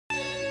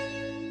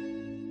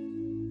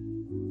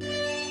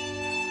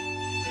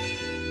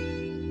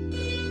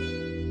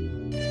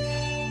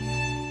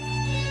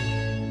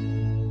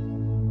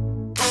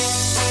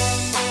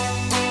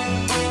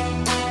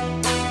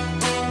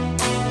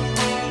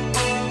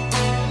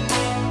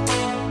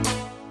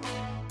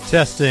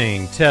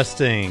Testing,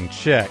 testing,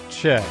 check,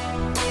 check.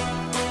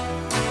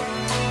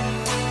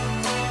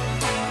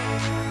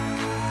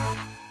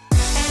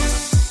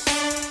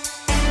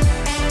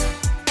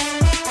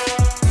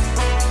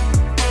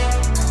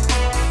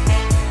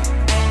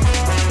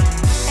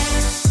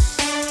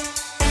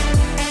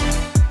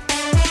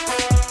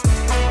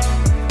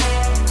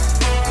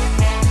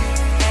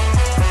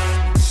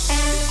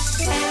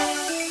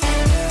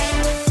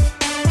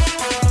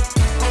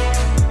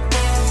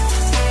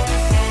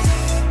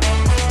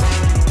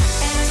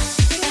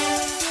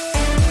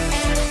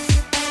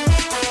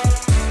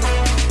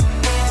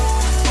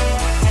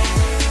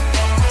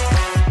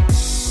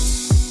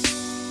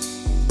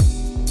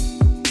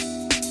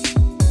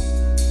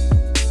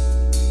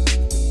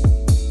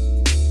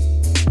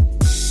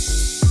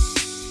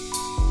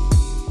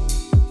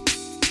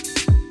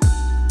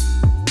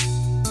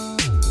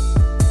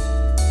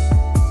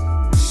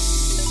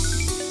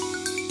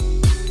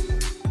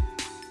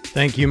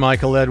 Thank you,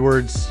 Michael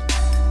Edwards.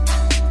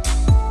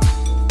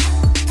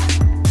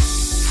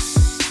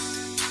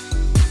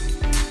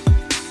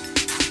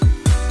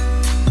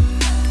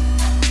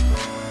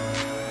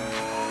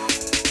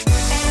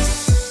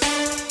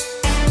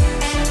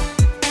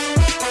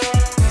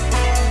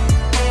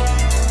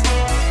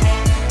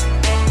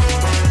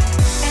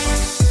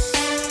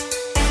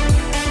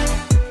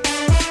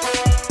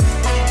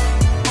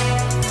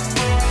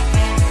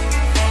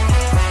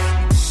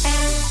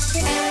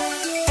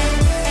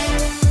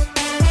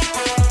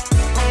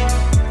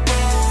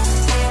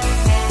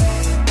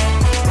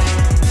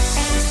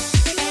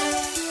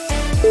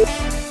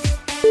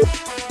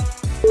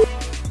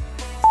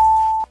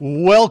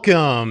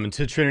 Welcome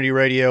to Trinity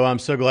Radio. I'm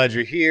so glad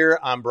you're here.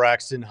 I'm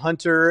Braxton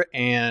Hunter,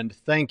 and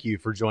thank you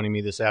for joining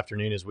me this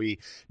afternoon as we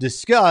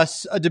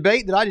discuss a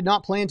debate that I did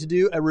not plan to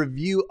do a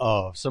review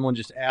of. Someone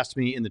just asked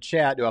me in the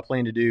chat, do I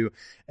plan to do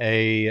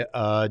a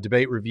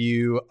debate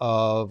review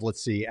of,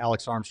 let's see,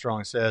 Alex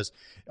Armstrong says,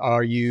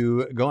 are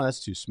you going,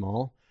 that's too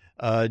small.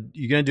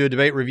 You going to do a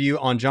debate review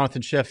on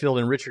Jonathan Sheffield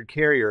and Richard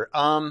Carrier?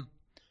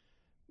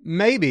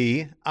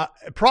 Maybe,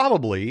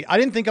 probably. I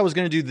didn't think I was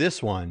going to do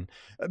this one.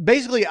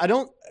 Basically,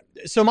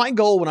 so my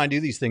goal when I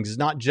do these things is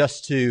not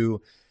just to,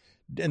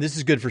 and this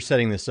is good for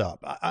setting this up.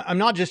 I'm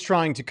not just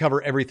trying to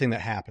cover everything that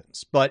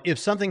happens, but if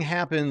something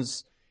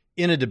happens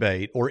in a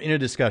debate or in a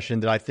discussion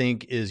that I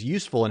think is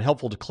useful and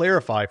helpful to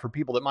clarify for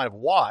people that might have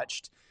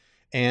watched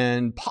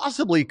and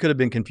possibly could have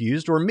been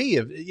confused, or me,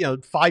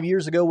 if 5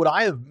 years ago, would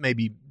I have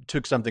maybe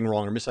took something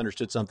wrong or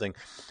misunderstood something,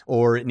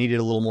 or it needed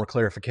a little more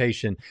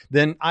clarification,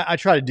 then I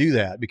try to do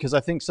that, because I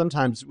think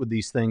sometimes with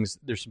these things,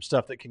 there's some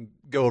stuff that can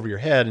go over your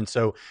head. And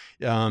so,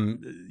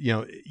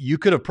 you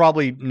could have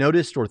probably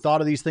noticed or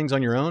thought of these things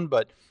on your own,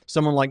 but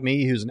someone like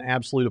me, who's an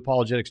absolute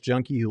apologetics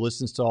junkie, who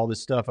listens to all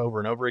this stuff over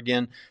and over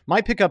again,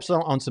 might pick up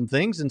on some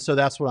things. And so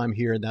that's what I'm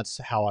here, and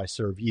that's how I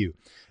serve you.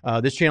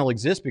 This channel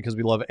exists because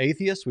we love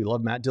atheists. We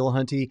love Matt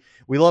Dillahunty.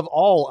 We love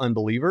all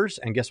unbelievers.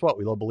 And guess what?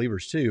 We love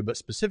believers too. But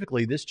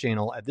specifically, this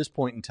channel at this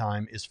point in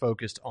time is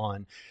focused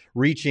on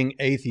reaching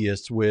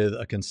atheists with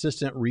a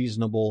consistent,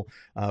 reasonable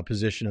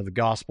position of the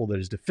gospel that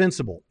is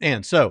defensible.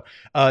 And so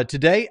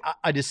today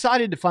I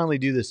decided to finally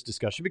do this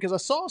discussion because I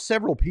saw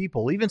several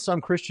people, even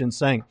some Christians,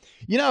 saying,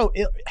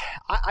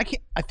 I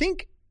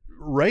think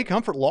Ray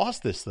Comfort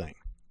lost this thing.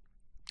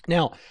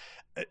 Now,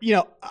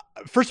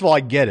 first of all,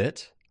 I get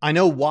it. I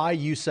know why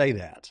you say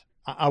that.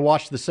 I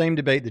watched the same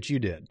debate that you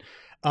did.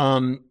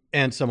 And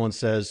someone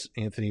says,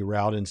 Anthony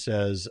Rowden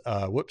says,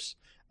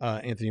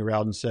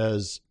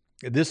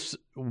 this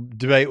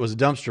debate was a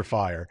dumpster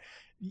fire.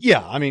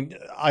 Yeah, I mean,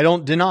 I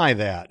don't deny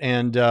that.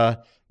 And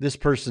this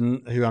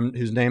person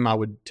whose name I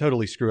would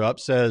totally screw up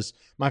says,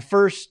 my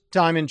first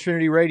time in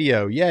Trinity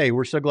Radio. Yay,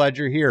 we're so glad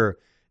you're here.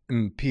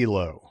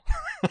 Pilo.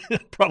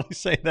 Probably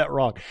saying that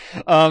wrong.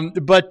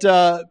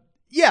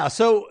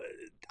 So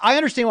I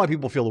understand why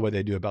people feel the way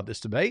they do about this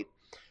debate,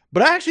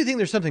 but I actually think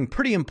there's something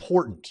pretty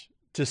important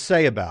to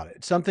say about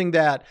it. Something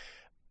that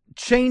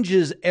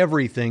changes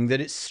everything,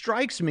 that it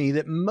strikes me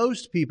that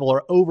most people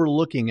are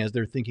overlooking as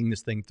they're thinking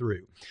this thing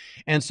through.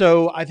 And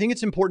so I think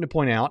it's important to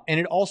point out, and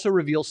it also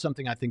reveals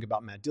something I think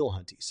about Matt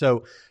Dillahunty.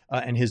 So,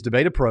 and his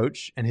debate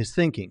approach and his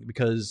thinking,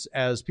 because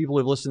as people who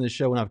have listened to this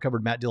show when I've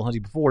covered Matt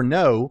Dillahunty before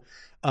know,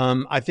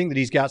 I think that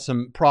he's got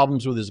some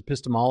problems with his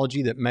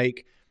epistemology that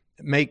make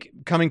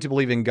coming to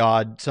believe in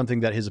God something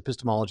that his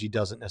epistemology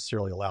doesn't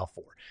necessarily allow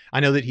for. I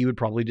know that he would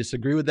probably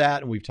disagree with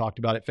that, and we've talked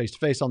about it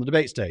face-to-face on the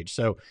debate stage,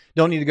 so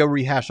don't need to go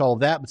rehash all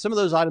of that, but some of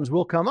those items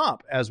will come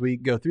up as we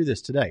go through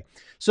this today.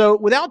 So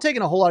without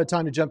taking a whole lot of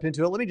time to jump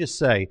into it, let me just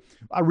say,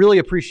 I really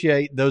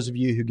appreciate those of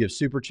you who give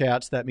super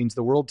chats. That means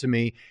the world to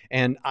me,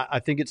 and I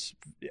think it's,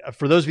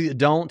 for those of you that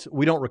don't,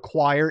 we don't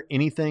require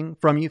anything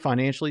from you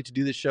financially to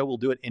do this show. We'll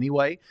do it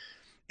anyway.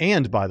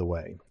 And by the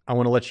way, I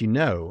want to let you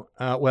know,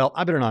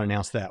 I better not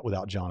announce that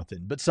without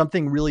Jonathan, but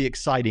something really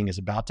exciting is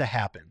about to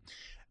happen.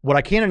 What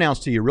I can announce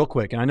to you real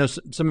quick, and I know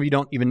some of you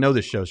don't even know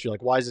this show, so you're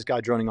like, why is this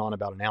guy droning on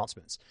about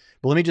announcements?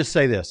 But let me just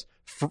say this.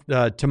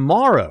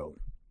 Tomorrow,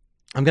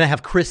 I'm going to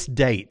have Chris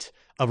Date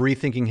of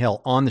Rethinking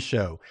Hell on the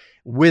show.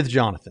 with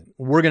Jonathan.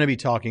 We're going to be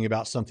talking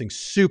about something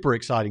super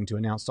exciting to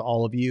announce to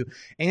all of you.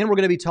 And we're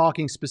going to be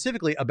talking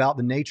specifically about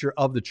the nature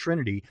of the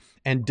Trinity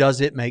and does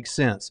it make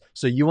sense?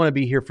 So you want to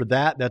be here for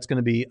that. That's going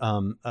to be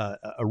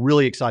a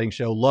really exciting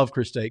show. Love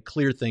Chris Tate,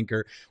 clear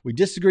thinker. We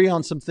disagree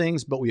on some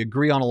things, but we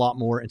agree on a lot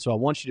more. And so I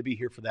want you to be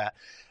here for that.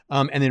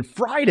 And then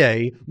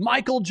Friday,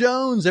 Michael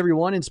Jones,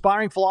 everyone,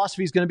 Inspiring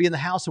Philosophy is going to be in the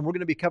house, and we're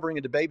going to be covering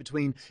a debate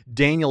between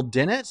Daniel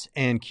Dennett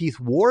and Keith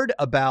Ward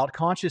about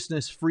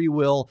consciousness, free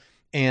will,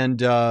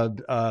 and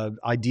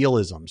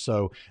idealism.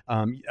 So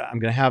I'm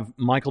going to have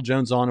Michael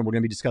Jones on, and we're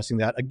going to be discussing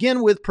that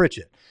again with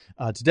Pritchett.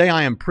 Today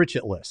I am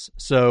Pritchettless,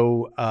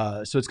 so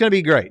it's going to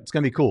be great. It's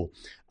going to be cool.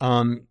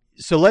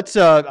 So let's.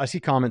 I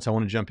see comments I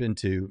want to jump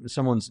into.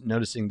 Someone's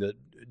noticing the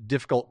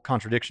difficult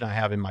contradiction I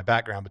have in my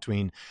background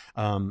between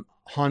Han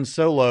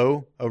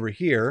Solo over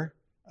here,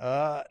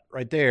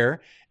 right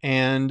there,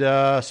 and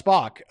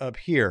Spock up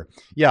here.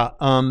 Yeah,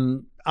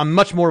 I'm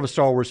much more of a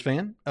Star Wars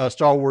fan.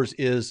 Star Wars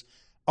is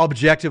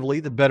objectively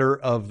the better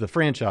of the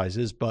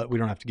franchises, but we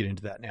don't have to get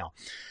into that now.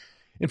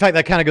 In fact,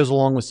 that kind of goes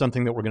along with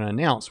something that we're going to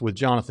announce with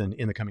Jonathan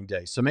in the coming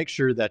days. So make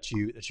sure that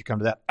you come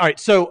to that. All right,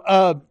 so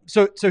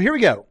here we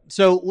go.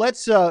 So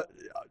let's.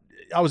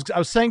 I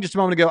was saying just a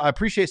moment ago, I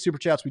appreciate super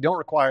chats. We don't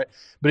require it,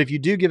 but if you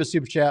do give a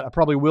super chat, I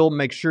probably will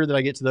make sure that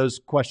I get to those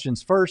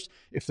questions first.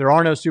 If there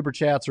are no super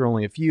chats or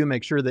only a few,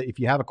 make sure that if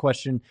you have a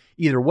question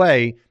either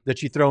way,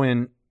 that you throw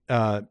in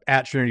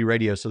at Trinity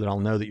Radio so that I'll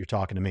know that you're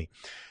talking to me.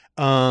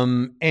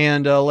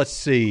 Let's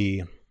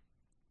see.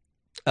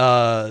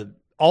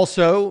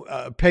 Also,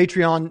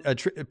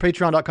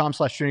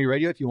 patreon.com/Trinity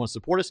Radio. If you want to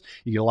support us,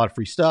 you get a lot of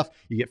free stuff.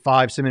 You get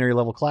 5 seminary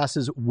level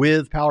classes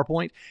with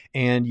PowerPoint,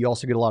 and you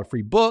also get a lot of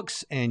free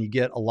books, and you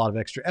get a lot of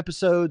extra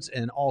episodes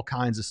and all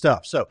kinds of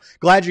stuff. So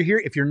glad you're here.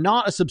 If you're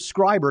not a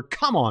subscriber,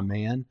 come on,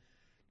 man.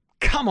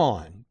 Come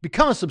on,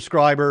 become a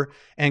subscriber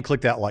and click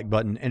that like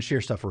button and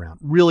share stuff around.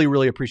 Really,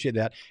 really appreciate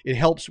that. It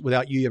helps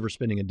without you ever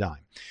spending a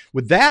dime.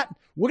 With that,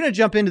 we're going to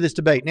jump into this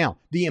debate. Now,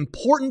 the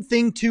important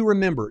thing to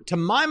remember, to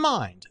my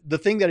mind, the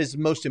thing that is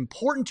most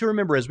important to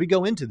remember as we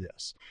go into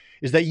this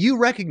is that you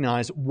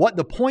recognize what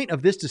the point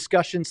of this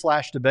discussion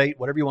 / debate,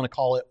 whatever you want to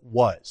call it,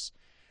 was.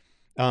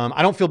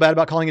 I don't feel bad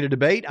about calling it a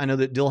debate. I know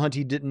that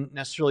Dillahunty didn't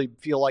necessarily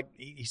feel like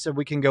he said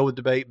we can go with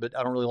debate, but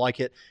I don't really like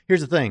it.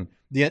 Here's the thing.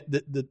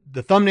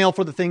 The thumbnail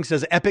for the thing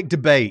says epic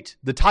debate.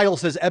 The title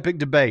says epic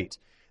debate.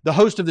 The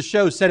host of the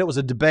show said it was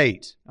a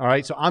debate. All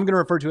right. So I'm going to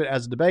refer to it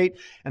as a debate.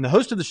 And the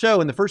host of the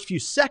show, in the first few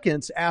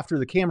seconds after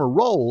the camera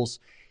rolls,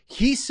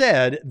 he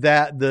said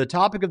that the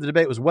topic of the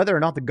debate was whether or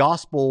not the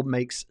gospel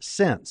makes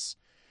sense.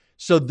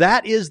 So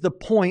that is the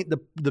point,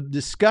 the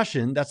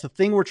discussion. That's the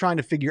thing we're trying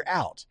to figure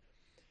out.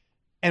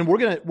 And we're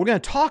gonna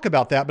talk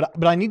about that,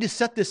 but I need to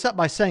set this up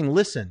by saying,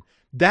 listen,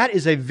 that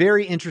is a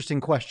very interesting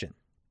question.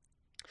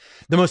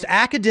 The most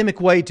academic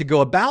way to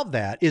go about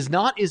that is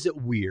not, is it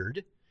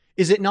weird?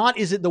 Is it not,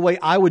 is it the way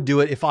I would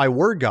do it if I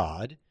were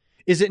God?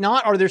 Is it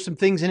not, are there some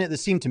things in it that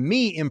seem to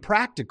me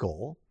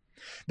impractical?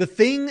 The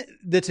thing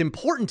that's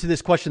important to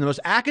this question, the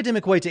most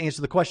academic way to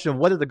answer the question of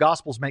whether the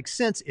Gospels make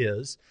sense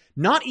is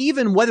not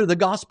even whether the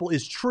gospel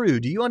is true.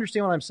 Do you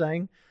understand what I'm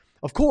saying?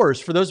 Of course,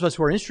 for those of us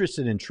who are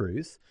interested in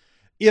truth,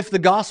 if the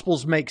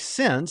Gospels make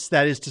sense,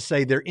 that is to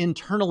say they're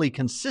internally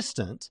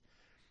consistent,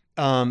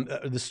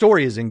 the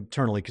story is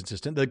internally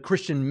consistent, the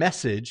Christian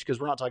message, because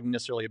we're not talking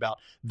necessarily about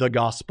the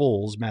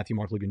Gospels, Matthew,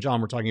 Mark, Luke, and John,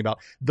 we're talking about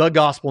the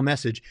gospel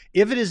message.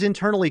 If it is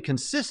internally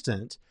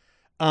consistent,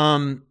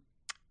 then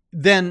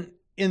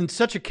in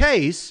such a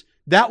case,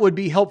 that would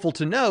be helpful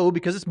to know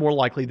because it's more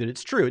likely that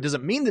it's true. It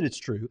doesn't mean that it's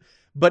true,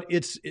 but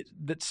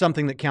that's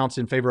something that counts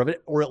in favor of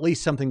it, or at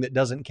least something that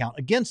doesn't count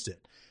against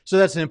it. So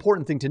that's an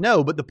important thing to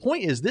know. But the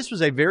point is, this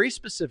was a very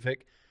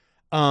specific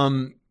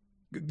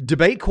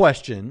debate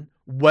question,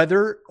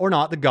 whether or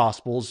not the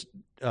gospel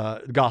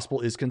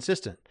is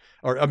consistent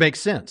or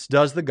makes sense.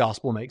 Does the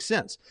gospel make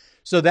sense?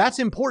 So that's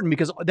important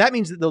because that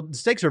means that the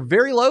stakes are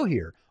very low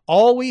here.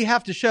 All we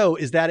have to show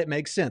is that it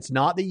makes sense,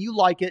 not that you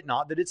like it,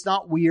 not that it's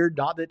not weird,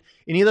 not that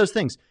any of those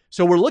things.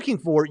 So we're looking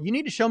for, you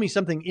need to show me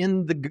something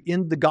in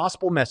the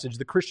gospel message,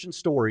 the Christian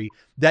story,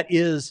 that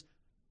is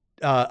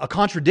a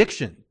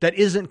contradiction, that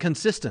isn't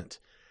consistent.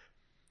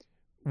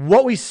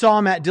 What we saw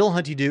Matt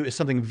Dillahunty do is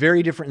something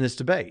very different in this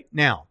debate.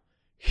 Now,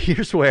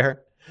 here's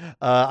where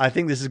I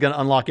think this is going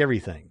to unlock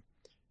everything.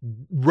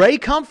 Ray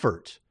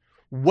Comfort,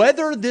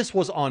 whether this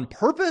was on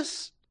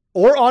purpose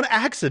or on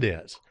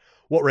accident,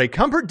 what Ray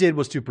Comfort did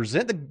was to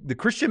present the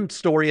Christian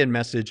story and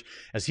message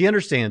as he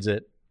understands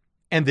it.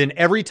 And then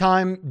every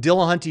time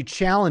Dillahunty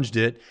challenged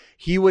it,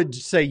 he would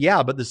say,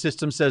 yeah, but the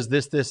system says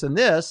this, this, and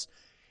this,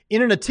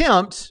 in an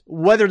attempt,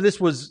 whether this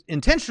was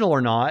intentional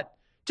or not,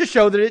 to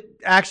show that it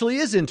actually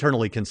is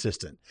internally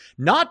consistent,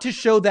 not to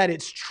show that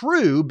it's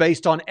true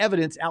based on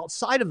evidence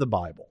outside of the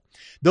Bible.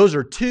 Those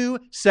are two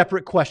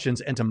separate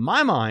questions. And to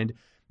my mind,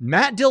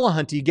 Matt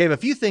Dillahunty gave a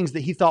few things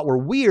that he thought were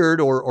weird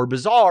or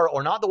bizarre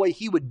or not the way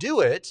he would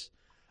do it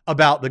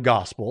about the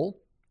gospel,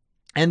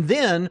 and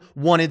then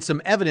wanted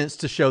some evidence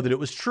to show that it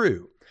was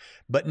true.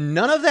 But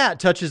none of that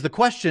touches the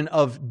question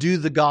of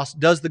does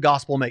the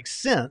gospel make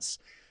sense?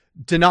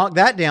 To knock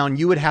that down,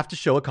 you would have to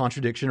show a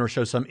contradiction or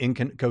show some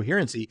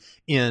incoherency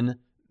in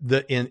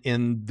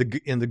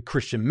the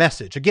Christian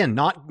message. Again,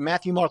 not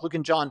Matthew, Mark, Luke,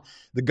 and John,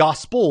 the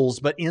Gospels,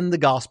 but in the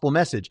gospel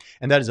message.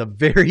 And that is a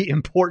very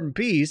important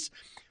piece.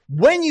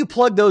 When you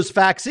plug those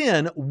facts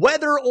in,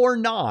 whether or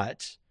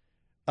not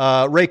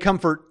Ray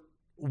Comfort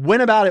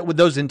went about it with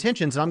those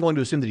intentions, and I'm going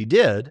to assume that he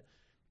did,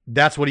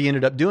 that's what he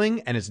ended up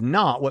doing, and it's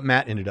not what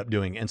Matt ended up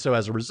doing. And so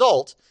as a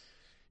result,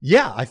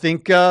 yeah, I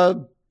think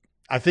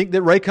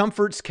that Ray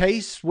Comfort's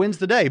case wins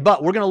the day,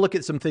 but we're going to look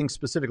at some things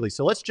specifically.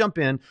 So let's jump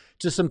in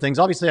to some things.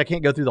 Obviously, I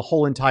can't go through the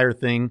whole entire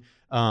thing,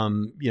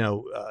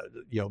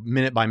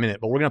 minute by minute,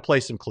 but we're going to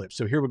play some clips.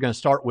 So here we're going to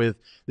start with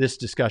this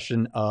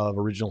discussion of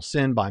original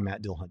sin by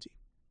Matt Dillahunty.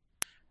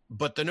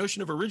 But the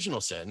notion of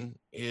original sin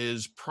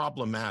is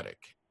problematic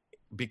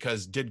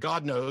because did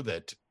God know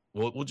that?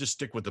 Well, we'll just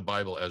stick with the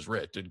Bible as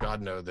writ. Did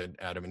God know that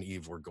Adam and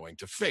Eve were going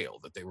to fail,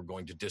 that they were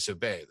going to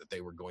disobey, that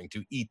they were going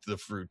to eat the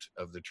fruit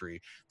of the tree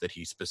that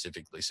he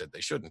specifically said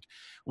they shouldn't?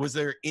 Was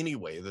there any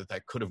way that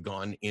that could have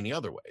gone any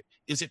other way?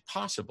 Is it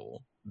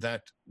possible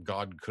that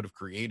God could have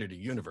created a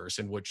universe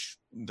in which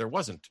there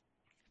wasn't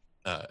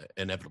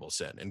inevitable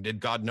sin? And did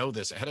God know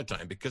this ahead of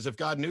time? Because if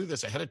God knew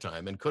this ahead of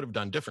time and could have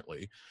done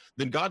differently,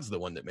 then God's the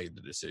one that made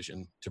the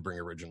decision to bring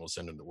original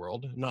sin into the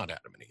world, not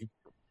Adam and Eve.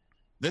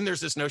 Then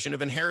there's this notion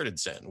of inherited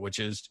sin, which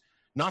is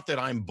not that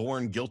I'm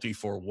born guilty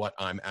for what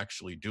I'm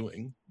actually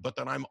doing, but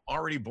that I'm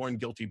already born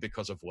guilty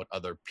because of what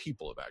other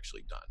people have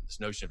actually done. This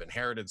notion of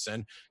inherited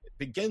sin, it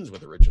begins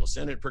with original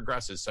sin. It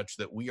progresses such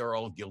that we are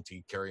all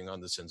guilty carrying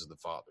on the sins of the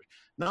fathers,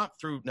 not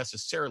through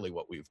necessarily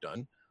what we've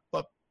done,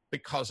 but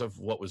because of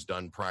what was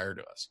done prior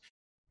to us.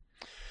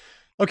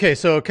 Okay,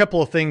 so a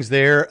couple of things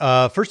there.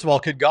 First of all,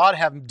 could God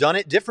have done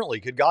it differently?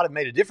 Could God have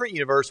made a different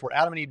universe where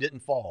Adam and Eve didn't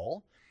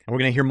fall? And we're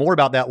going to hear more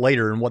about that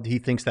later and what he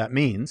thinks that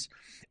means.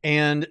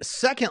 And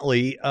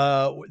secondly,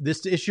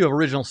 this issue of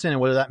original sin and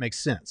whether that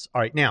makes sense.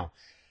 All right, now,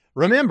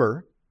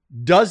 remember,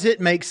 does it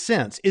make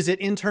sense? Is it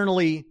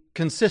internally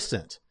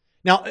consistent?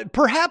 Now,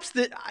 perhaps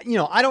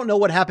I don't know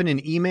what happened in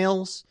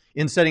emails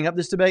in setting up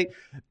this debate.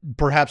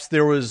 Perhaps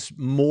there was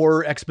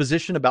more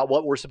exposition about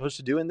what we're supposed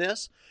to do in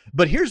this.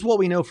 But here's what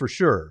we know for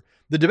sure.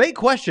 The debate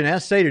question,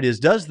 as stated, is,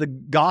 does the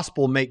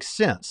gospel make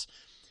sense?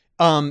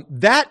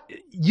 That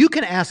you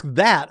can ask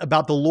that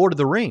about the Lord of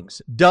the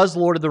Rings. Does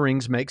Lord of the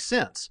Rings make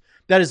sense?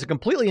 That is a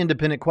completely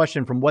independent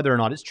question from whether or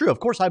not it's true. Of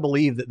course, I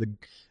believe that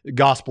the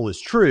gospel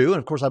is true. And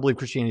of course, I believe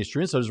Christianity is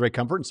true. And so does Ray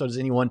Comfort. And so does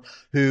anyone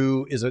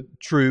who is a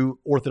true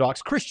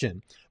Orthodox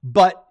Christian.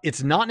 But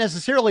it's not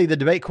necessarily the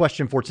debate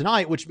question for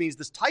tonight, which means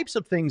the types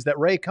of things that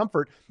Ray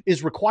Comfort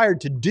is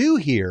required to do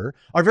here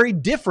are very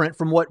different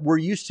from what we're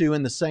used to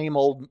in the same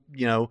old,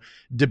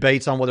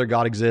 debates on whether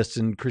God exists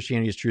and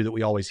Christianity is true that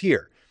we always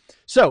hear.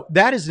 So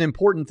that is an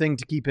important thing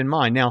to keep in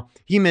mind. Now,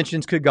 he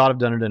mentions, could God have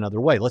done it another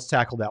way? Let's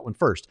tackle that one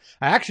first.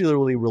 I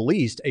actually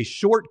released a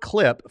short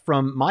clip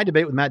from my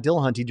debate with Matt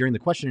Dillahunty during the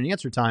question and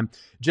answer time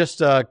just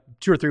 2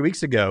 or 3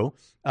 weeks ago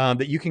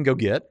that you can go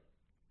get.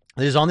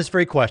 It is on this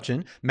very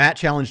question. Matt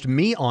challenged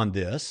me on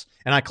this,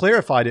 and I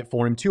clarified it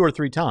for him 2 or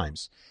 3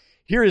 times.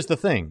 Here is the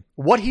thing.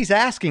 What he's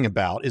asking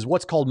about is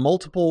what's called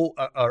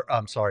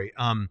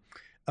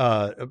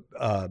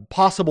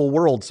possible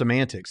world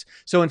semantics.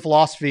 So in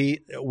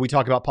philosophy, we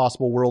talk about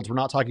possible worlds. We're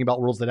not talking about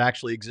worlds that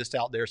actually exist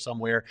out there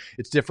somewhere.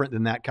 It's different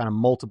than that kind of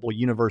multiple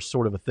universe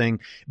sort of a thing.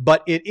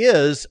 But it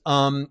is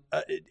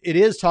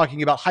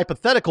talking about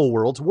hypothetical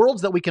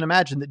worlds that we can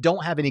imagine that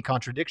don't have any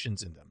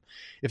contradictions in them.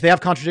 If they have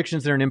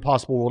contradictions, they're an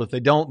impossible world. If they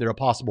don't, they're a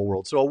possible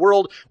world. So a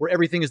world where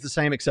everything is the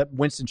same except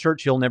Winston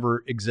Churchill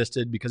never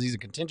existed because he's a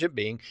contingent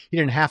being. He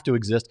didn't have to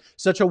exist.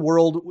 Such a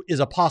world is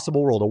a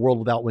possible world, a world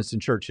without Winston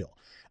Churchill.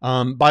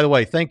 By the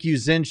way, thank you,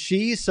 Zen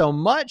Shi, so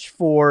much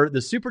for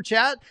the super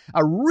chat.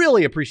 I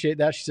really appreciate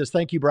that. She says,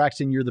 thank you,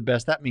 Braxton. You're the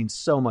best. That means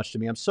so much to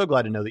me. I'm so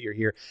glad to know that you're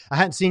here. I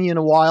hadn't seen you in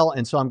a while,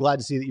 and so I'm glad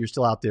to see that you're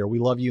still out there. We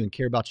love you and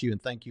care about you,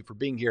 and thank you for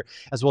being here,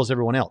 as well as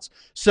everyone else.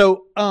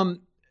 So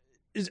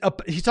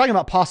he's talking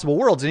about possible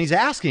worlds, and he's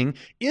asking,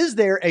 is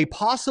there not a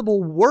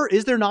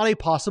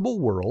possible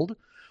world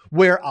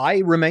where I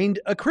remained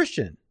a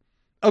Christian?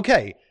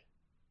 Okay,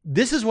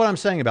 this is what I'm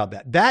saying about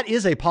that. That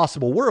is a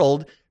possible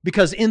world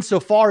because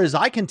insofar as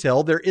I can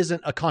tell, there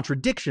isn't a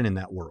contradiction in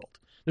that world.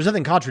 There's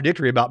nothing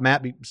contradictory about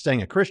Matt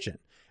staying a Christian.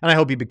 And I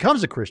hope he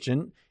becomes a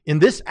Christian in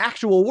this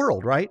actual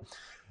world, right?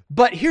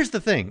 But here's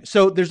the thing.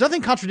 So there's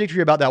nothing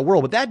contradictory about that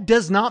world, but that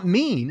does not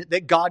mean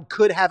that God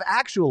could have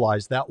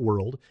actualized that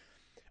world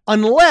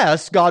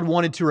unless God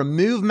wanted to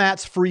remove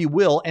Matt's free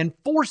will and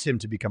force him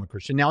to become a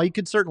Christian. Now, he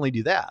could certainly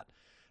do that.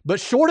 But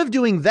short of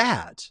doing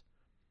that,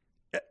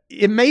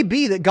 it may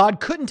be that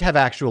God couldn't have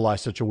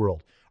actualized such a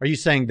world. Are you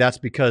saying that's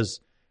because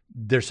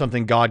there's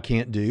something God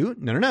can't do?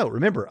 No.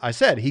 Remember, I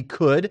said he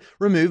could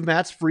remove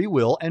Matt's free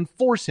will and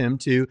force him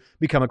to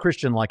become a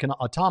Christian like an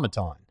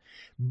automaton.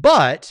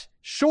 But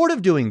short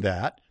of doing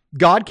that,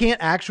 God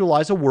can't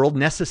actualize a world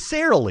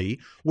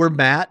necessarily where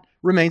Matt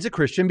remains a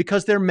Christian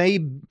because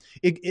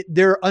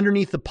they're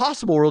underneath the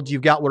possible worlds.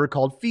 You've got what are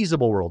called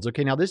feasible worlds.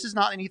 Okay, now this is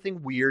not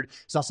anything weird.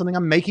 It's not something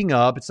I'm making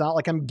up. It's not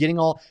like I'm getting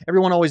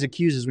everyone always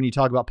accuses when you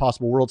talk about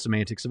possible world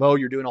semantics of, oh,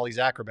 you're doing all these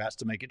acrobats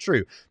to make it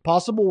true.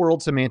 Possible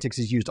world semantics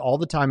is used all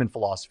the time in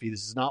philosophy.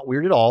 This is not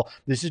weird at all.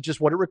 This is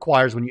just what it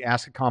requires. When you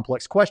ask a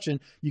complex question,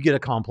 you get a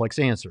complex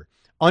answer.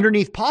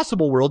 Underneath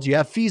possible worlds, you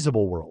have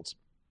feasible worlds.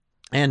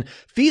 And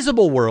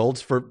feasible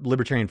worlds for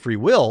libertarian free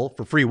will,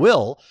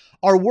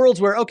 are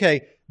worlds where,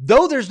 okay,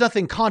 though there's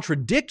nothing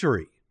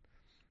contradictory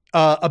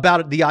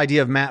about the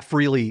idea of Matt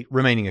Freely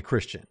remaining a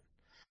Christian,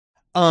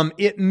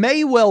 it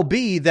may well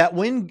be that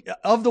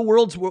of the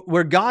worlds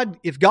where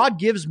if God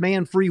gives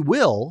man free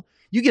will,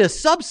 you get a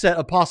subset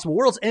of possible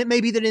worlds. And it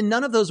may be that in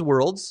none of those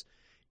worlds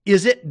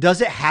does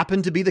it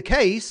happen to be the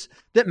case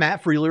that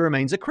Matt Freely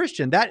remains a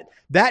Christian.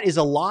 That is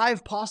a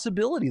live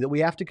possibility that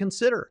we have to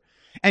consider.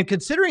 And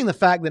considering the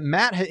fact that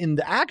Matt in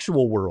the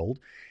actual world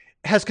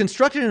has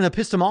constructed an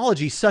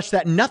epistemology such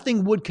that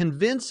nothing would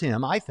convince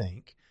him, I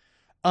think,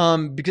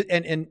 because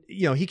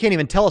he can't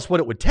even tell us what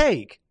it would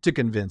take to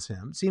convince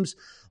him. It seems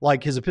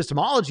like his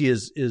epistemology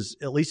is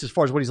at least as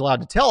far as what he's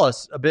allowed to tell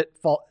us a bit,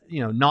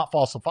 not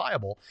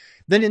falsifiable.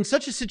 Then in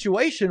such a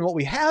situation, what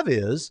we have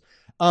is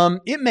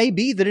it may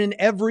be that in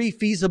every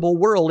feasible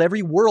world,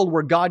 every world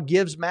where God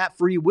gives Matt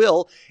free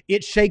will,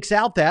 it shakes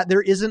out that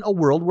there isn't a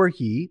world where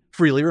he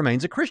freely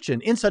remains a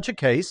Christian. In such a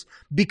case,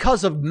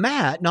 because of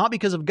Matt, not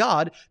because of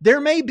God,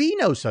 there may be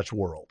no such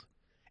world.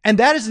 And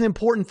that is an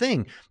important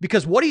thing,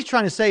 because what he's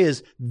trying to say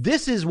is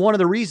this is one of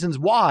the reasons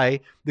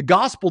why the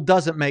gospel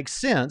doesn't make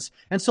sense.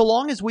 And so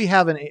long as we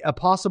have a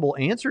possible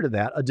answer to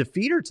that, a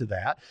defeater to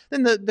that,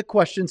 then the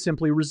question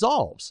simply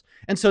resolves.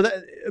 And so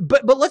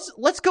but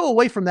let's go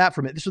away from that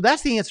for a minute. So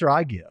that's the answer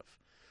I give.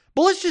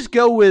 But let's just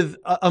go with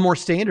a more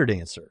standard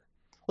answer.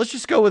 Let's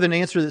just go with an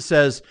answer that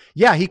says,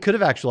 yeah, he could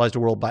have actualized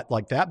a world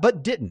like that,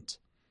 but didn't.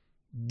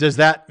 Does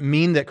that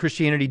mean that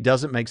Christianity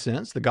doesn't make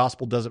sense? The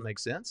gospel doesn't make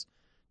sense?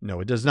 No,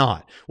 it does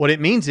not. What it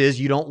means is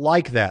you don't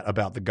like that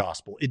about the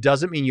gospel. It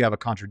doesn't mean you have a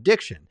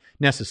contradiction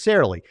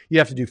necessarily. You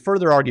have to do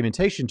further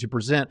argumentation to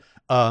present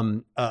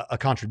a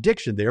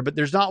contradiction there, but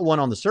there's not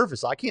one on the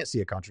surface. I can't see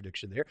a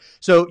contradiction there.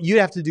 So you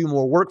have to do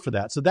more work for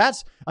that. So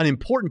that's an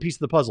important piece of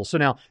the puzzle. So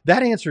now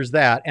that answers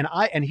that.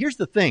 And here's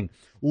the thing.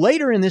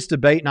 Later in this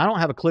debate, and I don't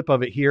have a clip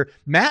of it here,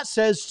 Matt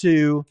says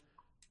to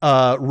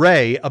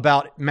Ray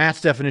about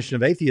Matt's definition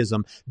of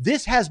atheism,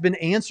 this has been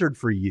answered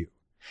for you.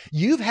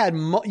 You've had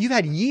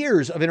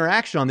years of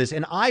interaction on this,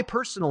 and I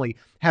personally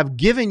have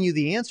given you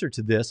the answer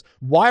to this.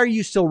 Why are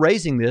you still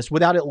raising this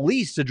without at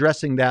least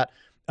addressing that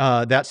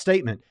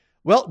statement?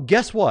 Well,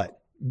 guess what?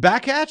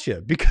 Back at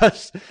you,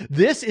 because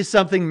this is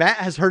something Matt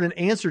has heard an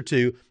answer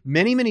to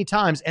many, many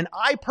times, and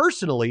I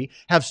personally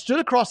have stood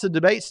across the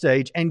debate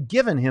stage and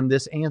given him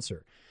this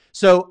answer.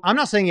 So I'm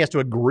not saying he has to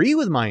agree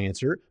with my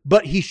answer,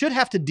 but he should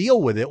have to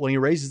deal with it when he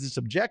raises this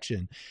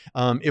objection,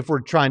 if we're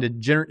trying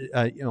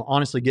to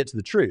honestly get to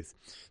the truth.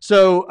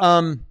 So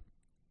all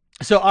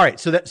right.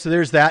 So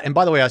there's that. And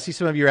by the way, I see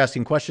some of you are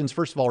asking questions.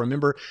 First of all,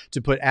 remember to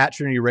put at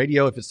Trinity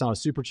Radio if it's not a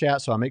super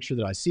chat, so I'll make sure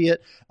that I see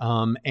it.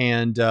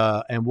 And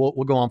we'll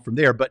go on from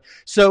there. But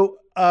so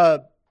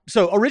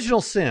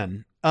original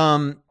sin.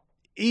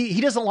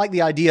 He doesn't like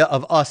the idea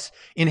of us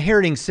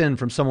inheriting sin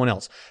from someone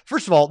else.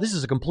 First of all, this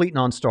is a complete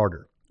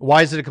non-starter.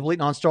 Why is it a complete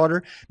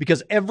non-starter?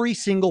 Because every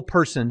single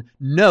person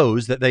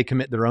knows that they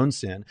commit their own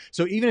sin.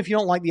 So even if you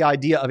don't like the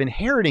idea of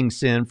inheriting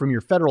sin from your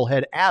federal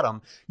head,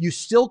 Adam, you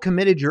still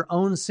committed your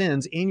own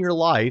sins in your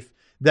life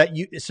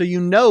so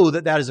you know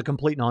that is a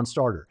complete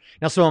non-starter.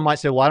 Now, someone might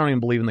say, well, I don't even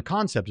believe in the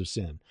concept of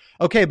sin.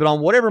 Okay, but on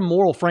whatever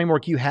moral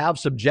framework you have,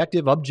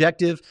 subjective,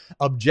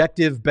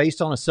 objective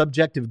based on a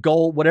subjective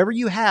goal, whatever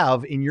you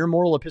have in your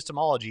moral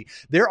epistemology,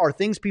 there are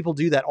things people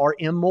do that are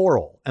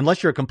immoral,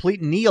 unless you're a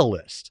complete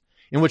nihilist,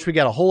 in which we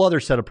got a whole other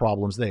set of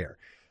problems there.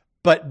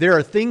 But there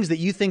are things that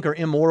you think are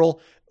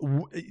immoral,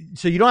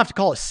 so you don't have to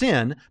call it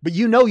sin, but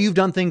you know you've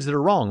done things that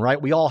are wrong,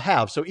 right? We all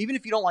have. So even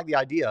if you don't like the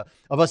idea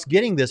of us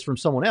getting this from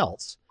someone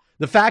else,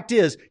 the fact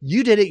is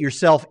you did it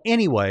yourself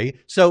anyway.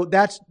 So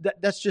that's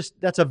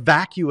a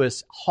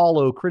vacuous,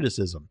 hollow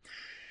criticism.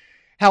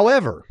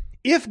 However,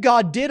 if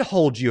God did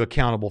hold you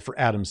accountable for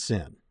Adam's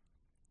sin,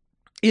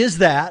 does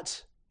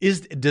that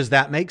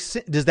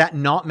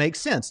not make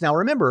sense? Now,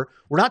 remember,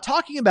 we're not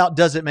talking about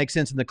does it make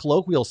sense in the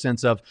colloquial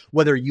sense of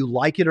whether you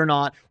like it or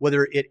not,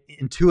 whether it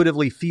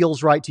intuitively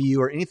feels right to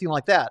you or anything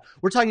like that.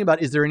 We're talking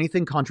about, is there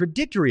anything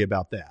contradictory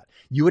about that?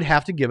 You would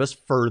have to give us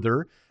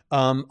further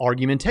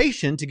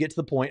argumentation to get to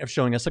the point of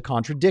showing us a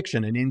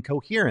contradiction, an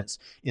incoherence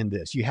in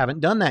this. You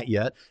haven't done that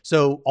yet.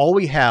 So all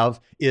we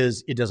have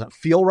is it doesn't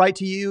feel right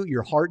to you,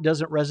 your heart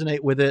doesn't resonate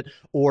with it,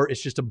 or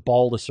it's just a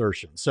bald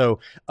assertion. So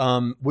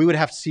we would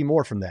have to see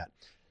more from that.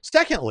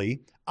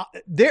 Secondly,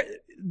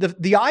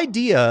 the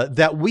idea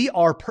that we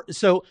are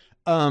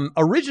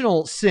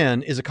original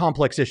sin is a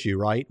complex issue,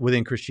 right,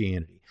 within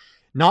Christianity.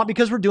 Not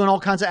because we're doing all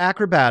kinds of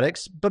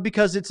acrobatics, but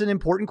because it's an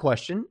important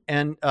question,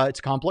 and it's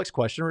a complex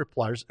question. It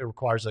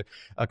requires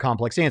a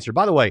complex answer.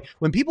 By the way,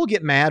 when people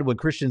get mad when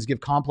Christians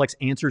give complex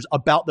answers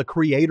about the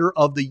creator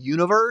of the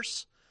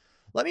universe,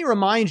 let me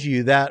remind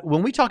you that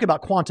when we talk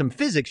about quantum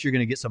physics, you're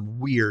going to get some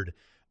weird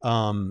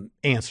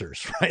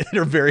answers, right? That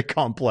are very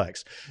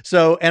complex.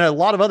 So, and a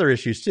lot of other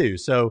issues too.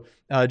 So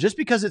just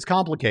because it's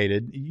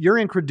complicated, your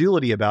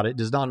incredulity about it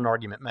does not an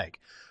argument make.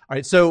 All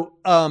right. So,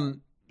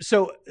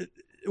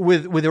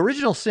 with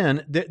original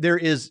sin, there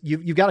is,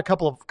 you've got a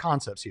couple of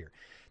concepts here.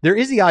 There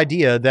is the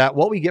idea that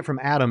what we get from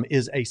Adam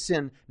is a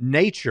sin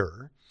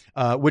nature,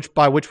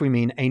 by which we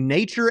mean a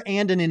nature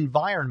and an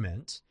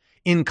environment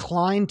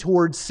inclined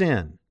towards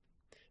sin.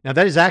 Now,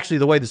 that is actually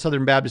the way the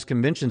Southern Baptist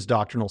Convention's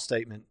doctrinal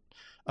statement,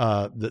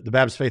 the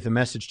Baptist Faith and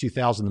Message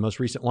 2000, the most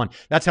recent one,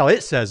 that's how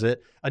it says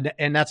it,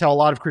 and that's how a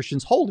lot of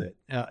Christians hold it,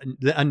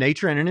 a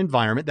nature and an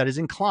environment that is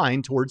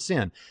inclined towards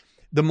sin.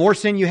 The more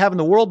sin you have in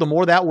the world, the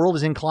more that world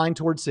is inclined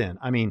towards sin.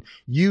 I mean,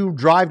 you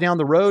drive down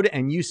the road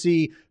and you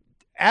see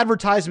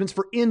advertisements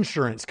for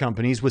insurance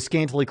companies with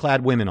scantily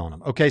clad women on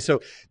them. Okay.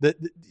 So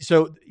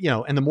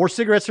and the more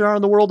cigarettes there are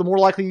in the world, the more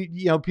likely,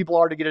 people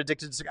are to get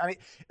addicted to cigarettes.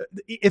 I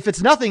mean, if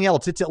it's nothing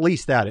else, it's at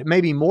least that. It may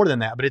be more than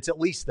that, but it's at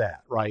least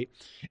that. Right.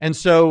 And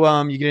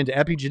so you get into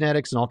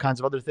epigenetics and all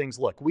kinds of other things.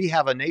 Look, we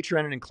have a nature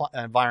and an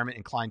environment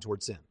inclined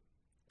towards sin.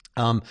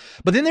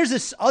 But then there's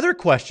this other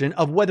question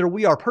of whether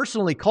we are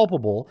personally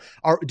culpable,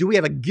 or do we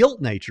have a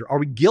guilt nature? Are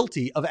we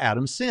guilty of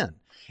Adam's sin?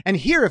 And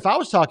here, if I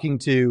was talking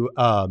to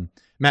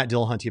Matt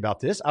Dillahunty about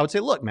this, I would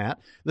say, look, Matt,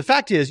 the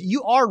fact is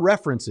you are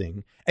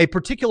referencing a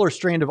particular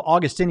strand of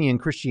Augustinian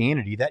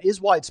Christianity that is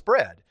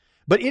widespread,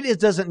 but it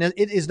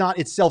is not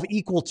itself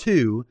equal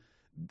to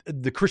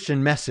the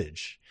Christian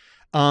message.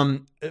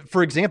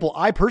 For example,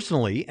 I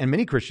personally, and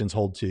many Christians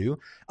hold to,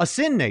 a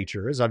sin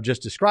nature, as I've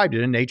just described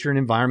it, a nature and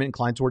environment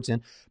inclined towards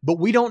sin, but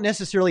we don't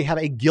necessarily have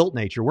a guilt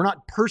nature. We're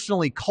not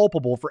personally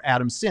culpable for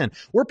Adam's sin.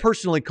 We're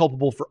personally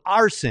culpable for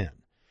our sin.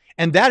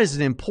 And that is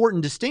an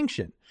important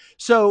distinction.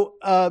 So,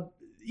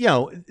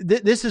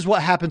 this is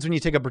what happens when you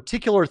take a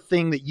particular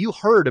thing that you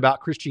heard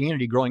about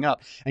Christianity growing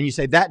up and you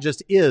say that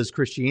just is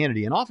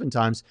Christianity. And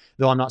oftentimes,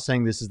 though I'm not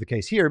saying this is the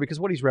case here because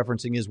what he's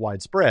referencing is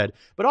widespread,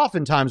 but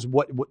oftentimes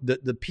what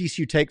the piece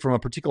you take from a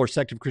particular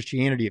sect of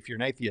Christianity, if you're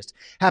an atheist,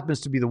 happens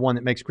to be the one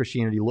that makes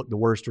Christianity look the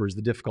worst or is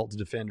the difficult to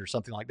defend or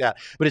something like that.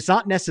 But it's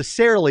not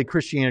necessarily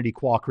Christianity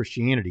qua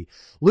Christianity.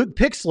 Luke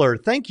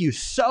Pixler, thank you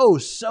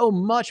so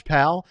much,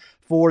 pal,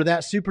 for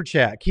that super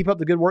chat. Keep up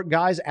the good work,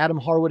 guys. Adam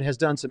Harwood has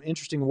done some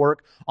interesting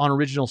work on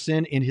original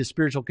sin in his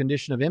spiritual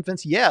condition of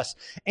infants. Yes.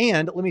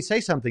 And let me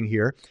say something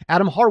here.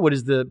 Adam Harwood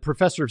is the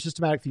professor of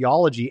systematic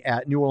theology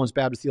at New Orleans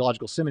Baptist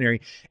Theological Seminary,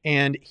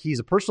 and he's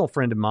a personal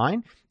friend of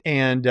mine.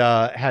 And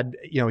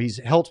he's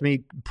helped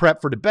me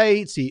prep for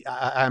debates.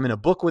 I'm in a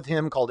book with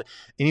him called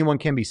Anyone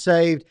Can Be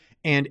Saved.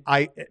 And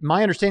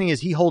my understanding is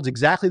he holds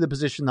exactly the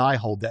position that I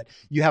hold, that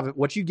you have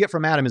what you get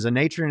from Adam is a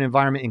nature and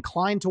environment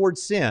inclined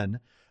towards sin,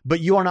 but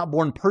you are not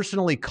born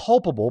personally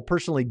culpable,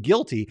 personally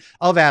guilty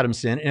of Adam's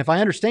sin. And if I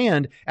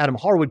understand Adam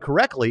Harwood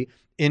correctly,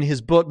 in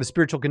his book, The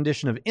Spiritual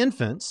Condition of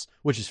Infants,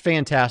 which is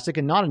fantastic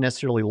and not a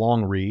necessarily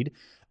long read,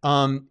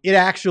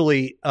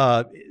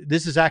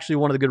 this is actually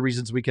one of the good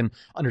reasons we can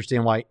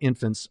understand why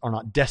infants are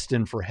not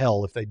destined for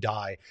hell if they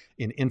die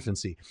in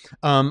infancy.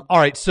 All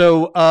right.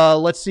 So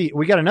let's see.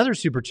 We got another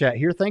super chat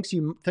here. Thank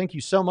you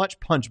so much,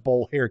 Punch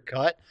Bowl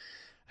Haircut,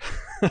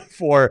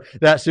 for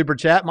that super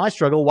chat. My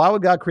struggle: why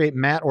would God create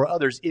Matt or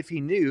others if he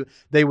knew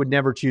they would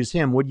never choose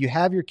him? Would you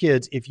have your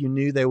kids if you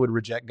knew they would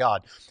reject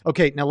God?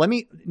 Okay, I'm going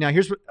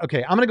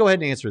to go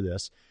ahead and answer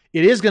this.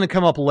 It is going to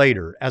come up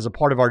later as a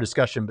part of our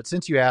discussion, but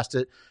since you asked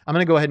it, I'm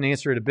going to go ahead and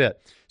answer it a bit.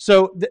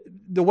 So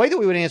the way that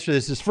we would answer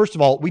this is, first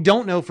of all, we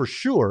don't know for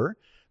sure,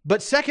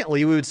 but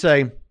secondly, we would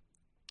say,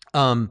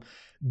 now,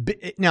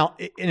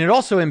 and it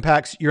also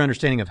impacts your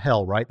understanding of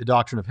hell, right? The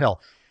doctrine of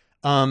hell.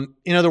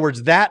 In other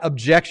words, that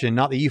objection,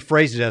 not that you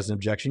phrased it as an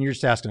objection, you're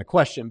just asking a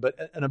question, but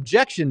an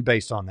objection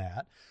based on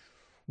that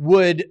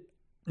would,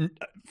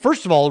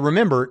 first of all,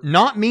 remember,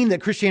 not mean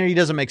that Christianity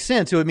doesn't make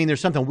sense. It would mean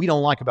there's something we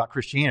don't like about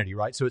Christianity,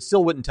 right? So it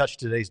still wouldn't touch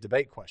today's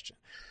debate question.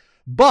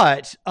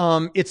 But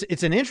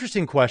it's an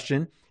interesting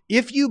question.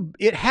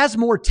 It has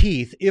more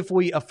teeth if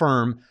we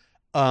affirm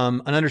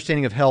an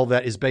understanding of hell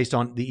that is based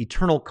on the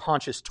eternal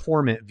conscious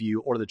torment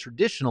view, or the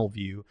traditional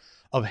view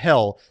of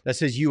hell that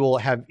says you will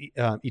have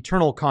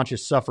eternal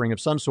conscious suffering of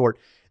some sort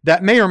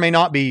that may or may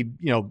not be,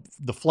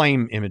 the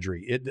flame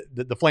imagery.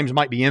 The flames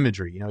might be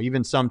imagery.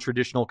 Even some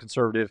traditional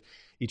conservative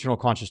eternal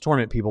conscious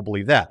torment people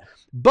believe that.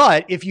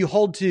 But if you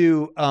hold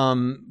to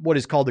what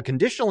is called the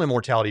conditional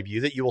immortality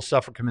view, that you will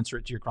suffer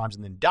commensurate to your crimes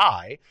and then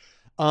die,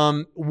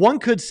 one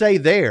could say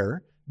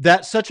there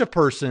that such a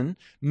person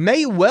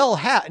may well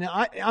have.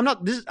 Now,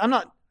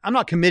 I'm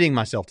not committing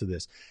myself to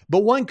this, but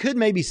one could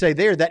maybe say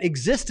there that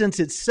existence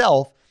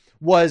itself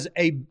was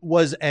a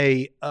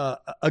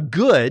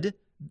good,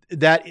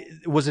 that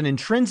was an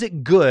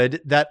intrinsic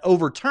good that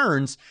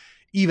overturns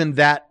even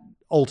that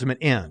ultimate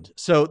end.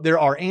 So there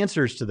are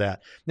answers to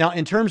that. Now,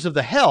 in terms of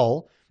the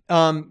hell,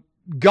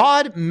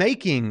 God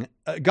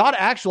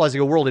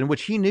actualizing a world in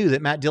which he knew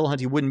that Matt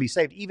Dillahunty wouldn't be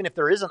saved, even if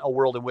there isn't a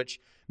world in which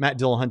Matt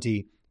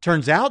Dillahunty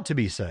turns out to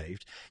be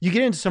saved. You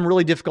get into some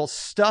really difficult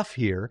stuff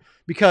here,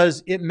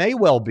 because it may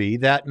well be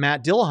that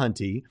Matt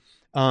Dillahunty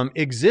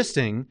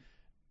existing,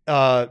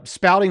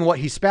 spouting what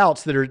he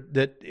spouts,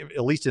 that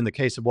at least in the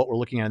case of what we're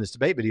looking at in this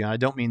debate video, and I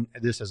don't mean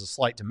this as a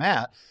slight to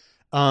Matt,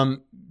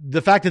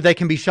 the fact that they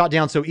can be shot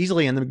down so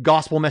easily and the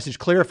gospel message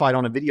clarified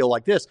on a video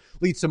like this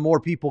leads to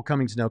more people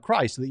coming to know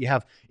Christ, so that you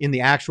have in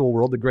the actual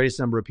world the greatest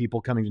number of people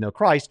coming to know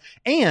Christ.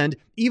 And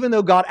even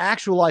though God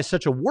actualized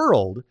such a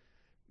world,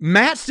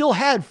 Matt still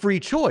had free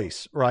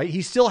choice, right?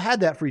 He still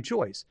had that free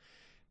choice.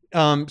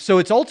 So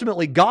it's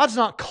ultimately, God's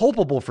not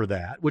culpable for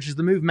that, which is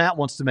the move Matt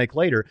wants to make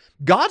later.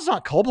 God's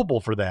not culpable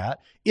for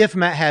that if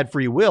Matt had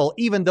free will,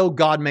 even though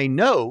God may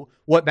know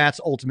what Matt's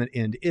ultimate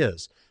end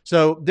is.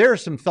 So there are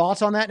some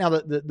thoughts on that. Now,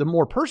 the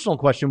more personal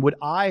question, would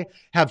I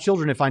have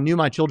children if I knew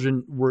my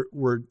children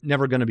were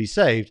never going to be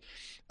saved?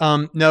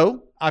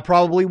 No, I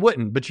probably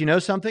wouldn't. But you know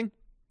something?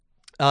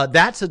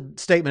 That's a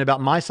statement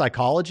about my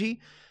psychology,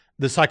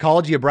 the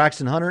psychology of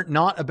Braxton Hunter,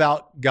 not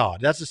about God.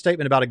 That's a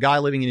statement about a guy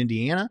living in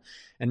Indiana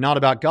and not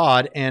about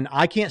God. And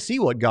I can't see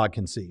what God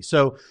can see.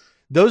 So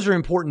those are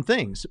important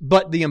things.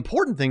 But the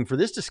important thing for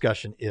this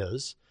discussion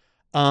is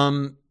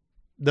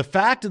the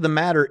fact of the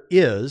matter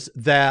is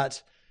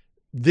that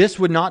this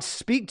would not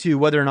speak to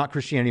whether or not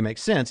Christianity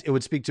makes sense. It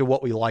would speak to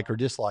what we like or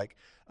dislike,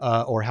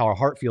 or how our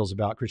heart feels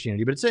about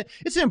Christianity. But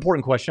it's an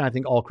important question I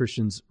think all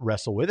Christians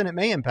wrestle with, and it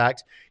may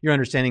impact your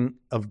understanding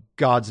of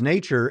God's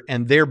nature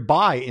and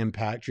thereby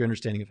impact your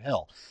understanding of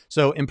hell.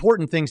 So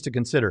important things to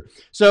consider.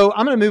 So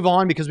I'm going to move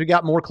on because we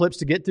got more clips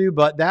to get through,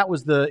 but that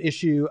was the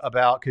issue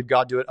about could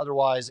God do it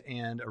otherwise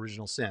and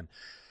original sin.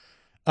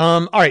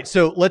 All right,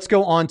 so let's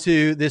go on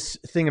to this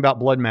thing about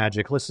blood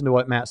magic. Listen to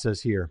what Matt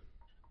says here.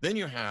 Then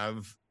you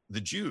have the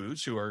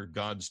Jews, who are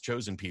God's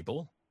chosen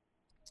people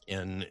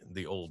in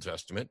the Old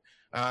Testament,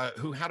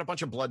 who had a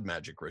bunch of blood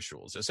magic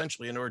rituals.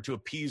 Essentially, in order to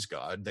appease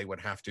God, they would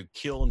have to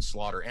kill and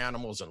slaughter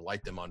animals and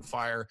light them on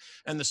fire.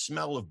 And the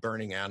smell of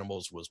burning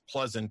animals was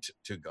pleasant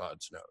to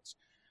God's nose.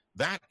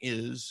 That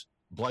is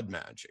blood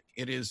magic.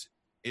 It is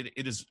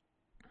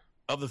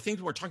of the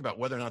things we're talking about,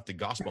 whether or not the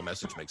gospel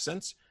message makes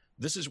sense.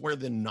 This is where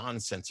the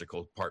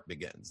nonsensical part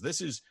begins.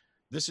 This is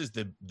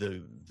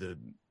the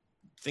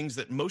things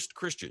that most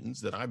Christians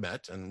that I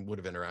met and would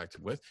have interacted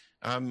with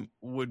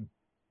would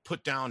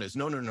put down as,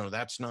 no,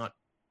 that's not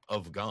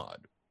of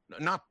God.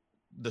 Not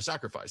the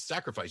sacrifice.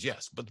 Sacrifice,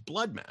 yes, but the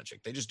blood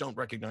magic, they just don't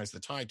recognize the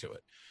tie to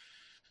it.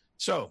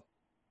 So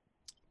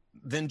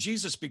then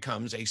Jesus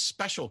becomes a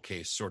special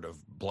case sort of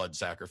blood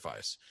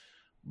sacrifice.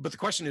 But the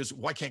question is,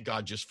 why can't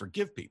God just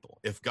forgive people?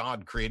 If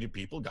God created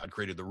people, God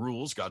created the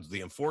rules, God's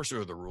the enforcer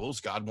of the rules,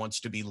 God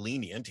wants to be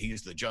lenient,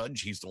 he's the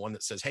judge, he's the one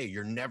that says, hey,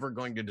 you're never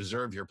going to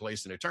deserve your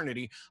place in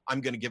eternity, I'm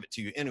going to give it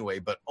to you anyway,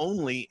 but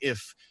only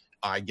if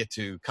I get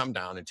to come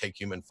down and take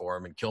human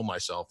form and kill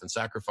myself and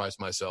sacrifice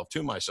myself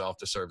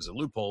to serve as a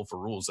loophole for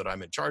rules that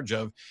I'm in charge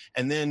of,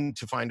 and then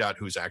to find out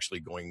who's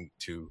actually going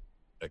to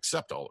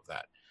accept all of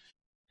that.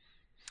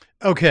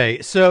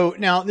 Okay, so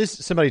now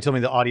somebody told me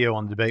the audio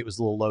on the debate was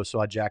a little low,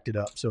 so I jacked it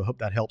up. So I hope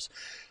that helps.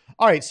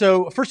 All right,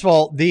 so first of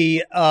all,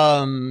 the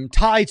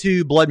tie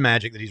to blood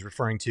magic that he's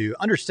referring to,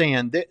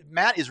 understand that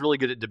Matt is really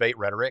good at debate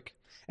rhetoric,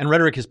 and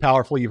rhetoric is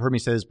powerful. You've heard me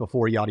say this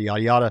before, yada,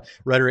 yada, yada.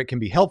 Rhetoric can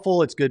be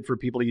helpful. It's good for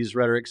people to use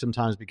rhetoric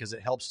sometimes because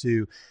it helps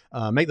to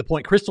make the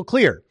point crystal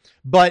clear.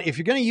 But if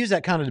you're going to use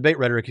that kind of debate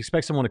rhetoric,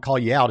 expect someone to call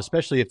you out,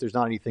 especially if there's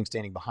not anything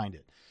standing behind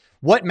it.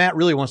 What Matt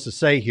really wants to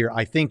say here,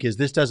 I think, is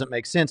this doesn't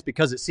make sense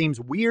because it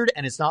seems weird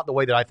and it's not the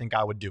way that I think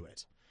I would do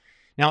it.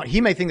 Now, he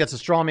may think that's a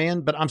straw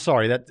man, but I'm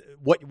sorry, that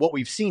what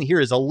we've seen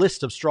here is a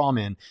list of straw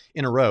men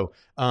in a row.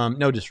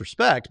 No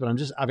disrespect, but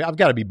I've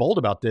got to be bold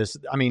about this.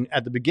 I mean,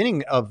 at the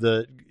beginning of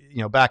the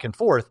back and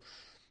forth,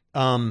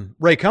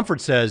 Ray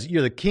Comfort says,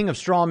 you're the king of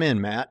straw men,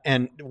 Matt.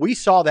 And we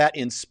saw that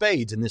in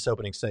spades in this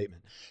opening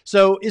statement.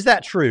 So is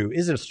that true?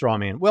 Is it a straw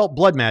man? Well,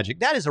 blood magic,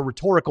 that is a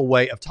rhetorical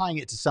way of tying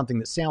it to something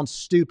that sounds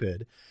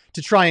stupid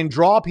to try and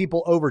draw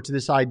people over to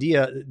this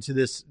idea, to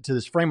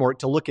this framework,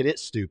 to look at it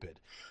stupid.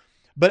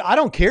 But I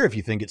don't care if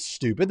you think it's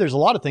stupid. There's a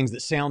lot of things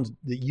that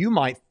you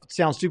might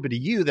sound stupid to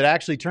you that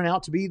actually turn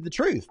out to be the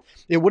truth.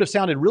 It would have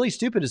sounded really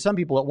stupid to some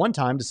people at one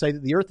time to say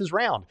that the earth is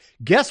round.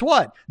 Guess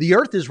what? The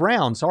earth is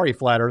round. Sorry,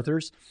 flat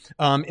earthers.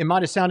 It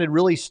might have sounded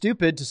really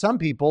stupid to some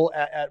people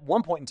at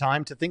one point in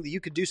time to think that you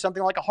could do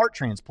something like a heart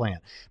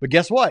transplant. But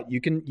guess what? You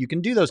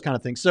can do those kind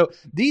of things. So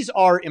these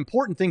are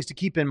important things to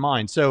keep in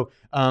mind. So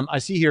I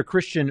see here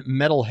Christian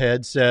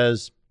Metalhead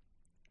says,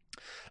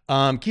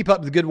 keep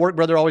up the good work,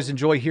 brother. Always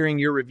enjoy hearing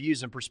your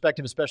reviews and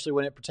perspective, especially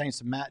when it pertains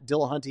to Matt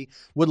Dillahunty.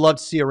 Would love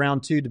to see a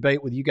round 2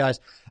 debate with you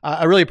guys.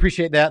 I really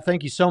appreciate that.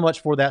 Thank you so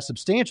much for that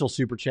substantial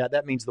super chat.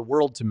 That means the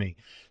world to me.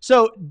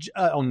 So,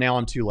 now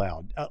I'm too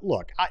loud.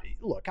 Look,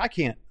 I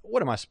can't.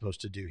 What am I supposed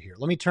to do here?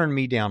 Let me turn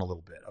me down a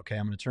little bit. Okay,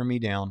 I'm going to turn me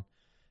down.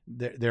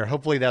 There.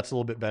 Hopefully that's a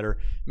little bit better.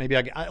 Maybe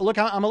I'm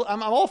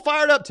all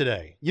fired up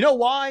today. You know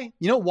why?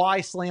 You know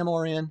why, Slam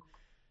RN?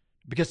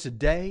 Because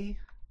today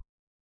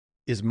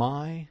is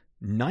my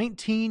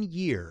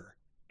 19-year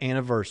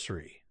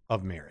anniversary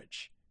of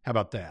marriage. How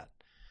about that?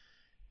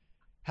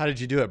 How did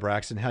you do it,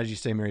 Braxton? How did you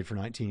stay married for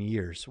 19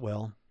 years?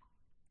 Well,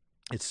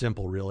 it's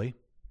simple, really.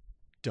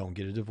 Don't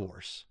get a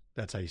divorce.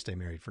 That's how you stay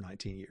married for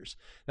 19 years.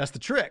 That's the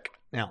trick.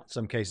 Now, in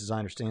some cases, I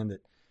understand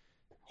that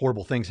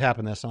horrible things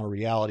happen. That's not a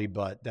reality,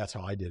 but that's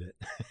how I did it.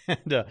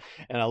 and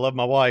I love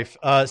my wife.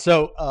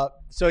 So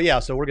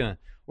we're gonna.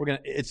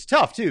 It's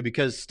tough too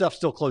because stuff's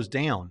still closed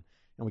down,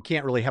 and we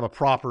can't really have a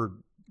proper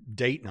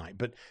date night.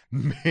 But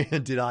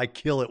man, did I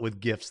kill it with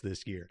gifts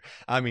this year?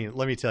 I mean,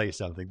 let me tell you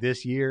something.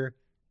 This year,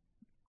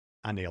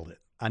 I nailed it.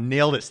 I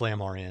nailed it,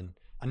 Slam RN.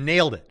 I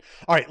nailed it.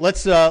 All right,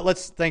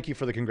 let's thank you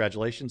for the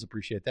congratulations.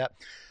 Appreciate that.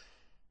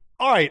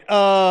 All right,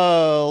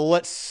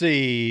 let's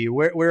see.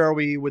 Where are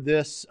we with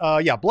this?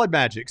 Blood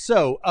magic.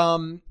 So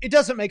it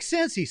doesn't make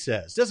sense, he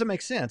says. Doesn't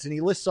make sense. And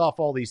he lists off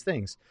all these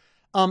things.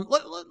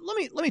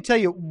 Let me tell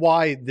you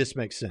why this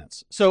makes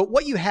sense. So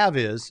what you have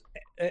is,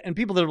 and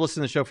people that have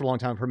listened to the show for a long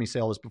time have heard me say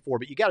all this before,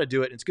 but you got to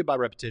do it. And it's good by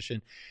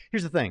repetition.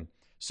 Here's the thing.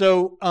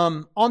 So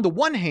on the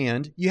one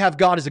hand, you have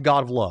God as a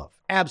God of love.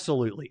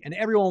 Absolutely. And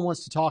everyone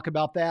wants to talk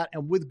about that,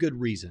 and with good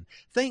reason.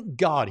 Thank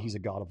God he's a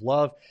God of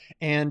love.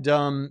 And,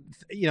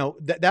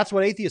 that's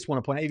what atheists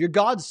want to point out. If your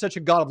God's such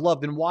a God of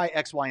love, then why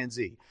X, Y, and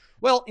Z?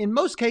 Well, in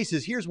most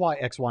cases, here's why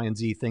X, Y, and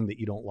Z thing that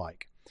you don't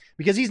like.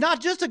 Because he's not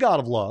just a God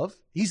of love,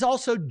 he's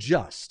also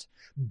just.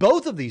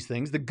 Both of these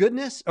things, the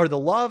goodness or the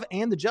love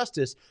and the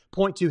justice,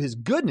 point to his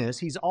goodness.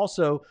 He's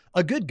also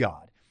a good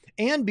God.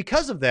 And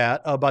because of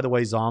that, by the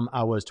way, Zom,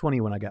 I was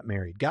 20 when I got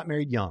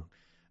married young.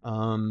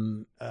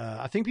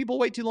 I think people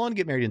wait too long to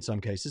get married in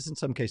some cases. In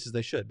some cases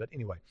they should, but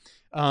anyway.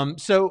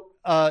 So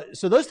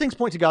those things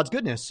point to God's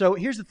goodness. So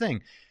here's the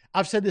thing.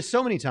 I've said this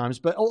so many times,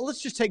 but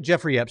let's just take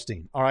Jeffrey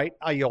Epstein. All right.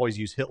 I always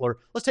use Hitler.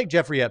 Let's take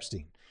Jeffrey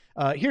Epstein.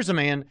 Here's a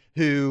man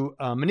who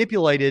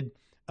manipulated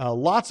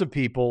lots of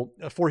people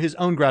for his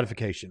own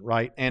gratification,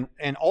 right?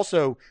 And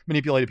also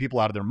manipulated people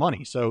out of their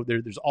money. So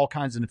there's all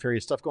kinds of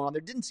nefarious stuff going on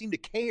there. Didn't seem to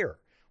care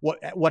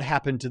what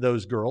happened to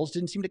those girls.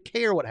 Didn't seem to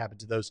care what happened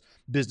to those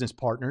business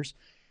partners.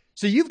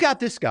 So you've got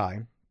this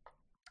guy,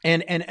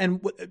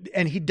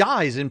 and he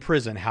dies in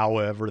prison.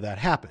 However that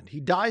happened,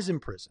 he dies in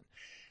prison.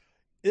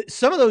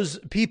 Some of those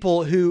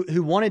people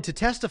who wanted to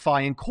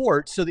testify in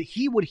court so that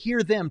he would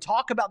hear them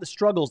talk about the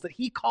struggles that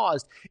he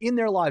caused in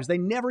their lives, they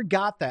never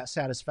got that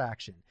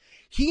satisfaction.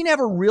 He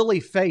never really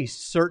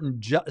faced certain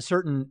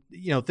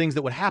things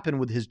that would happen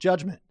with his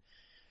judgment.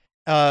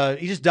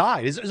 He just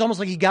died. It's almost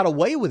like he got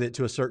away with it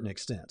to a certain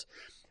extent.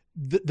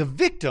 The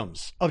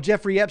victims of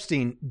Jeffrey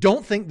Epstein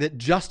don't think that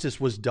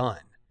justice was done.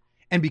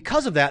 And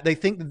because of that, they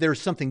think that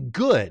there's something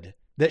good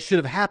that should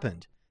have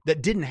happened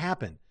that didn't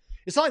happen.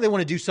 It's not like they want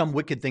to do some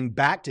wicked thing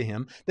back to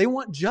him. They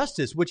want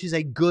justice, which is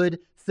a good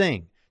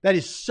thing. That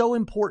is so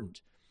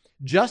important.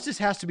 Justice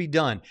has to be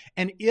done.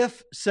 And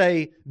if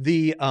the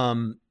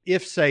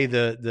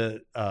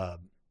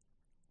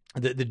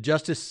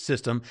justice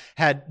system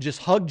had just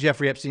hugged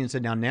Jeffrey Epstein and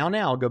said,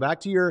 now, go back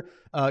to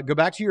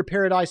your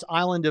paradise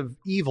island of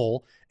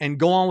evil and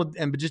go on with,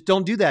 and just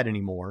don't do that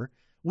anymore.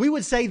 We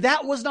would say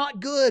that was not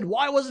good.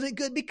 Why wasn't it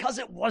good? Because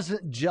it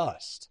wasn't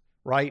just,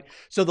 right?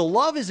 So the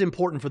love is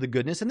important for the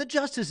goodness, and the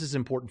justice is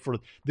important for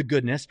the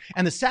goodness.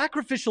 And the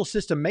sacrificial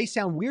system may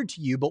sound weird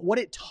to you, but what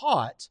it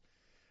taught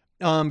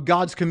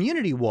God's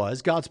community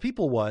God's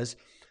people was,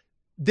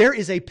 there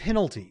is a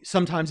penalty.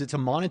 Sometimes it's a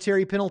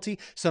monetary penalty.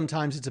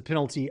 Sometimes it's a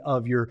penalty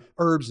of your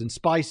herbs and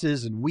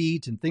spices and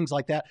wheat and things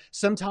like that.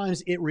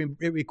 Sometimes it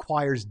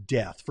requires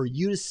death for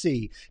you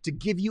to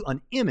give you an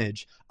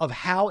image of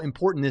how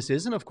important this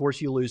is. And of course,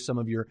 you lose some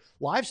of your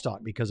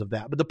livestock because of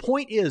that. But the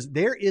point is,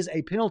 there is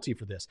a penalty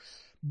for this.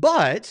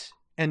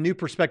 And New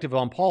Perspective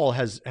on Paul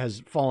has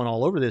fallen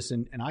all over this,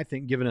 and I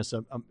think given us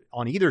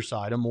on either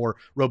side a more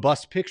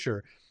robust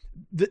picture.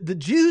 The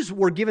Jews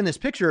were given this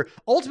picture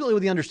ultimately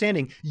with the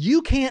understanding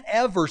you can't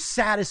ever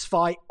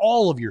satisfy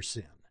all of your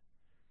sin.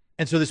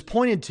 And so this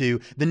pointed to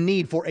the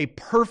need for a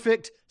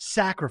perfect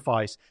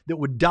sacrifice that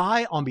would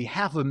die on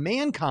behalf of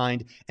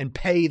mankind and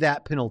pay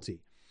that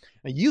penalty.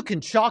 Now you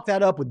can chalk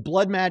that up with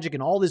blood magic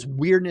and all this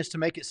weirdness to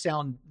make it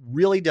sound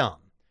really dumb.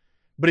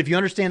 But if you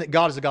understand that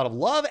God is a God of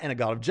love and a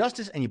God of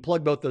justice, and you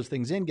plug both those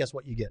things in, guess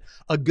what you get?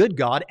 A good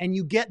God. And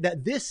you get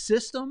that this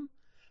system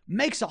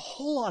makes a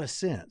whole lot of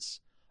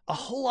sense. A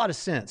whole lot of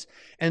sense.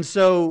 And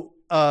so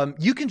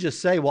you can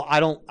just say, well,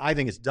 I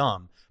think it's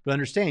dumb. But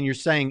understand, you're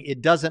saying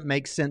it doesn't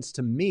make sense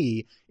to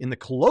me in the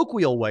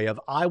colloquial way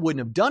of I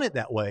wouldn't have done it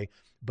that way,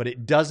 but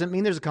it doesn't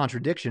mean there's a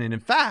contradiction. And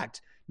in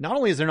fact, not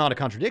only is there not a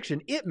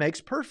contradiction, it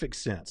makes perfect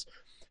sense.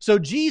 So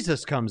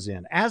Jesus comes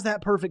in as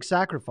that perfect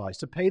sacrifice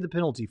to pay the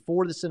penalty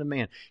for the sin of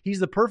man.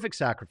 He's the perfect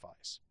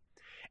sacrifice.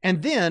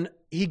 And then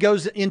he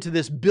goes into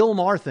this Bill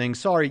Maher thing.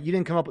 Sorry, you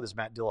didn't come up with this,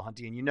 Matt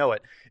Dillahunty, and you know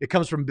it. It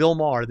comes from Bill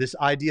Maher, this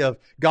idea of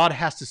God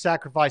has to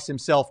sacrifice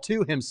himself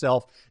to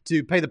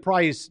pay the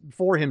price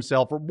for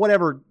himself, or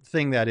whatever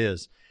thing that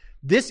is.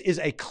 This is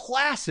a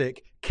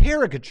classic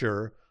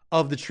caricature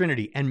of the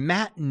Trinity, and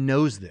Matt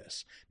knows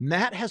this.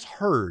 Matt has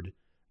heard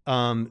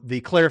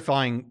the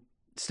clarifying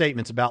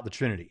statements about the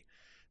Trinity.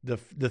 The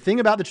thing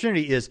about the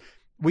Trinity is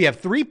we have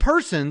three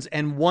persons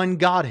and one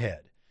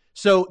Godhead.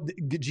 So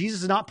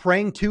Jesus is not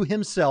praying to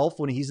himself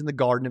when he's in the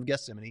Garden of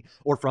Gethsemane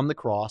or from the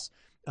cross.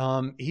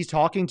 He's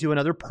talking to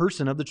another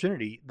person of the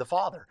Trinity, the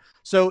Father.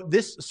 So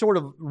this sort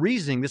of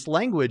reasoning, this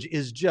language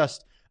is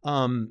just,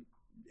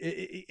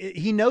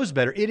 he knows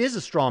better. It is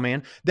a straw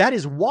man. That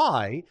is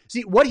why,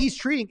 see, what he's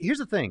treating, here's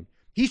the thing.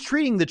 He's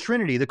treating the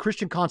Trinity, the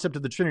Christian concept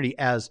of the Trinity,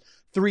 as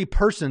three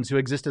persons who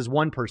exist as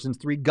one person,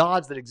 three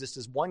gods that exist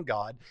as one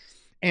God.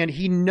 And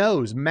he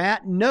knows,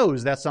 Matt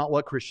knows that's not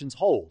what Christians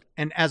hold.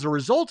 And as a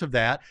result of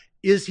that,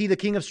 is he the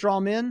king of straw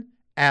men?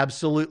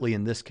 Absolutely,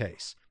 in this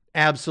case.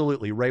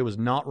 Absolutely. Ray was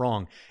not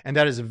wrong. And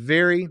that is a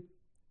very,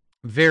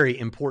 very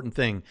important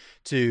thing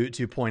to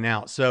point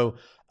out. So,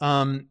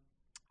 all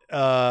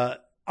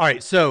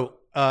right. So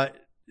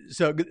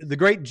the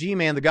great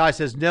G-Man, the guy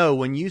says, no,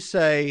 when you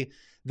say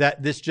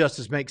that this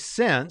justice makes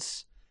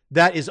sense,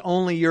 that is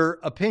only your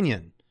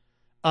opinion.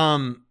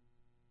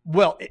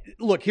 Well,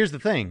 look, here's the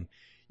thing.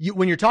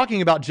 When you're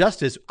talking about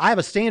justice, I have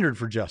a standard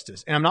for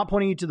justice, and I'm not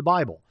pointing you to the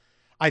Bible.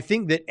 I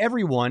think that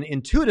everyone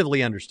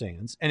intuitively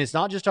understands, and it's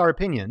not just our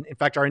opinion. In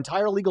fact, our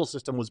entire legal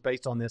system was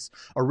based on this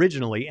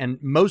originally, and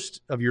most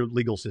of your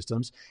legal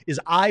systems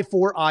is eye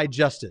for eye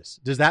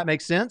justice. Does that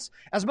make sense?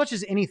 As much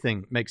as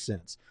anything makes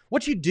sense.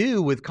 What you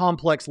do with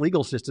complex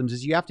legal systems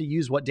is you have to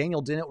use what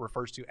Daniel Dennett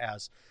refers to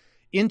as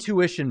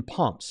intuition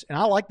pumps. And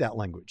I like that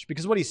language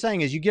because what he's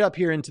saying is you get up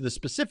here into the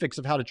specifics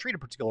of how to treat a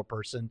particular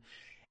person,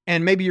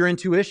 and maybe your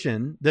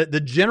intuition, the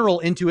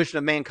general intuition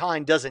of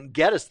mankind doesn't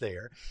get us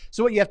there.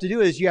 So what you have to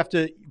do is you have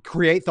to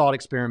create thought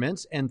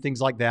experiments and things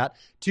like that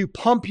to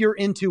pump your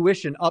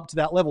intuition up to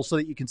that level so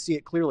that you can see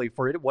it clearly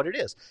for it, what it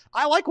is.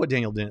 I like what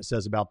Daniel Dennett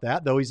says about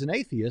that, though he's an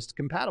atheist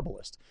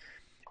compatibilist.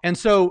 And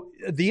so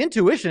the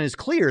intuition is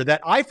clear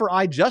that eye for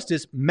eye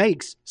justice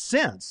makes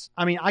sense.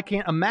 I mean, I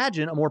can't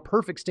imagine a more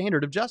perfect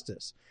standard of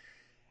justice.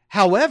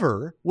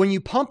 However, when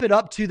you pump it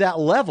up to that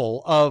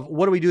level of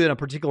what do we do in a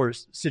particular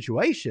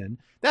situation,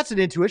 that's an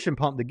intuition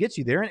pump that gets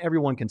you there, and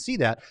everyone can see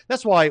that.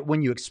 That's why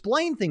when you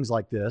explain things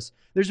like this,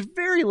 there's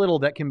very little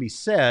that can be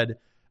said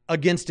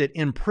against it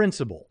in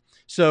principle.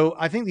 So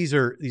I think these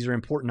are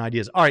important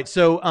ideas. All right,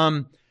 so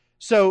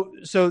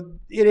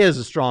it is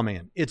a straw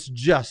man. It's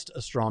just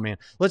a straw man.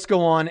 Let's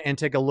go on and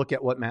take a look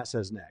at what Matt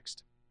says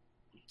next.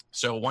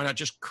 So why not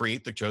just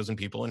create the chosen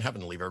people in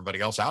heaven and leave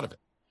everybody else out of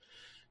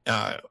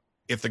it?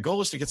 If the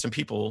goal is to get some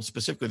people,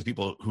 specifically the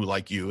people who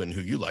like you and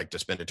who you like to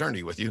spend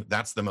eternity with you,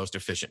 that's the most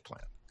efficient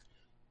plan.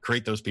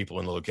 Create those people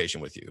in the location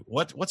with you.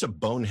 What's a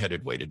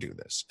boneheaded way to do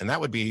this? And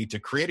that would be to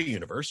create a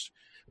universe,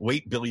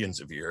 wait billions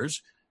of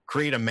years,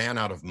 create a man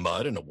out of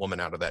mud and a woman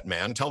out of that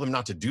man, tell them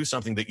not to do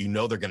something that you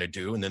know they're going to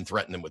do, and then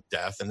threaten them with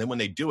death. And then when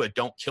they do it,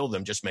 don't kill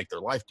them, just make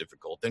their life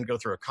difficult. Then go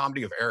through a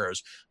comedy of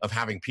errors of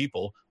having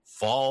people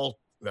fall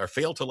or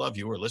fail to love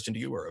you or listen to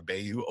you or obey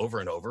you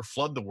over and over,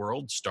 flood the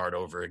world, start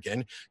over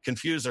again,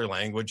 confuse their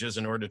languages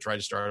in order to try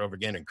to start over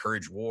again,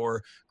 encourage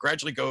war,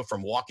 gradually go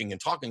from walking and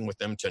talking with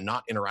them to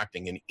not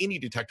interacting in any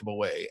detectable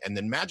way, and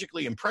then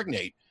magically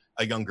impregnate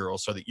a young girl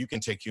so that you can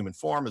take human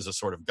form as a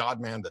sort of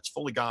God-man that's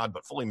fully God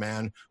but fully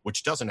man,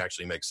 which doesn't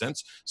actually make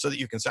sense, so that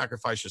you can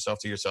sacrifice yourself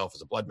to yourself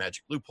as a blood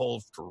magic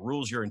loophole for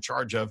rules you're in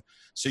charge of,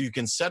 so you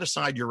can set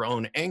aside your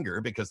own anger,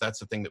 because that's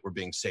the thing that we're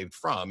being saved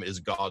from, is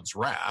God's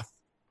wrath.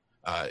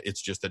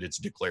 It's just that it's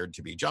declared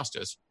to be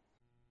justice.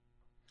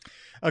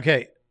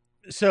 Okay.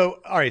 So,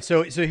 all right.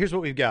 So here's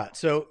what we've got.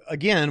 So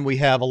again, we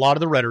have a lot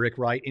of the rhetoric,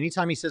 right?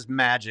 Anytime he says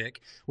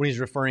magic, when he's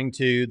referring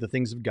to the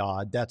things of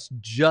God, that's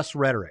just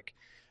rhetoric.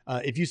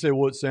 If you say,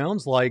 well, it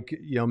sounds like,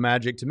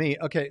 magic to me.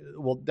 Okay,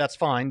 well, that's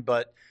fine.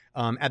 But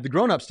at the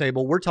grown-ups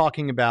table, we're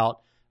talking about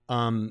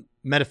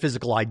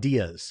metaphysical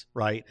ideas,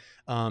 right?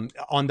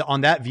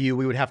 On that view,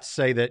 we would have to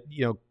say that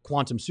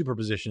quantum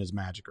superposition is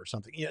magic or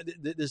something.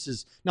 This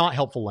is not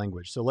helpful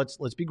language. So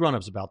let's be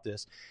grown-ups about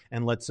this,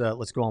 and let's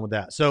go on with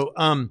that. So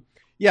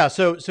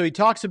so he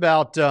talks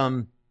about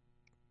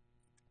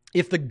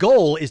if the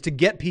goal is to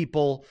get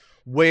people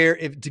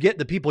to get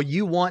the people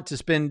you want to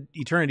spend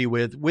eternity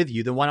with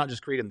you, then why not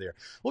just create them there?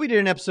 Well, we did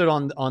an episode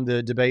on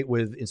the debate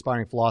with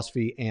Inspiring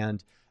Philosophy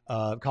and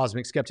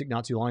Cosmic Skeptic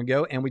not too long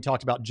ago, and we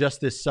talked about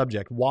just this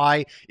subject.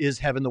 Why is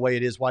heaven the way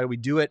it is? Why do we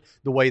do it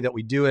the way that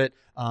we do it?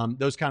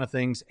 Those kind of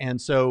things. And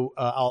so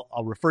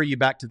I'll refer you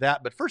back to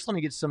that. But first, let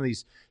me get to some of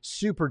these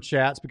super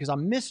chats, because I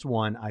missed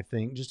one, I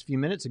think, just a few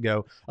minutes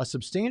ago, a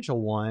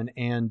substantial one.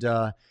 And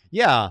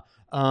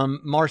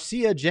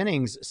Marcia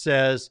Jennings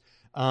says,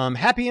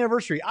 happy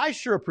anniversary. I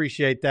sure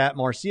appreciate that,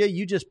 Marcia.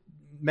 You just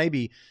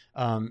maybe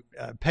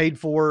paid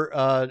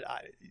for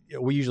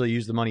we usually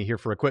use the money here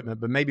for equipment,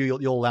 but maybe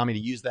you'll allow me to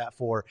use that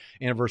for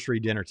anniversary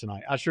dinner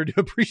tonight. I sure do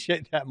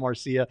appreciate that,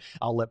 Marcia.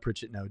 I'll let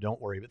Pritchett know.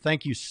 Don't worry. But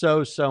thank you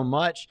so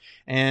much.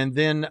 And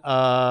then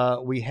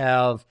we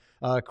have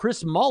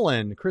Chris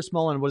Mullen,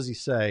 what does he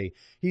say?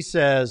 He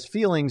says,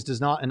 feelings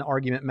does not an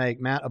argument make.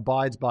 Matt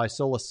abides by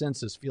sola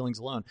sensus, feelings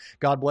alone.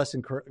 God bless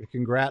and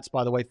congrats,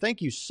 by the way.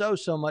 Thank you so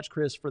much,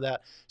 Chris, for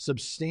that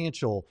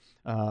substantial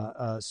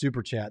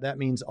super chat. That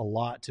means a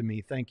lot to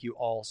me. Thank you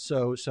all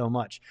so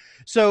much.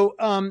 So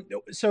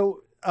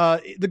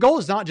the goal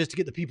is not just to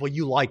get the people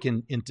you like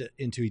into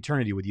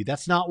eternity with you.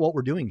 That's not what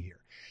we're doing here.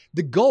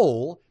 The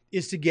goal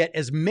is to get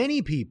as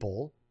many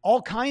people,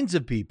 all kinds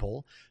of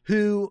people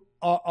who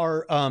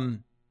are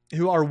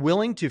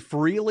willing to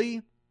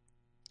freely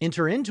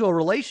enter into a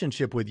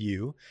relationship with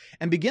you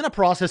and begin a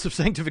process of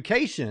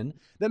sanctification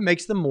that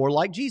makes them more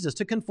like Jesus,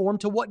 to conform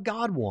to what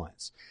God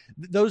wants.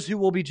 Those who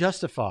will be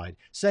justified,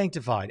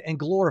 sanctified, and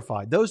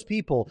glorified. Those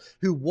people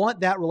who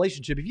want that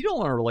relationship. If you don't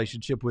want a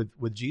relationship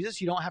with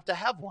Jesus, you don't have to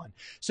have one.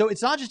 So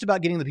it's not just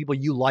about getting the people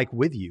you like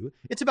with you.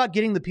 It's about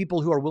getting the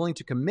people who are willing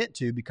to commit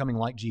to becoming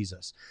like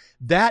Jesus.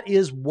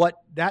 That's what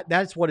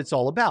it's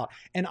all about.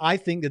 And I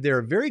think that there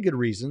are very good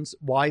reasons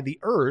why the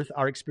earth,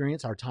 our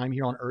experience, our time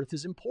here on earth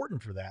is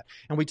important for that.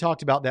 And we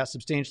talked about that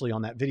substantially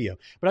on that video.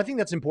 But I think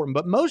that's important.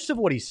 But most of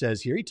what he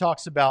says here, he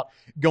talks about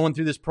going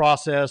through this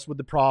process with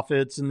the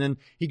prophets, and then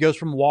he goes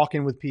from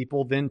walking with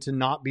people then to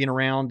not being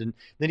around, and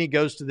then he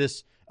goes to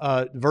this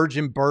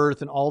virgin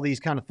birth and all these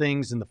kind of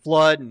things, and the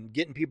flood and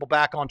getting people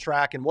back on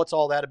track. And what's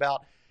all that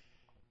about?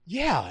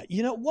 Yeah,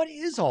 what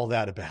is all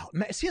that about?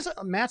 See,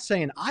 Matt's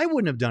saying, I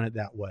wouldn't have done it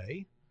that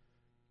way.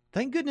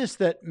 Thank goodness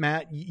that,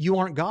 Matt, you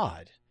aren't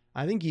God.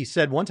 I think he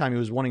said one time he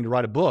was wanting to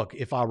write a book,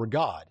 If I Were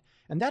God.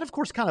 And that, of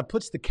course, kind of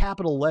puts the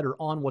capital letter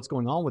on what's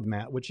going on with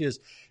Matt, which is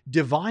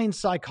divine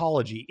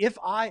psychology. If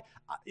I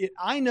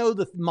know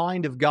the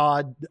mind of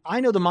God, I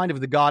know the mind of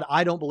the God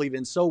I don't believe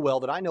in so well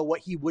that I know what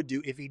he would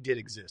do if he did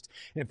exist.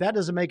 And if that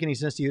doesn't make any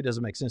sense to you, it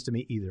doesn't make sense to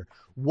me either.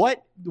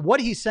 What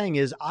he's saying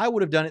is, I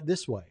would have done it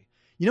this way.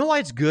 You know why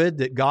it's good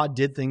that God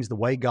did things the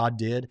way God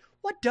did?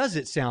 What does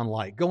it sound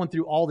like going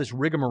through all this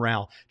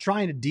rigmarole,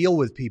 trying to deal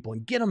with people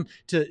and get them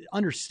to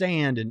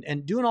understand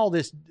and doing all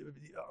this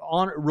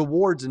on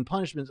rewards and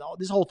punishments,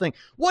 this whole thing?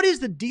 What is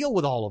the deal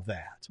with all of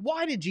that?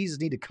 Why did Jesus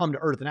need to come to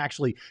earth and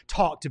actually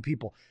talk to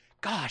people?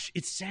 Gosh,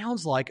 it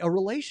sounds like a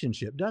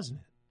relationship, doesn't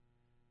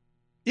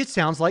it? It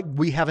sounds like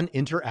we have an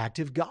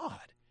interactive God.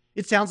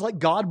 It sounds like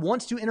God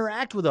wants to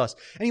interact with us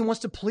and he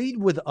wants to plead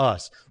with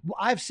us.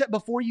 I've set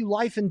before you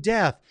life and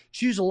death.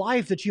 Choose a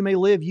life that you may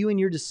live, you and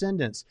your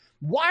descendants.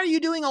 Why are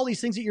you doing all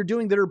these things that you're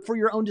doing that are for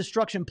your own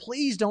destruction?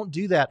 Please don't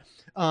do that.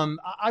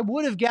 I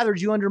would have gathered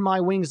you under my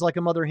wings like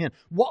a mother hen.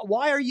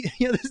 Why are you,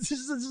 this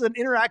is an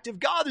interactive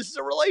God. This is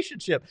a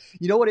relationship.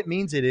 You know what it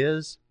means? It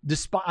is.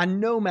 I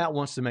know Matt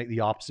wants to make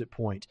the opposite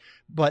point,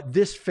 but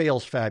this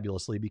fails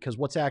fabulously because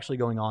what's actually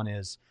going on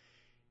is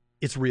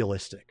it's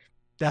realistic.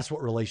 That's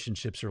what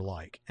relationships are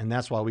like. And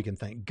that's why we can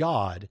thank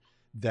God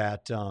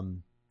that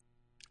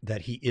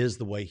he is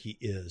the way he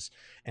is.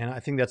 And I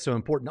think that's so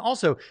important.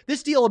 Also,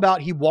 this deal about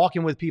he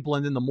walking with people,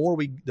 and then the more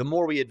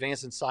we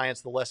advance in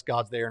science, the less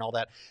God's there and all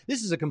that.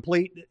 This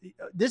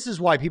is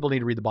why people need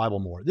to read the Bible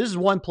more. This is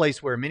one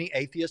place where many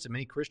atheists and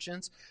many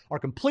Christians are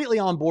completely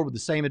on board with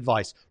the same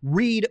advice.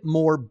 Read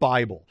more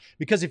Bible.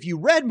 Because if you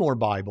read more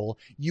Bible,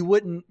 you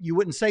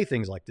wouldn't say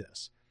things like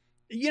this.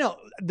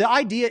 The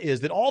idea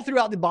is that all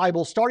throughout the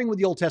Bible, starting with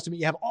the Old Testament,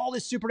 you have all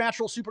this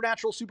supernatural,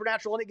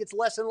 and it gets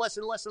less and less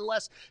and less and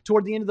less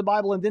toward the end of the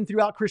Bible. And then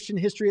throughout Christian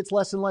history, it's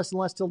less and less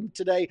and less till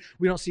today.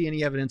 We don't see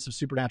any evidence of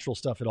supernatural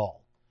stuff at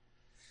all.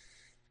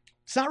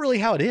 It's not really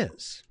how it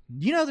is.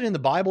 You know that in the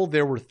Bible,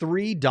 there were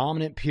 3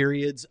 dominant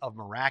periods of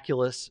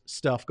miraculous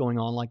stuff going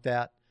on like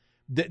that.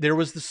 There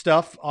was the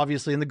stuff,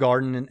 obviously, in the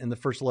garden in the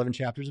first 11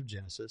 chapters of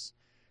Genesis.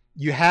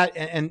 You had,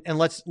 and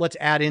let's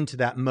add into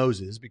that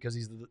Moses, because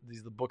these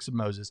are the books of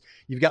Moses.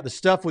 You've got the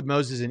stuff with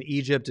Moses in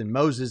Egypt and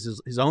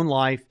Moses, his own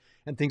life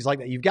and things like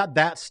that. You've got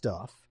that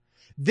stuff.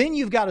 Then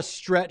you've got a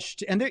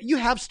stretch, and you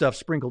have stuff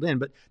sprinkled in,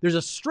 but there's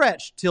a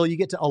stretch till you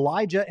get to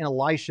Elijah and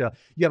Elisha.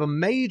 You have a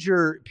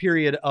major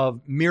period of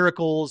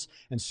miracles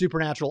and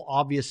supernatural,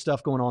 obvious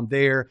stuff going on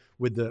there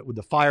with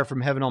the fire from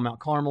heaven on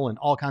Mount Carmel and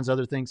all kinds of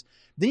other things.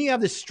 Then you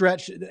have this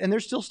stretch, and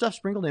there's still stuff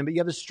sprinkled in, but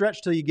you have this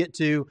stretch till you get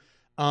to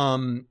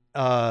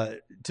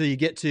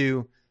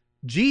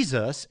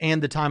Jesus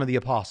and the time of the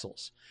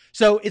apostles.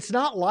 So it's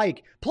not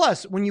like,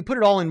 plus when you put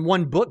it all in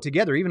one book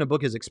together, even a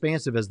book as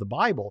expansive as the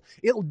Bible,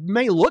 it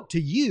may look to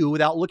you,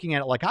 without looking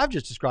at it like I've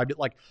just described it,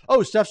 like,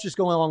 oh, stuff's just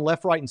going on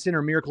left, right, and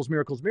center, miracles,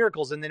 miracles,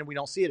 miracles, and then we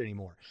don't see it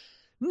anymore.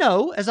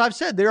 No, as I've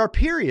said, there are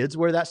periods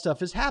where that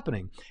stuff is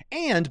happening.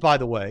 And by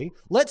the way,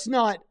 let's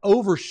not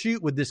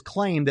overshoot with this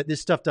claim that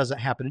this stuff doesn't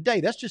happen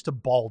today. That's just a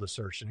bald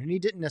assertion. And he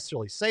didn't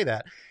necessarily say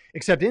that,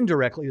 except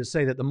indirectly to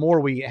say that the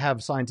more we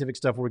have scientific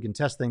stuff where we can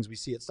test things, we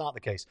see it's not the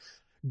case.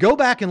 Go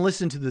back and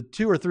listen to the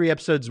 2 or 3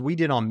 episodes we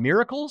did on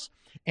miracles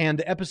and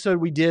the episode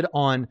we did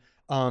on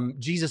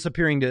Jesus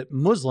appearing to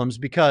Muslims,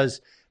 because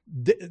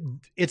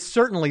it's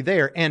certainly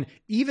there. And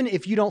even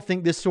if you don't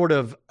think this sort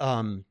of,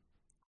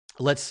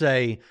 let's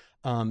say,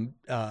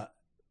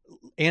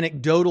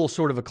 anecdotal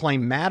sort of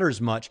acclaim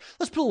matters much,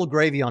 let's put a little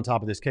gravy on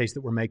top of this case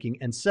that we're making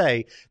and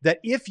say that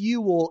if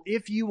you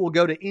will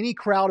go to any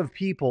crowd of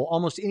people,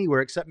 almost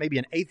anywhere except maybe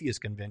an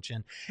atheist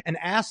convention, and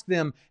ask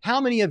them, how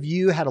many of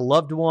you had a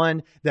loved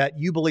one that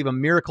you believe a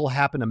miracle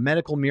happened, a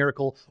medical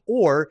miracle,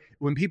 or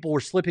when people were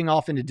slipping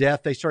off into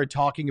death, they started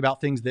talking about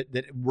things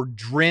that were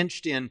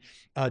drenched in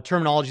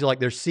terminology like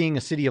they're seeing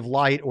a city of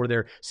light or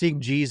they're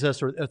seeing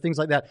Jesus or things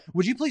like that.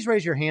 Would you please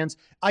raise your hands?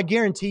 I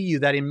guarantee you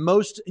that in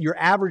your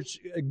average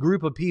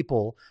group of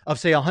people of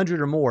say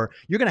 100 or more,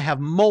 you're going to have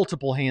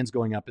multiple hands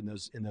going up in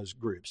those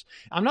groups.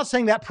 I'm not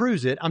saying that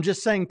proves it. I'm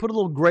just saying put a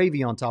little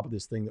gravy on top of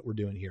this thing that we're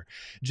doing here.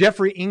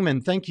 Jeffrey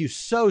Ingman, thank you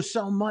so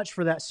much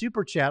for that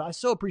super chat. I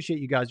so appreciate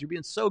you guys. You're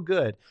being so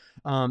good.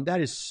 That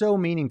is so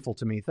meaningful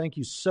to me. Thank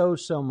you so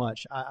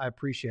much. I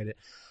appreciate it.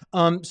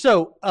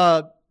 So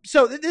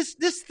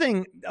this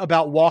thing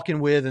about walking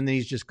with and then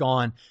he's just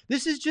gone,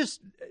 this is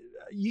just,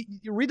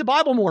 you read the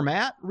Bible more,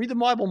 Matt. Read the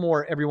Bible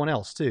more, everyone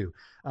else too.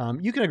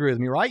 You can agree with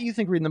me, right? You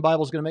think reading the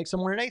Bible is going to make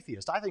someone an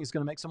atheist. I think it's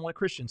going to make someone a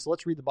Christian. So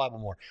let's read the Bible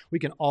more. We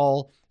can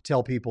all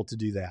tell people to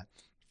do that.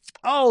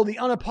 Oh, the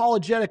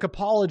unapologetic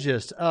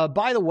apologist.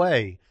 By the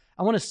way,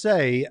 I want to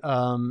say,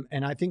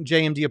 and I think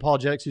JMD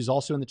Apologetics, who's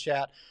also in the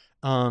chat,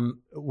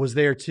 was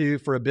there too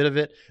for a bit of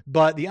it.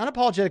 But the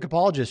unapologetic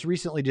apologist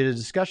recently did a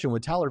discussion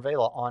with Tyler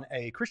Vela on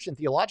a Christian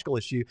theological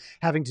issue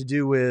having to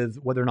do with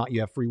whether or not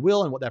you have free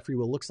will and what that free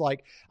will looks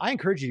like. I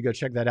encourage you to go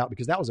check that out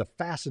because that was a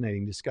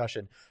fascinating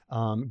discussion.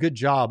 Good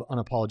job,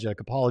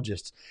 unapologetic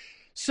apologists.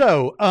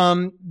 So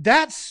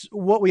that's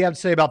what we have to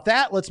say about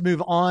that. Let's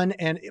move on.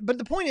 But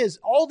the point is,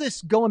 all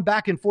this going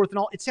back and forth and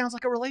all, it sounds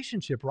like a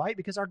relationship, right?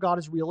 Because our God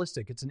is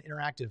realistic. It's an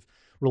interactive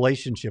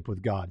relationship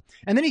with God.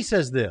 And then he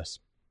says this.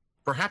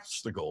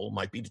 Perhaps the goal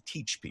might be to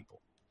teach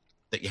people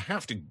that you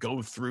have to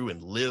go through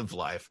and live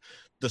life,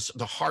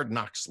 the hard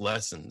knocks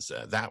lessons,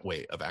 that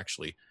way of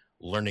actually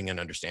learning and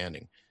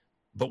understanding.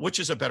 But which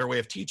is a better way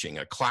of teaching?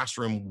 A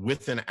classroom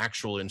with an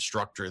actual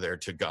instructor there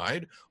to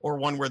guide, or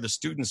one where the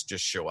students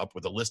just show up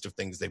with a list of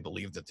things they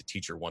believe that the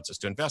teacher wants us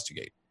to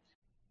investigate?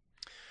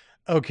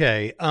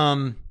 Okay.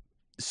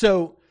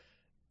 So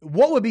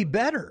what would be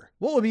better?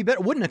 What would be better?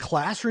 Wouldn't a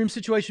classroom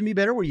situation be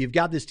better where you've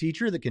got this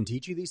teacher that can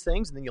teach you these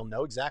things and then you'll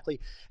know exactly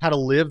how to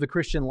live the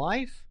Christian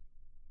life?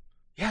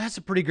 Yeah, that's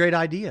a pretty great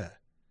idea.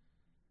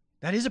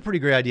 That is a pretty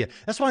great idea.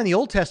 That's why in the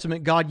Old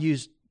Testament, God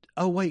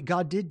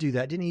did do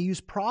that. Didn't he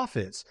use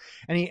prophets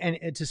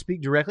and to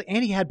speak directly?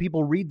 And he had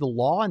people read the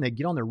law and they'd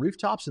get on their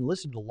rooftops and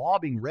listen to the law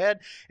being read.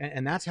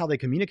 And that's how they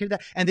communicated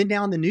that. And then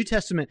now in the New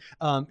Testament,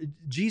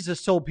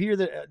 Jesus told Peter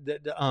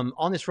that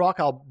on this rock,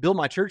 I'll build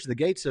my church. The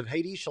gates of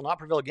Hades shall not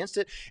prevail against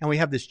it. And we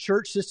have this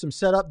church system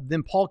set up.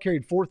 Then Paul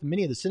carried forth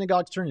many of the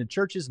synagogues turned into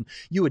churches. And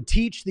you would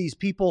teach these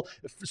people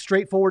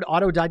straightforward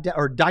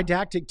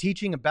didactic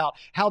teaching about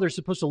how they're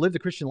supposed to live the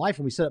Christian life.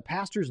 And we set up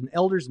pastors and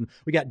elders and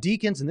we got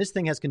deacons and this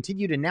thing has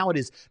continued. And now it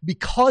is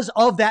because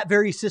of that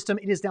very system,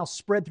 it is now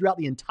spread throughout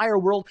the entire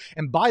world.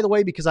 And by the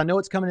way, because I know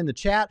it's coming in the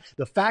chat,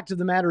 the fact of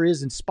the matter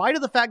is, in spite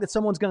of the fact that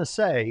someone's going to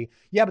say,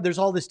 yeah, but there's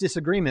all this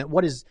disagreement.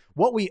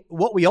 What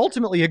we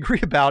ultimately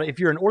agree about, if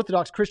you're an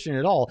Orthodox Christian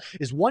at all,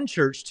 is one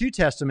church, 2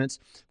 testaments,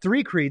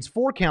 3 creeds,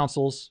 4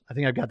 councils. I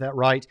think I've got that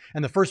right.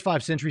 And the first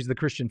 5 centuries of the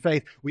Christian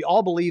faith. We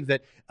all believe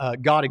that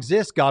God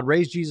exists. God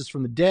raised Jesus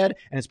from the dead.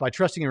 And it's by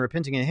trusting and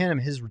repenting in him,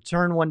 his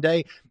return one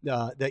day,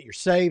 that you're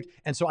saved.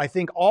 And so I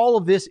think all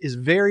of this is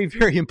very,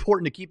 very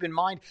important to keep in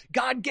mind.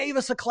 God gave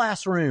us a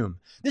classroom.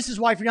 This is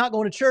why if you're not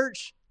going to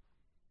church,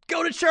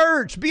 go to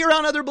church, be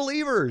around other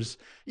believers.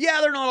 Yeah,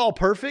 they're not all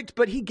perfect,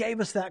 but he gave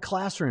us that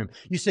classroom.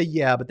 You say,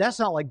 yeah, but that's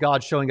not like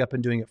God showing up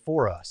and doing it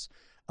for us.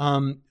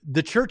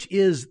 The church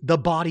is the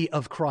body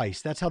of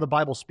Christ. That's how the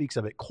Bible speaks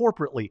of it.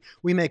 Corporately,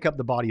 we make up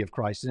the body of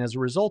Christ. And as a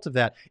result of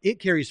that, it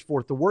carries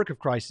forth the work of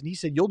Christ. And he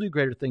said, you'll do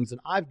greater things than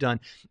I've done.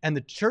 And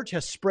the church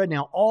has spread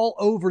now all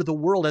over the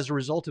world as a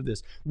result of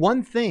this.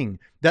 One thing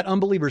that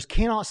unbelievers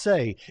cannot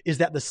say is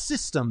that the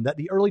system that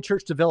the early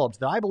church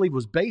developed, that I believe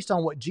was based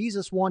on what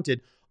Jesus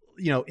wanted,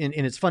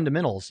 in its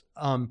fundamentals,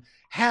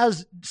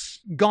 has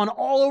gone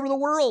all over the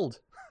world,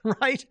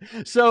 right?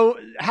 So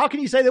how can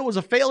you say that was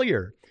a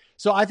failure?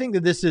 So I think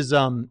that this is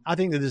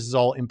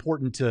all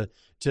important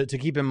to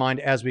keep in mind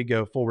as we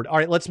go forward. All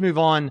right, let's move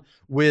on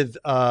with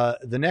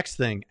the next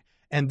thing.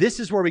 And this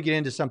is where we get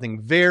into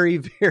something very,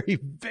 very,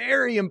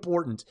 very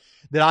important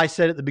that I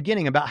said at the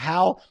beginning about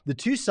how the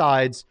two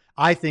sides,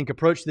 I think,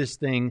 approach this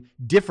thing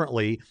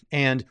differently.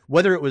 And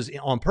whether it was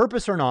on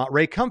purpose or not,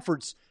 Ray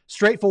Comfort's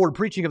straightforward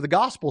preaching of the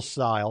gospel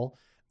style.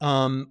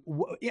 And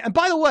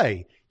by the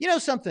way, you know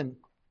something?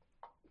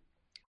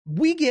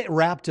 We get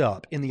wrapped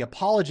up in the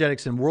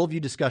apologetics and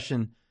worldview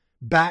discussion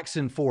backs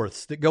and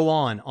forths that go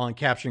on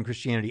Capturing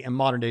Christianity and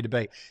Modern Day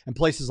Debate and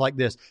places like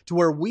this to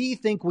where we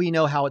think we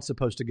know how it's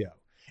supposed to go.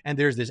 And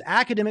there's this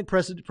academic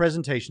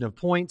presentation of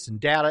points and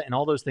data and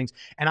all those things.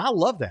 And I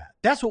love that.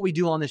 That's what we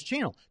do on this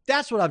channel.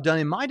 That's what I've done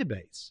in my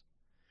debates.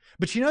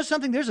 But you know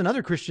something? There's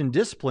another Christian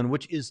discipline,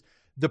 which is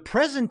the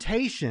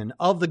presentation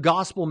of the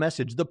gospel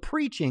message, the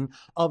preaching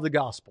of the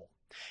gospel.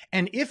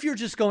 And if you're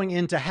just going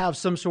in to have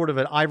some sort of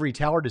an ivory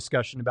tower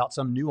discussion about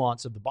some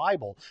nuance of the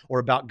Bible or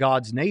about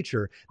God's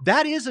nature,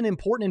 that is an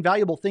important and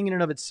valuable thing in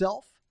and of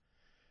itself.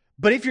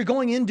 But if you're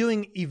going in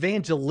doing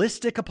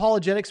evangelistic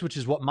apologetics, which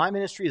is what my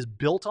ministry is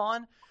built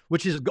on,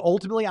 which is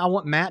ultimately, I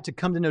want Matt to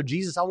come to know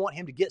Jesus. I want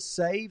him to get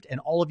saved. And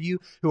all of you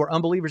who are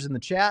unbelievers in the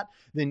chat,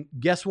 then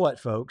guess what,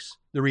 folks?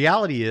 The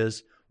reality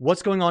is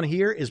what's going on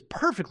here is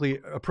perfectly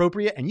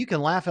appropriate, and you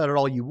can laugh at it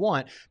all you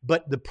want.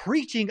 But the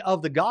preaching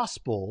of the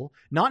gospel,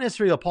 not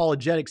necessarily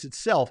apologetics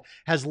itself,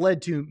 has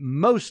led to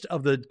most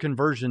of the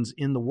conversions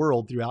in the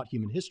world throughout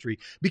human history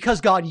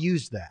because God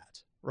used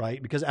that, right?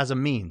 Because as a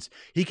means,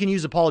 he can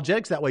use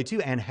apologetics that way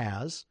too, and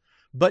has.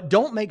 But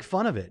don't make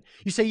fun of it.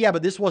 You say, yeah,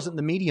 but this wasn't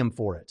the medium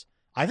for it.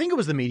 I think it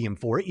was the medium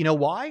for it. You know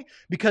why?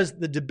 Because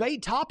the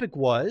debate topic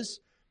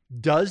was,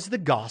 does the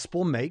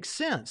gospel make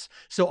sense?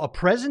 So a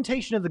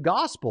presentation of the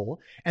gospel,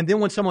 and then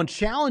when someone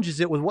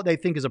challenges it with what they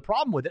think is a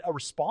problem with it, a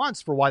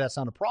response for why that's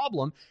not a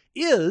problem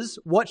is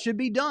what should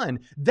be done.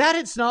 That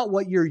it's not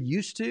what you're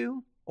used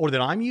to or that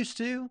I'm used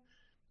to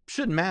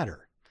shouldn't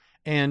matter.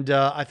 And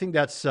I think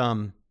that's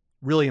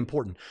really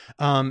important.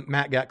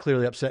 Matt got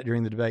clearly upset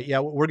during the debate. Yeah,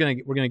 we're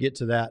gonna get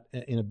to that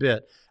in a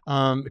bit.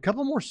 A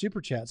couple more super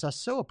chats. I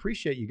so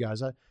appreciate you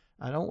guys.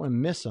 I don't want to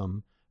miss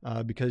them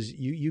because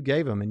you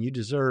gave them and you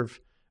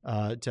deserve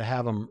to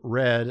have them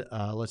read.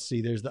 Let's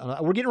see. There's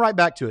we're getting right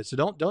back to it, so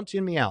don't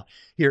tune me out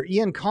here.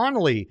 Ian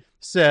Connolly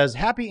says,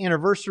 "Happy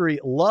anniversary!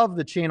 Love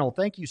the channel.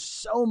 Thank you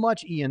so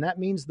much, Ian. That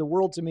means the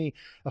world to me.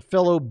 A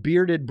fellow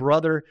bearded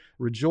brother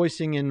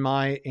rejoicing in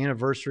my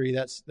anniversary.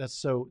 That's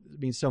so it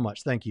means so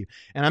much. Thank you.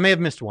 And I may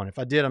have missed one. If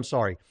I did, I'm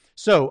sorry.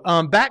 So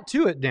back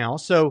to it now.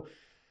 So."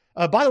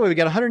 By the way, we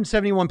got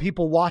 171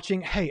 people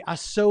watching. Hey, I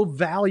so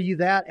value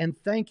that. And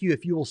thank you.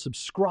 If you will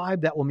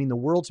subscribe, that will mean the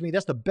world to me.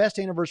 That's the best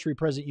anniversary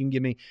present you can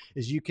give me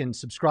is you can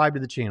subscribe to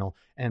the channel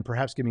and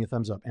perhaps give me a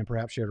thumbs up and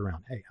perhaps share it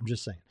around. Hey, I'm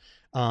just saying.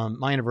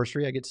 My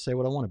anniversary, I get to say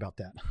what I want about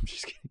that. I'm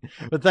just kidding.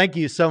 But thank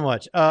you so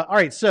much. All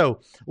right, so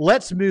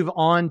let's move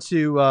on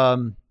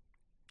to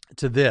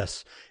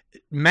this.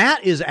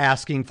 Matt is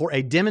asking for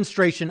a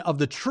demonstration of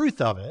the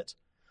truth of it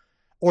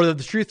or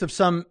the truth of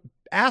some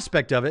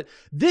aspect of it.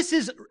 This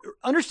is,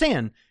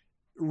 understand,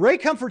 Ray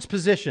Comfort's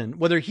position,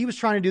 whether he was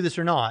trying to do this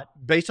or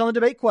not, based on the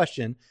debate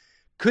question,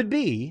 could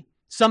be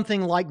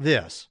something like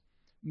this.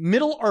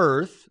 Middle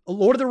Earth,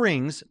 Lord of the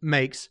Rings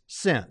makes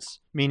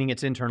sense, meaning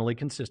it's internally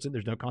consistent.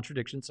 There's no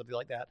contradiction, something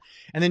like that.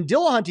 And then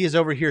Dillahunty is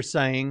over here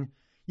saying,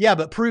 yeah,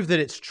 but prove that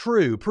it's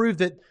true. Prove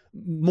that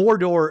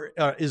Mordor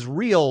is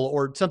real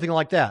or something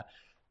like that.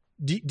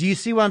 Do you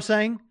see what I'm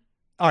saying?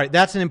 All right,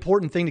 that's an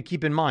important thing to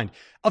keep in mind.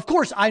 Of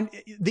course,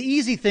 the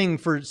easy thing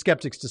for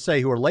skeptics to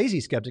say, who are lazy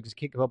skeptics,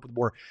 to come up with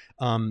more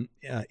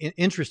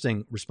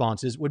interesting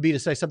responses, would be to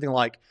say something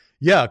like,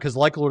 yeah, because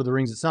like Lord of the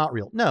Rings, it's not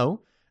real.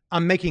 No,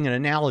 I'm making an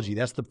analogy.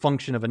 That's the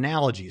function of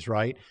analogies,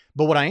 right?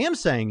 But what I am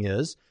saying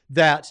is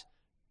that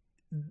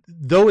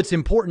though it's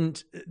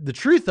important, the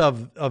truth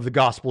of the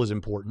gospel is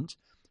important,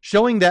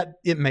 showing that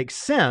it makes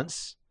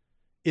sense,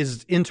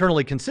 is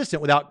internally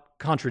consistent without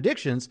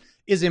contradictions,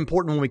 is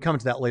important when we come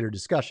to that later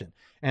discussion.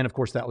 And of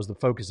course, that was the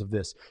focus of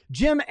this.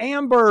 Jim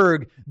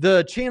Amberg,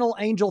 the channel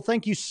angel,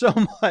 thank you so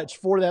much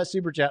for that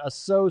super chat. I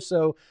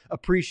so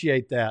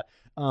appreciate that.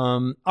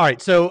 All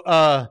right. So,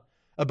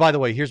 by the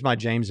way, here's my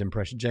James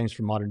impression. James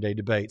from Modern Day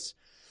Debates.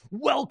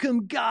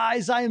 Welcome,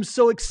 guys. I am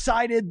so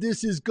excited.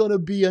 This is going to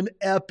be an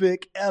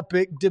epic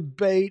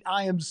debate.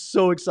 I am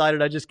so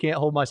excited. I just can't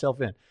hold myself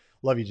in.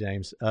 Love you,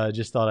 James.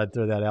 Just thought I'd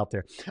throw that out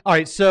there. All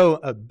right. So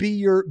be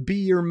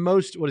your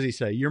most, what does he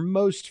say? Your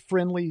most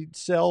friendly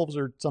selves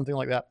or something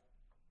like that.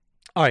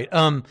 All right.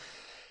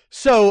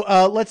 So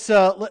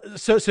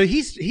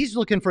he's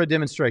looking for a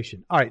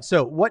demonstration. All right.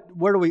 So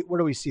where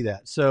do we see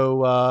that?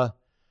 So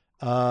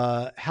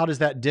how does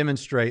that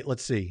demonstrate?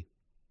 Let's see.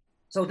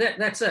 So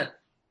that's it.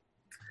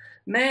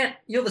 Matt,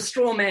 you're the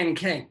straw man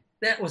king.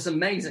 That was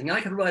amazing.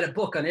 I could write a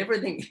book on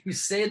everything you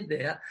said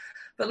there.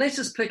 But let's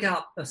just pick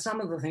up some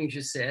of the things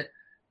you said.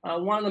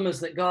 One of them is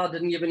that God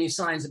didn't give any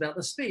signs about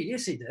the speed.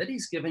 Yes, he did.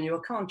 He's given you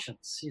a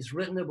conscience. He's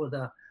written it with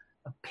a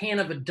pen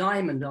of a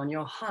diamond on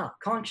your heart.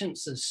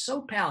 Conscience is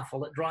so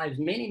powerful, it drives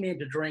many men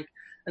to drink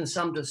and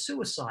some to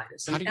suicide.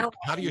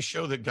 How do you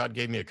show that God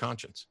gave me a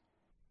conscience?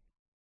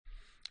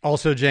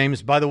 Also,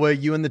 James, by the way,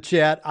 you in the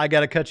chat, I got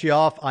to cut you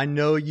off. I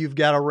know you've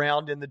got a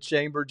round in the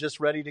chamber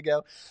just ready to go.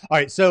 All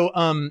right. So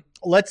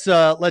let's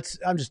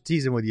I'm just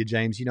teasing with you,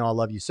 James. You know, I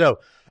love you. So,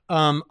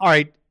 all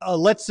right,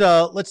 let's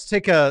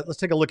take a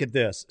look at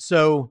this.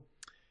 So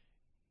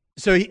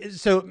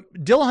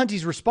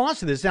Dillahunty's response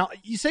to this. Now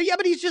you say, yeah,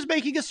 but he's just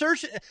making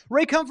assertions.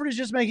 Ray Comfort is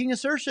just making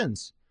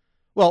assertions.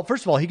 Well,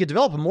 first of all, he could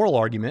develop a moral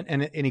argument,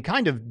 and he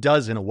kind of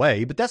does in a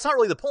way, but that's not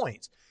really the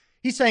point.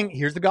 He's saying,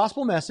 here's the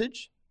gospel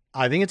message.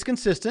 I think it's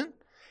consistent.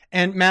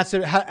 And Matt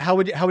said, how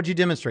would you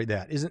demonstrate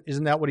that?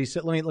 Isn't that what he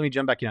said? Let me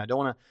jump back in. I don't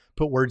want to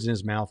put words in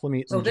his mouth.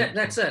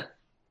 That's it.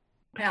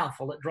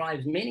 Powerful. It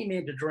drives many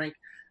men to drink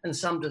and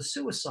some to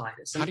suicide.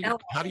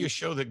 How do you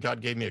show that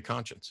God gave me a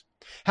conscience?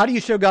 How do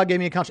you show God gave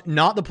me a conscience?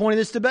 Not the point of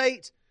this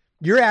debate.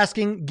 You're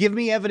asking, give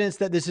me evidence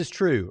that this is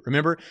true.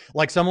 Remember,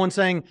 like someone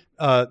saying,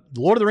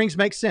 Lord of the Rings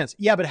makes sense.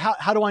 Yeah, but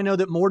how do I know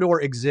that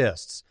Mordor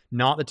exists?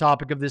 Not the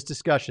topic of this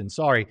discussion.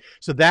 Sorry.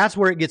 So that's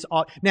where it gets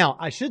off. Now,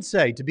 I should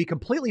say, to be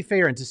completely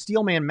fair and to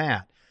Steelman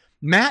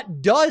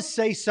Matt does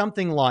say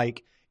something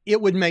like, it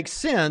would make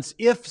sense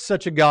if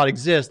such a God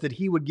exists that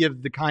he would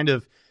give the kind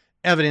of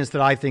evidence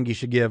that I think he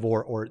should give,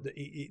 or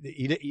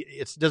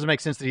it doesn't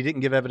make sense that he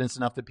didn't give evidence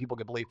enough that people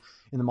could believe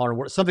in the modern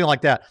world, something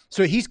like that.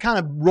 So he's kind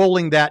of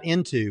rolling that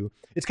into,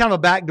 it's kind of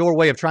a backdoor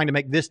way of trying to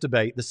make this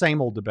debate the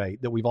same old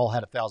debate that we've all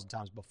had 1,000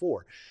 times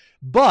before.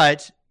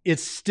 But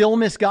it's still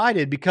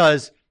misguided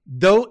because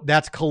though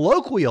that's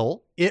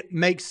colloquial, it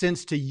makes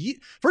sense to you.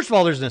 First of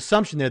all, there's an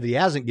assumption there that he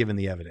hasn't given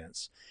the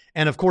evidence.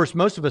 And of course,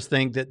 most of us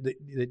think that,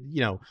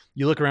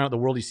 you look around at the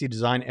world, you see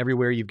design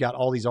everywhere. You've got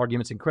all these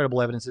arguments,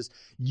 incredible evidences.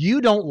 You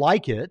don't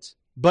like it,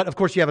 but of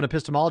course you have an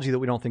epistemology that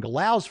we don't think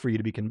allows for you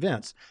to be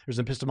convinced. There's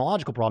an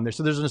epistemological problem there.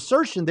 So there's an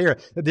assertion there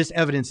that this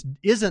evidence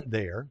isn't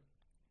there.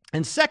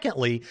 And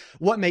secondly,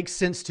 what makes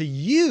sense to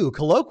you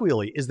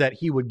colloquially is that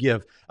he would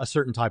give a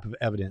certain type of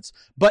evidence.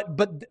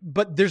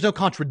 But there's no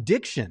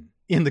contradiction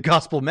in the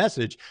gospel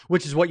message,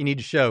 which is what you need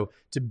to show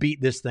to beat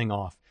this thing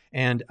off.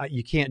 And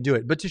you can't do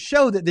it. But to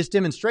show that this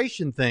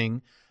demonstration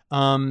thing,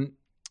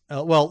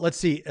 let's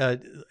see.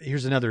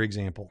 Here's another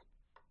example.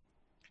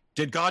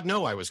 Did God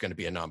know I was going to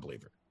be a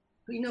non-believer?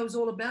 He knows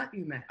all about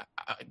you, Matt.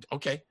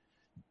 Okay.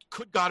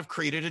 Could God have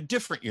created a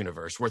different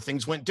universe where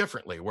things went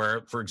differently?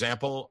 Where, for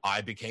example,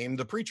 I became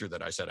the preacher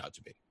that I set out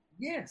to be?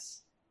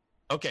 Yes.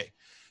 Okay.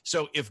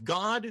 So if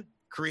God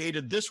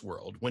created this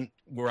world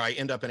where I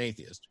end up an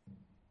atheist,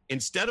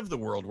 instead of the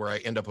world where I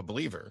end up a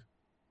believer,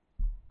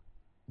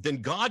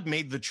 then God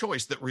made the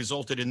choice that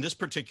resulted in this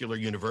particular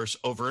universe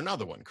over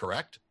another one,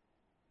 correct?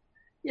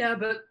 Yeah,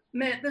 but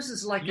Matt, this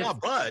is like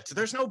but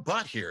there's no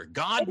but here.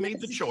 God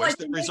made the choice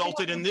that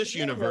resulted in this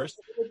universe.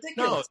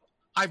 No,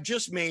 I've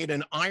just made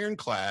an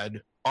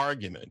ironclad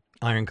argument.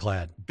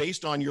 Ironclad.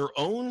 Based on your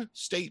own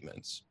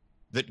statements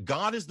that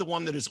God is the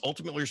one that is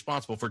ultimately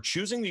responsible for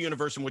choosing the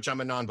universe in which I'm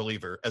a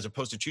non-believer, as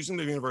opposed to choosing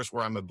the universe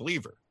where I'm a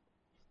believer.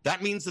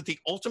 That means that the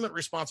ultimate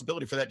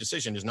responsibility for that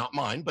decision is not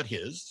mine, but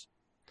his.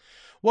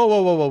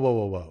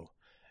 Whoa.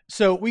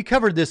 So we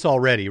covered this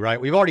already, right?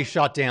 We've already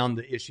shot down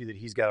the issue that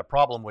he's got a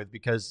problem with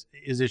because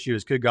his issue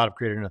is, could God have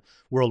created a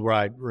world where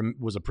I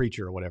was a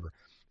preacher or whatever?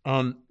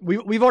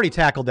 We've already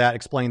tackled that,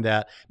 explained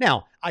that.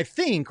 Now, I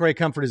think Ray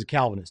Comfort is a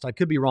Calvinist. I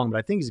could be wrong, but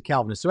I think he's a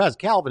Calvinist. So as a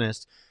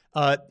Calvinist,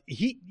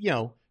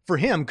 for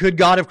him, could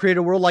God have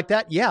created a world like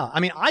that? Yeah. I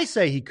mean, I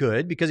say he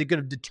could, because he could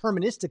have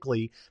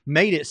deterministically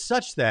made it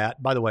such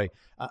that, by the way,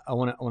 I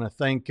want to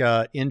thank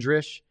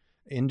Indrish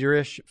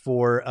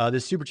for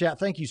this super chat.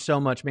 Thank you so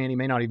much, man. He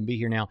may not even be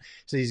here now.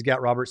 So he's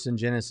got Robertson,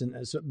 Jennison.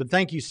 But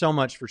thank you so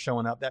much for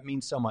showing up. That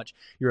means so much.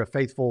 You're a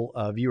faithful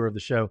viewer of the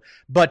show.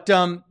 But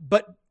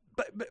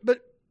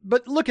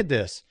look at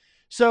this.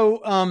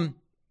 So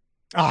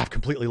I've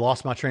completely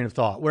lost my train of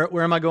thought.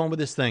 Where am I going with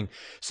this thing?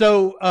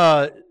 So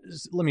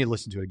let me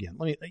listen to it again.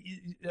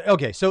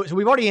 Okay. So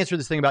we've already answered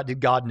this thing about, did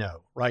God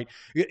know, right?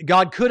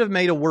 God could have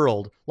made a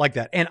world like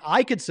that. And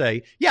I could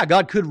say, yeah,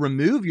 God could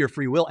remove your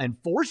free will and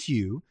force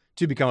you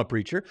to become a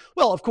preacher.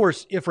 Well, of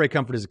course, if Ray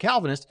Comfort is a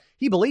Calvinist,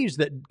 he believes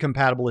that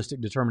compatibilistic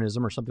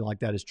determinism or something like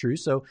that is true.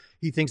 So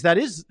he thinks that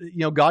is,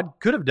 God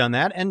could have done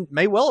that and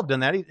may well have done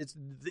that. It's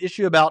the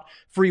issue about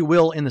free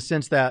will in the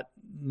sense that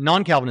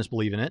non-Calvinists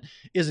believe in it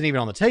isn't even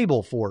on the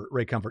table for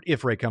Ray Comfort,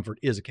 if Ray Comfort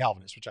is a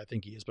Calvinist, which I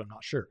think he is, but I'm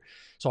not sure.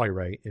 Sorry,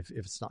 Ray, if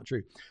it's not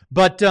true.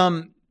 But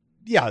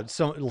yeah,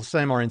 so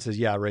Sam RN says,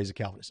 yeah, Ray's a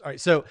Calvinist. All right,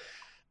 so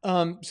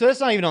that's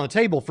not even on the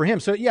table for him.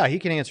 So yeah, he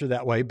can answer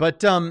that way. But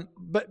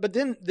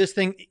then this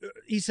thing,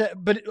 he said,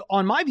 but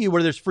on my view,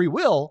 where there's free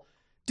will,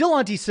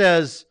 Dillahunty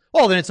says,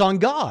 oh, then it's on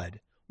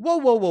God.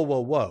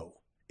 Whoa.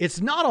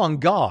 It's not on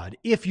God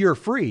if you're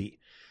free.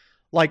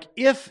 Like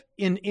if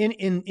in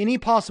any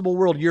possible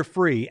world you're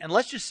free, and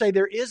let's just say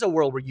there is a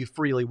world where you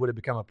freely would have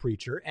become a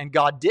preacher and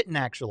God didn't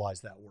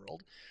actualize that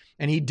world,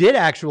 and he did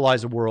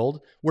actualize a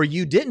world where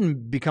you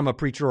didn't become a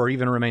preacher or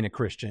even remain a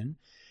Christian.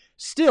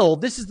 Still,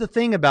 this is the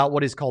thing about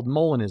what is called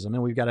Molinism,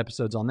 and we've got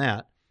episodes on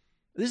that.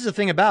 This is the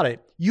thing about it.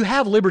 You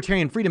have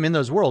libertarian freedom in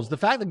those worlds. The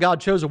fact that God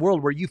chose a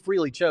world where you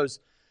freely chose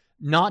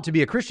not to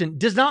be a Christian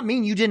does not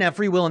mean you didn't have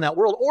free will in that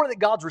world, or that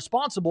God's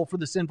responsible for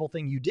the sinful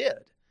thing you did.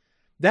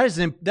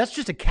 That's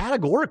just a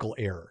categorical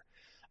error.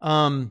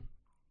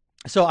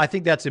 So I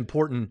think that's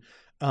important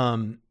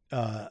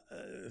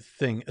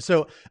thing.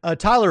 So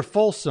Tyler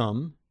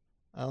Folsom,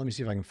 let me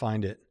see if I can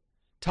find it.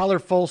 Tyler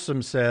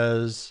Folsom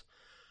says,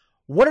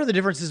 what are the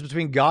differences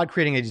between God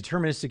creating a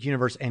deterministic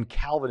universe and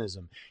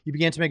Calvinism? You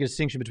began to make a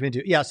distinction between the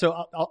two. Yeah,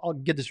 so I'll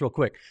get this real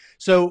quick.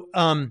 So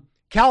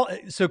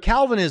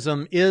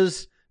Calvinism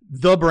is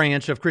the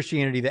branch of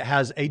Christianity that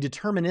has a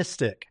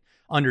deterministic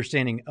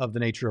understanding of the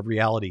nature of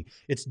reality.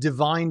 It's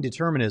divine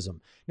determinism.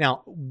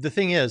 Now, the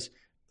thing is,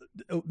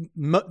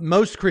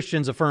 most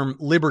Christians affirm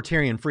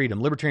libertarian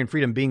freedom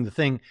being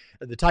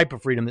the type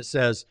of freedom that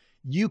says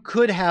you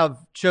could have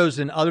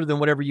chosen other than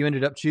whatever you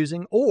ended up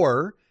choosing,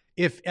 or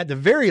if at the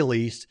very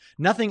least,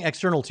 nothing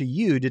external to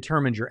you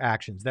determines your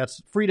actions.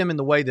 That's freedom in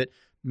the way that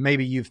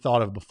maybe you've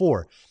thought of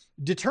before.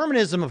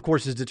 Determinism, of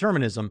course, is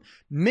determinism.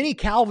 Many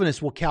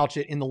Calvinists will couch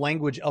it in the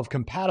language of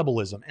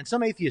compatibilism, and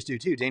some atheists do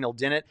too. Daniel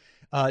Dennett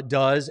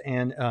does,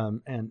 and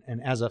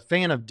as a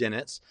fan of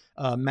Dennett's,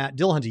 Matt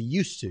Dillahunty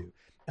used to,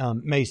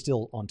 may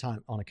still on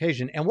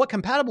occasion. And what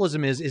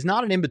compatibilism is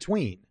not an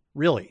in-between,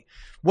 really.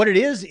 What it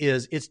is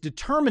it's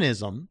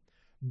determinism,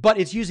 but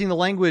it's using the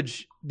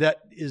language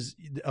that is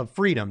of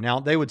freedom. Now,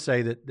 they would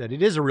say that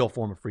it is a real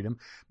form of freedom,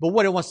 but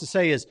what it wants to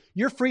say is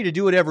you're free to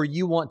do whatever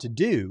you want to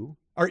do,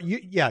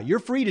 you're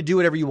free to do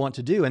whatever you want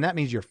to do, and that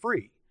means you're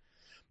free.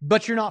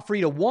 But you're not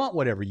free to want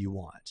whatever you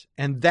want.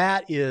 And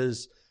that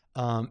is,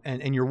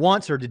 and your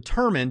wants are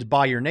determined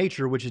by your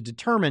nature, which is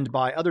determined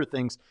by other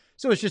things.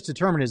 So it's just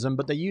determinism,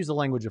 but they use the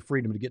language of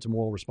freedom to get to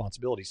moral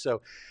responsibility.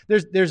 So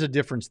there's a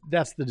difference.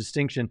 That's the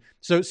distinction.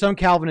 So some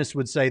Calvinists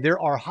would say there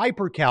are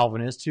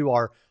hyper-Calvinists who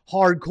are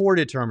hardcore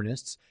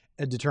determinists,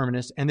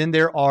 and then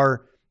there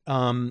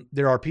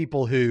are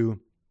people who,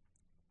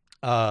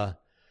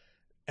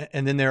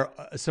 and then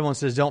someone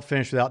says, don't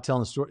finish without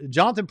telling the story.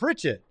 Jonathan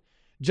Pritchett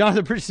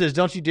says,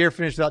 don't you dare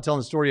finish without telling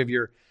the story of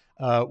your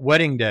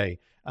wedding day.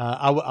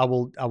 I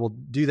will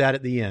do that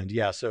at the end.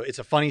 Yeah. So it's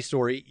a funny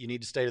story. You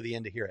need to stay to the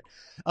end to hear it.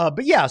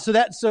 But yeah, so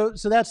that's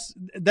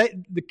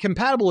the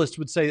compatibilists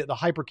would say that the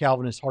hyper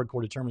Calvinist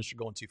hardcore determinists are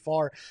going too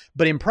far.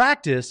 But in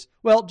practice,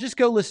 well, just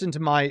go listen to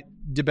my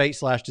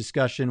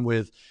debate/discussion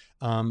with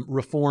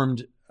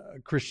Reformed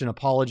Christian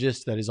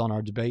apologists that is on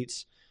our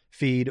debates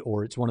feed,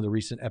 or it's one of the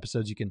recent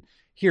episodes. You can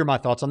hear my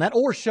thoughts on that,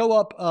 or show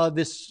up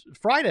this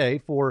Friday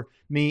for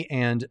me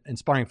and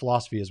Inspiring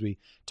Philosophy as we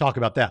talk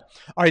about that.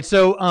 All right.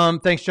 So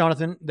thanks,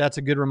 Jonathan. That's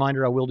a good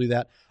reminder. I will do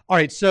that. All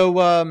right. So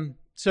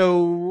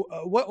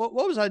what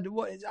was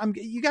I'm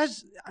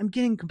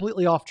getting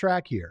completely off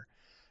track here.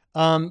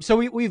 So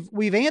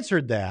we've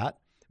answered that,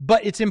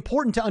 but it's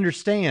important to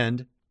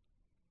understand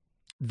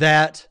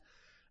that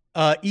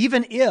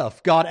even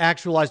if God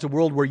actualized a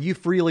world where you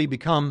freely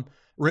become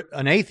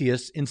an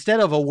atheist instead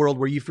of a world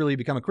where you freely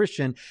become a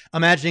Christian,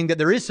 imagining that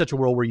there is such a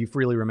world where you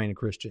freely remain a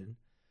Christian.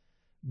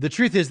 The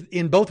truth is,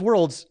 in both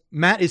worlds,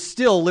 Matt is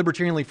still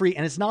libertarianly free,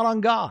 and it's not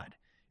on God.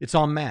 It's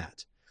on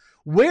Matt.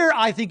 Where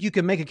I think you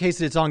can make a case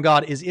that it's on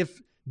God is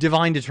if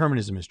divine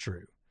determinism is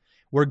true,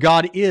 where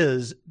God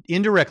is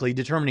indirectly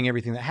determining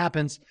everything that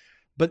happens.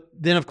 But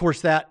then, of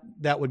course, that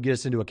would get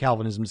us into a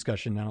Calvinism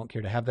discussion. I don't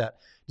care to have that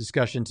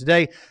discussion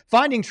today.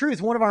 Finding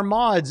Truth, one of our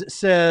mods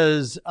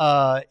says,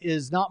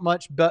 is not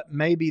much, but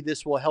maybe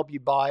this will help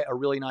you buy a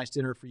really nice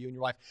dinner for you and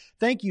your wife.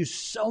 Thank you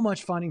so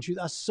much, Finding Truth.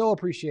 I so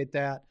appreciate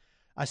that.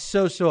 I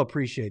so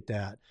appreciate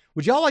that.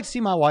 Would y'all like to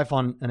see my wife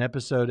on an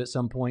episode at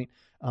some point?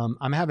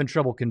 I'm having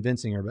trouble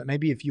convincing her, but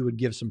maybe if you would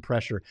give some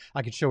pressure,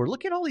 I could show her,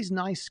 look at all these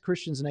nice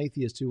Christians and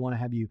atheists who want to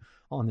have you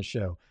on the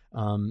show.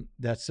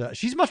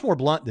 She's much more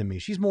blunt than me.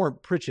 She's more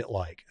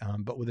Pritchett-like,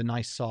 but with a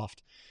nice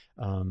soft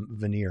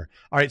veneer.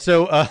 All right.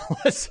 So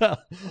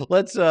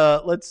let's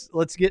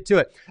get to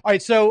it. All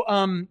right. So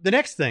the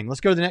next thing,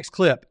 let's go to the next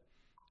clip.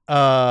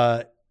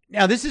 Now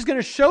this is going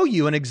to show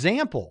you an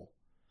example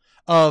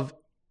of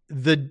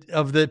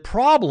the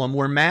problem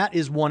where Matt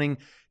is wanting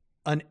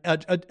an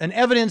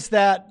evidence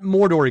that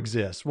Mordor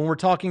exists when we're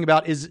talking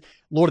about is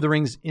Lord of the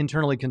Rings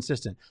internally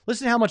consistent.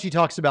 Listen to how much he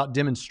talks about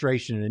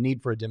demonstration and a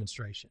need for a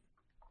demonstration.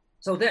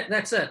 So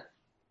that's it.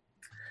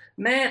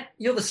 Matt,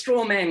 you're the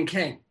straw man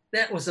king.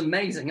 That was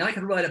amazing. I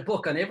could write a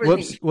book on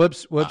everything.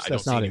 Whoops. I That's don't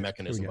see not any it.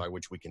 mechanism by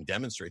which we can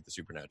demonstrate the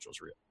supernatural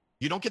is real.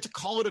 You don't get to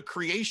call it a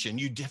creation.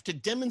 You have to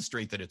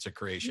demonstrate that it's a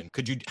creation.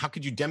 How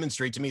could you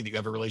demonstrate to me that you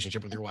have a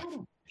relationship with your wife?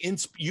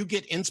 You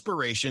get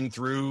inspiration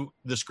through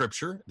the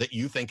scripture that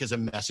you think is a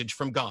message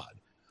from God.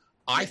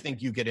 I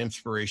think you get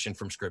inspiration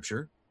from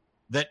scripture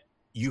that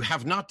you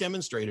have not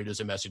demonstrated as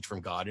a message from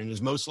God and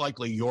is most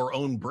likely your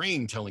own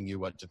brain telling you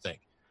what to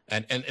think.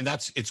 And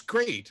it's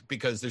great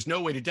because there's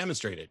no way to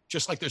demonstrate it.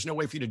 Just like there's no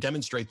way for you to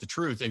demonstrate the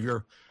truth of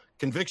your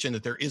conviction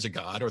that there is a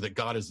God or that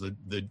God is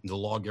the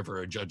lawgiver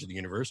or judge of the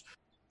universe.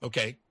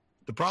 Okay.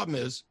 The problem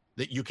is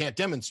that you can't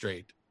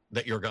demonstrate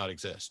that your God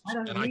exists.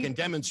 I can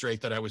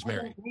demonstrate that I was married.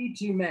 I don't need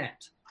you,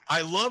 Matt.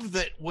 I love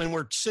that when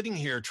we're sitting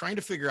here trying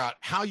to figure out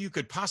how you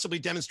could possibly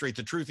demonstrate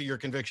the truth of your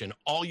conviction,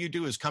 all you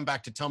do is come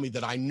back to tell me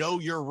that I know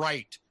you're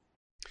right.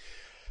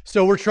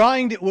 So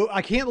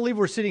I can't believe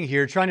we're sitting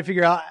here trying to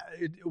figure out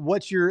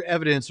what's your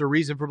evidence or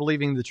reason for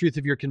believing the truth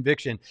of your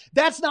conviction.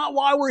 That's not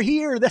why we're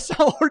here. That's not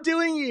what we're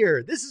doing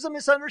here. This is a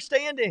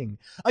misunderstanding.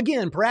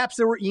 Again, perhaps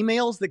there were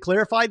emails that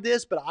clarified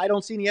this, but I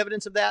don't see any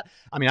evidence of that.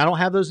 I mean, I don't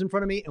have those in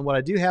front of me. And what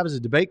I do have is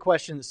a debate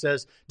question that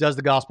says, does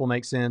the gospel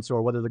make sense,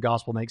 or whether the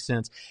gospel makes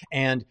sense?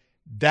 And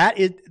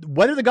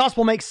whether the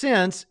gospel makes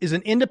sense is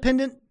an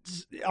independent.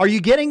 Are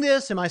you getting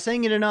this? Am I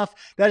saying it enough?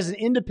 That is an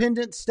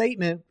independent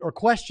statement or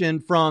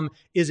question from,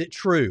 is it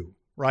true?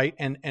 Right.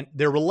 And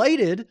they're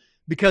related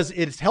because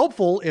it's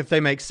helpful if they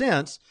make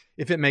sense,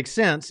 if it makes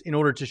sense in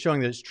order to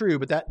showing that it's true.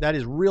 But that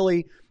is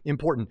really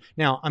important.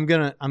 Now I'm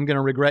going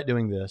to regret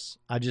doing this.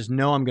 I just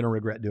know I'm going to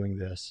regret doing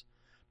this.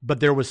 But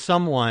there was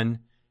someone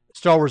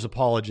Star Wars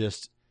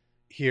apologist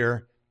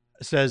here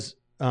says,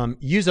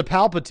 use a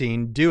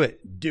Palpatine, do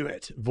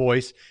it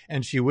voice,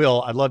 and she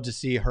will. I'd love to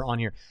see her on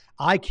here.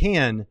 I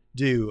can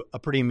do a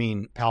pretty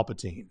mean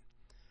Palpatine.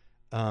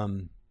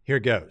 Here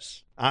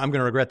goes. I'm going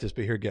to regret this,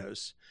 but here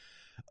goes.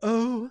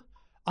 Oh,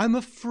 I'm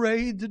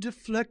afraid the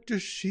deflector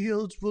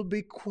shields will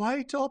be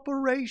quite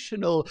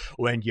operational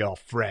when your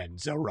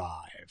friends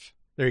arrive.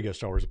 There you go,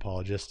 Star Wars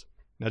apologist.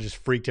 I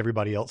just freaked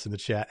everybody else in the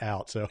chat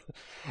out. So,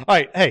 all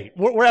right, hey,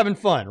 we're having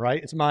fun,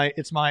 right? It's my.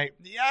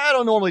 Yeah, I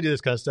don't normally do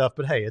this kind of stuff,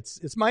 but hey,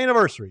 it's my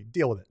anniversary.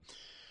 Deal with it.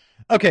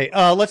 Okay,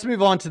 let's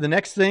move on to the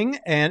next thing.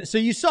 And so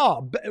you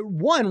saw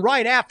one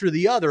right after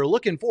the other,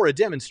 looking for a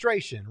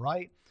demonstration,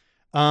 right?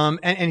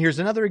 And here's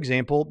another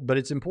example, but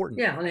it's important.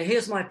 Yeah, and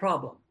here's my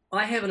problem.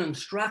 I have an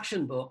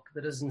instruction book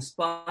that is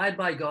inspired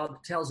by God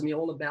that tells me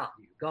all about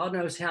you. God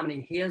knows how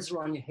many hairs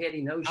are on your head.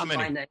 He knows you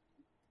by name.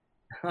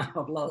 I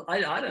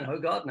don't know.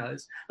 God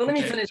knows. But let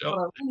me finish.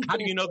 How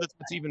do you know that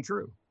that's even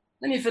true?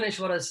 Let me finish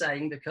what I was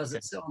saying because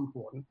it's so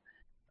important.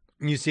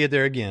 You see it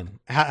there again.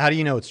 How do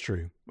you know it's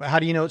true? How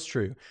do you know it's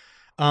true?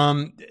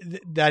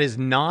 That is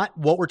not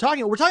what we're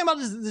talking about. We're talking about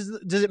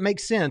does it make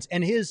sense?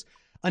 And his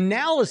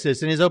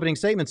analysis in his opening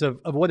statements of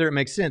whether it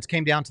makes sense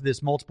came down to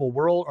this multiple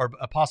world or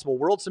a possible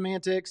world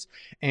semantics.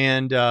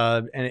 And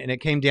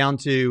it came down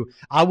to,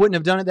 I wouldn't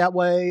have done it that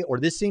way, or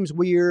this seems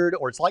weird,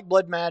 or it's like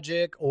blood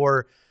magic,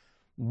 or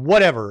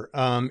whatever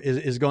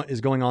is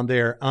going on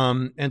there.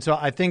 And so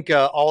I think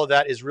all of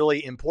that is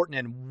really important.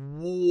 And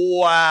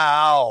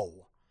wow,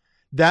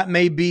 that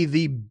may be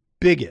the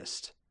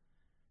biggest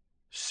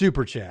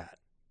super chat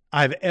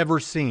I've ever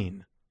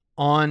seen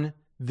on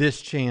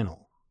this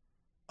channel.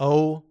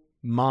 Oh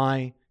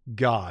my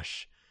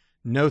gosh.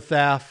 No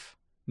thaf,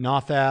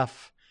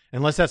 nothaf,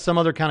 unless that's some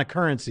other kind of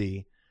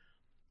currency.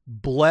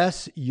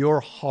 Bless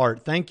your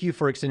heart. Thank you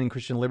for extending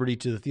Christian liberty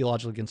to the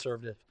theologically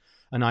conservative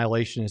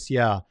annihilationists.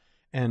 Yeah.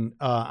 And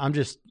I'm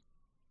just,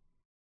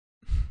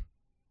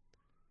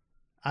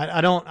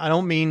 I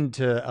don't mean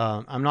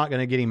to, I'm not going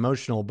to get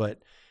emotional, but,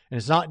 and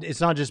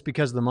it's not just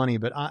because of the money,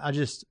 but I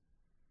just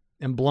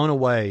am blown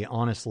away,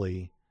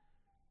 honestly,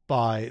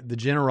 by the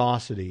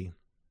generosity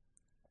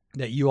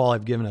that you all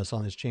have given us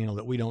on this channel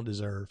that we don't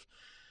deserve.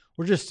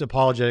 We're just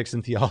apologetics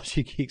and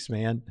theology geeks,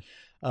 man.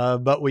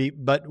 But we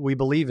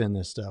believe in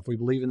this stuff. We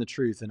believe in the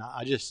truth. And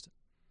I just,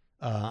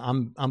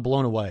 I'm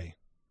blown away.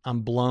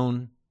 I'm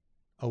blown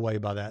away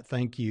by that.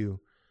 Thank you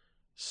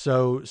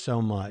so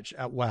much.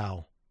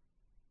 Wow.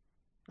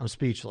 I'm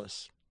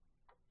speechless.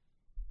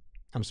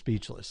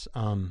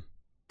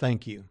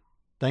 Thank you.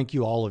 Thank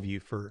you, all of you,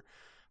 for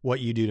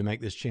what you do to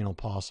make this channel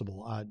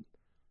possible.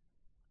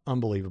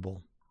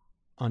 Unbelievable.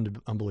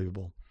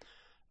 Unbelievable.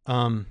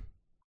 All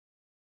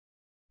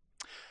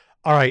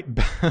right.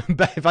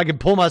 If I can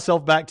pull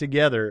myself back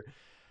together,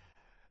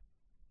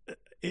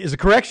 is a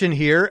correction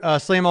here.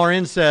 Slam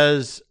RN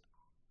says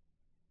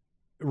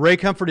Ray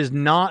Comfort is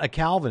not a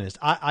Calvinist.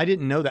 I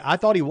didn't know that. I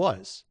thought he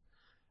was,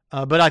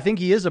 but I think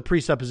he is a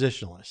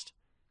presuppositionalist.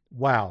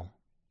 Wow.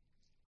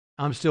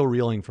 I'm still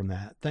reeling from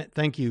that.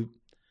 Thank you.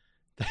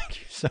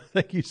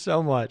 Thank you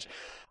so much.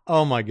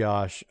 Oh my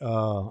gosh.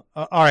 All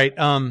right.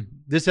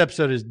 This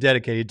episode is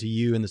dedicated to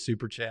you in the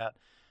super chat.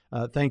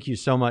 Thank you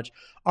so much.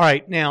 All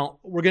right. Now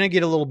we're going to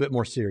get a little bit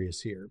more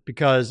serious here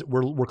because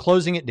we're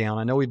closing it down.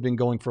 I know we've been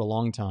going for a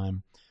long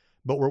time,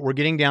 but we're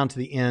getting down to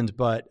the end,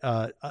 but,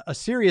 a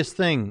serious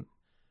thing,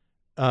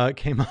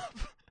 came up.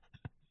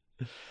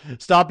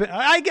 Stop it.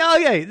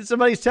 Okay.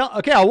 Somebody's telling,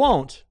 okay. I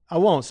won't.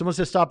 Someone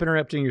says, stop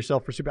interrupting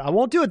yourself for super. I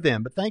won't do it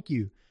then, but thank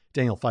you,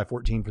 Daniel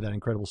 514, for that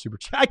incredible super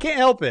chat. I can't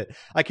help it.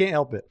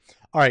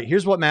 All right.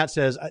 Here's what Matt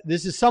says.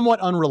 This is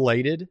somewhat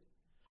unrelated,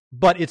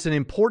 but it's an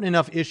important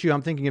enough issue.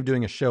 I'm thinking of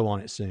doing a show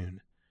on it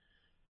soon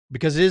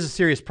because it is a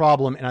serious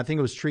problem. And I think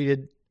it was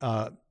treated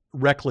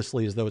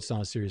recklessly as though it's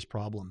not a serious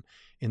problem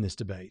in this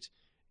debate.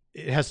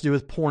 It has to do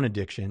with porn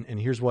addiction. And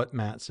here's what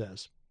Matt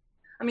says.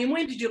 I mean,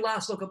 when did you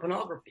last look at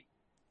pornography?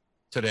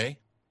 Today.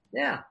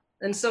 Yeah.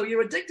 And so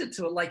you're addicted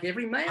to it like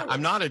every male.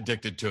 I'm not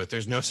addicted to it.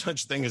 There's no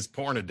such thing as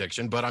porn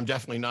addiction, but I'm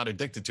definitely not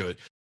addicted to it.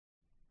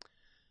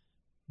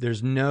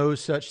 There's no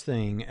such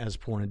thing as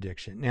porn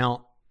addiction.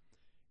 Now,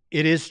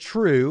 it is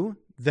true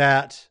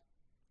that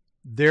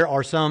there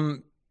are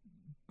some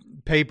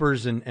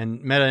papers and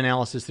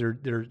meta-analysis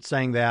that are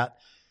saying that,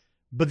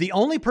 but the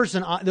only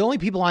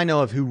people I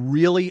know of who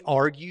really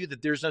argue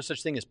that there's no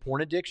such thing as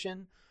porn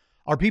addiction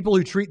are people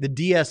who treat the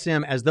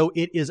DSM as though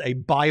it is a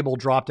Bible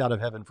dropped out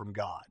of heaven from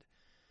God.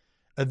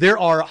 There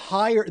are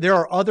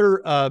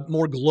other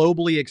more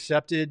globally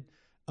accepted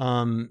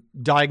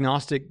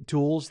diagnostic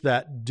tools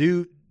that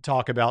do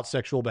talk about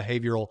sexual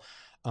behavioral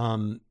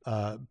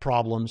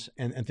problems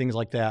and things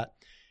like that.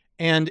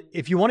 And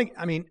if you want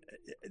to,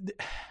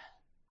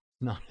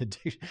 not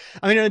addiction.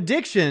 An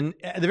addiction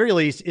at the very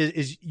least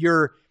is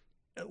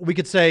we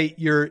could say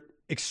your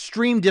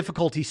extreme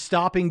difficulty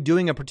stopping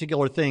doing a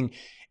particular thing,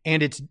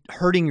 and it's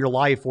hurting your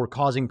life or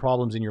causing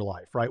problems in your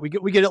life, right? We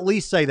could at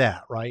least say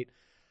that, right?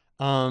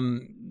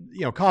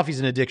 Coffee's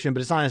an addiction,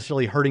 but it's not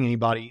necessarily hurting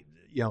anybody,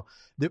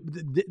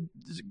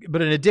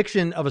 but an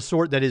addiction of a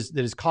sort that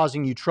is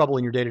causing you trouble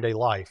in your day-to-day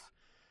life.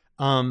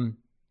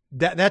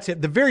 That's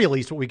at the very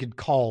least what we could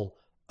call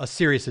a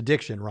serious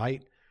addiction,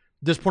 right?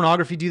 Does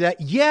pornography do that?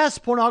 Yes,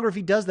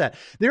 pornography does that.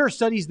 There are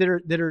studies that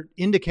are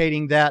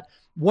indicating that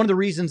one of the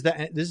reasons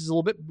that this is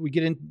we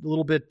get in a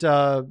little bit,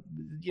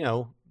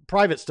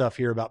 private stuff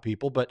here about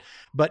people, but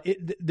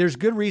there's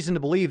good reason to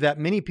believe that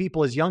many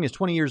people as young as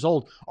 20 years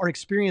old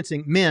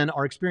men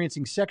are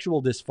experiencing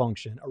sexual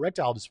dysfunction,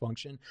 erectile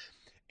dysfunction,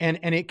 and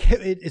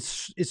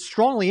it's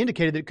strongly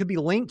indicated that it could be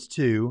linked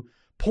to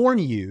porn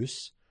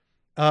use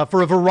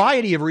for a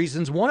variety of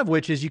reasons. One of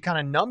which is you kind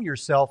of numb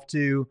yourself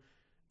to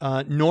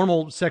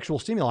normal sexual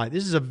stimuli.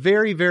 This is a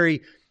very,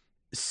 very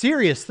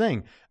serious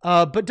thing,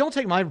 but don't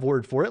take my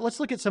word for it. Let's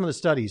look at some of the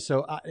studies.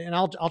 So, and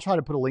I'll try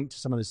to put a link to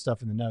some of this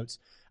stuff in the notes.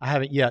 I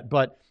haven't yet,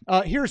 but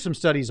here are some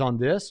studies on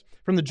this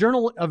from the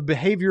Journal of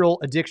Behavioral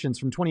Addictions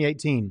from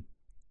 2018.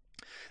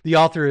 The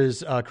author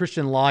is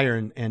Christian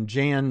Lyer and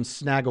Jan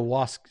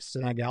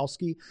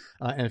Snagowski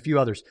and a few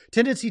others.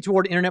 Tendency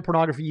toward internet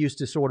pornography use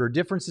disorder,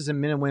 differences in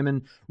men and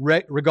women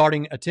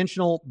regarding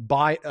attentional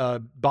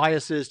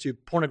biases to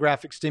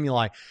pornographic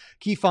stimuli.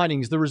 Key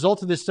findings. The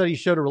results of this study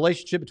showed a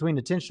relationship between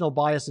attentional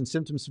bias and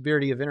symptom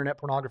severity of internet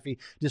pornography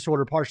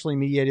disorder, partially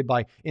mediated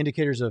by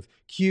indicators of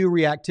cue,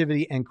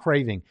 reactivity, and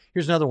craving.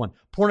 Here's another one.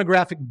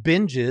 Pornographic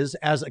binges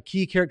as a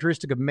key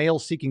characteristic of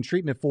males seeking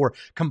treatment for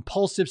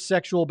compulsive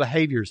sexual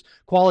behaviors.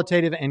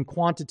 Qualitative and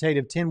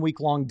quantitative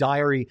 10-week-long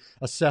diary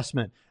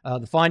assessment.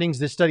 The findings,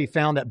 this study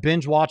found that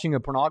binge watching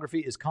of pornography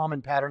is a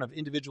common pattern of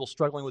individuals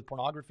struggling with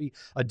pornography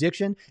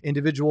addiction.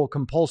 Individual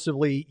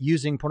compulsively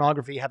using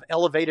pornography have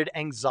elevated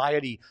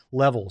anxiety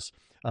levels.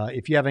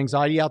 If you have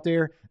anxiety out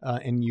there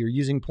and you're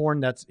using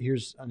porn,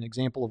 here's an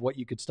example of what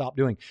you could stop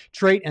doing.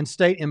 Trait and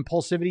state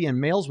impulsivity in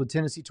males with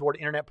tendency toward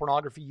internet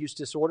pornography use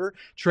disorder.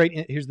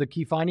 Here's the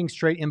key findings.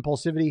 Trait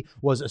impulsivity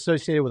was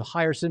associated with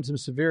higher symptom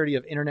severity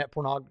of internet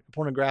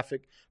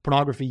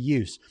pornography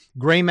use.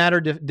 Gray matter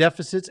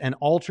deficits and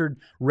altered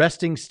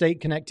resting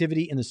state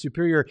connectivity in the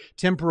superior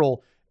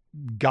temporal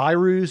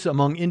gyrus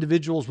among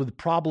individuals with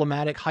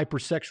problematic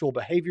hypersexual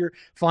behavior.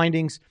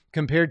 Findings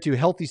compared to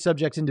healthy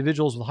subjects,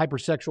 individuals with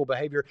hypersexual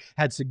behavior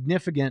had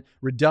significant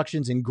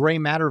reductions in gray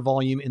matter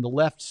volume in the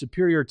left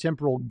superior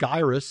temporal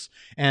gyrus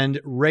and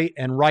right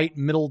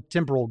middle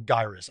temporal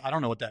gyrus. I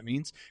don't know what that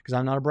means because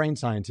I'm not a brain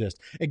scientist.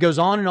 It goes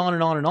on and on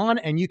and on and on,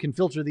 and you can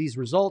filter these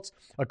results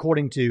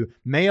according to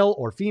male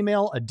or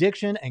female,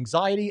 addiction,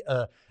 anxiety,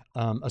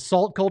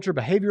 assault culture,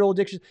 behavioral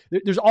addiction.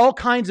 There's all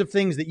kinds of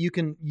things that you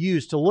can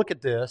use to look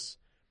at this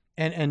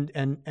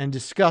and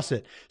discuss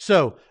it.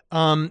 So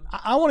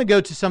I want to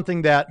go to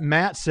something that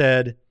Matt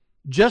said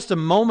just a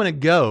moment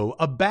ago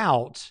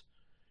about,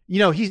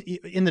 he's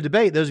in the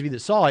debate. Those of you that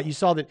saw it, you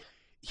saw that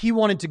he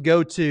wanted to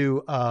go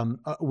to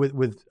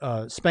with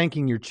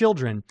spanking your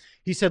children.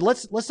 He said,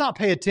 let's not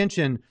pay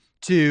attention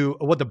to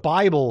what the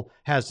Bible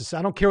has to say.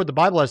 I don't care what the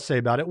Bible has to say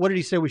about it. What did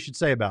he say we should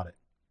say about it?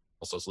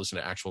 Also, let's listen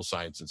to actual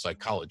science and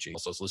psychology.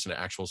 Also, let's listen to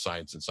actual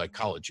science and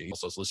psychology.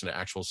 Also, let's listen to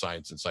actual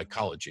science and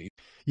psychology.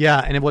 Yeah,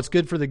 and what's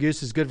good for the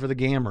goose is good for the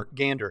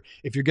gander.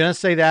 If you're going to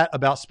say that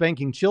about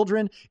spanking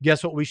children,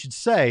 guess what we should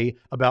say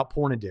about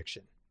porn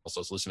addiction? Also,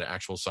 let's listen to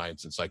actual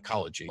science and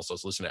psychology. Also,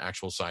 let's listen to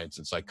actual science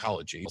and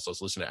psychology. Also,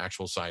 let's listen to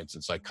actual science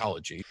and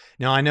psychology.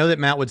 Now, I know that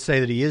Matt would say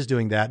that he is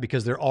doing that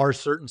because there are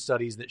certain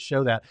studies that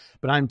show that,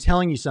 but I'm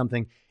telling you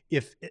something.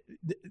 If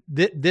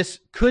this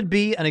could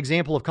be an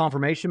example of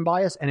confirmation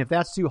bias, and if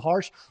that's too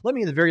harsh, let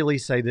me at the very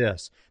least say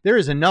this. There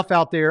is enough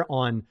out there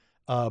on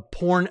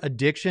porn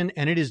addiction,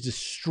 and it is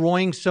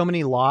destroying so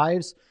many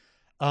lives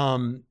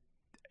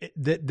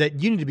that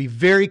you need to be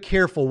very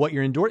careful what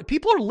you're endorsing.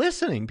 People are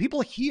listening.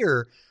 People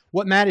hear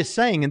what Matt is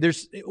saying, and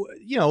there's,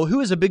 who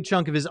is a big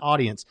chunk of his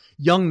audience?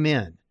 Young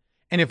men.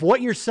 And if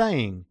what you're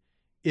saying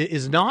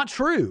is not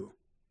true,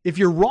 if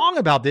you're wrong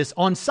about this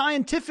on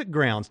scientific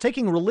grounds,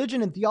 taking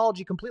religion and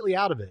theology completely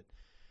out of it,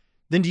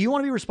 then do you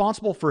want to be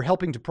responsible for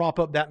helping to prop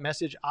up that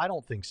message? I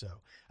don't think so.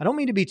 I don't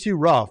mean to be too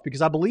rough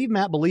because I believe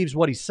Matt believes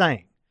what he's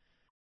saying.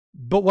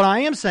 But what I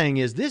am saying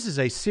is this is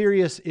a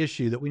serious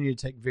issue that we need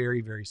to take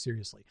very, very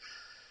seriously.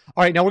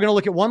 All right, now we're going to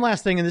look at one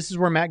last thing, and this is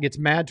where Matt gets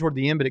mad toward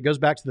the end, but it goes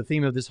back to the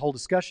theme of this whole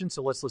discussion,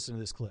 so let's listen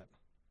to this clip.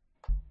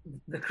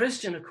 The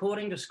Christian,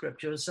 according to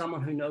Scripture, is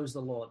someone who knows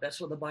the Lord.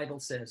 That's what the Bible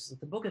says.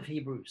 The book of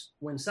Hebrews,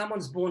 when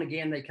someone's born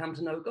again, they come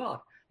to know God.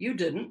 You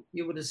didn't.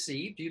 You were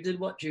deceived. You did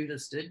what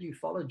Judas did. You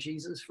followed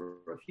Jesus for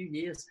a few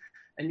years,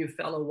 and you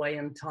fell away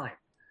in time.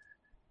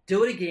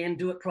 Do it again.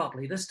 Do it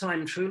properly. This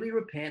time, truly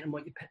repent. And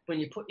when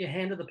you put your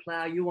hand to the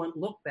plow, you won't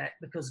look back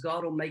because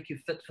God will make you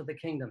fit for the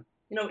kingdom.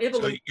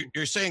 So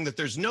you're saying that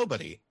there's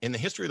nobody in the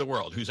history of the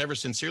world who's ever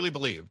sincerely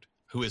believed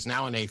who is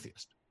now an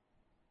atheist.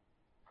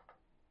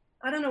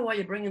 I don't know why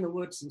you're bringing the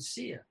word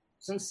sincere.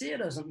 Sincere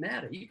doesn't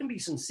matter. You can be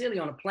sincerely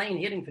on a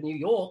plane heading for New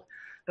York,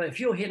 but if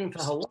you're heading for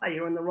Hawaii,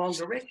 you're in the wrong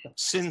direction.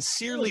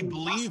 Sincerely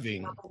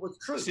believing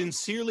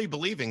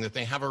that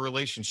they have a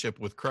relationship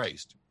with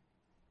Christ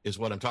is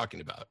what I'm talking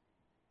about.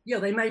 Yeah,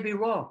 they may be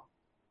wrong.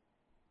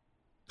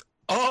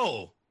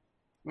 Oh,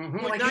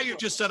 Mhm. Well, now you've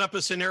just set up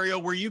a scenario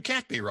where you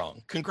can't be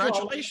wrong.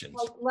 Congratulations.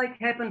 Well, like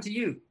happened to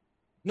you.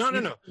 No.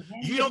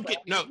 You You don't get,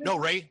 no,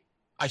 Ray.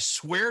 I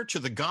swear to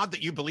the God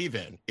that you believe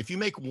in, if you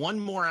make one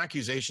more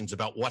accusations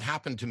about what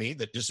happened to me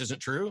that just isn't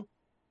true,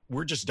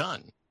 we're just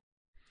done.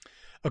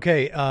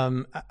 Okay.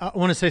 I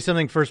want to say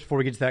something first before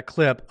we get to that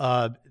clip.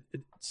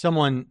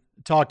 Someone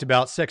talked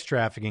about sex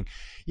trafficking.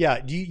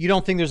 Yeah. You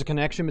don't think there's a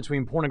connection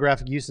between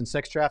pornographic use and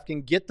sex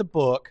trafficking? Get the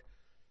book.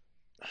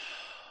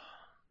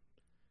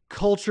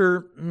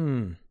 Culture.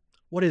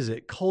 What is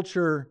it?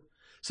 Culture.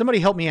 Somebody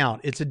help me out.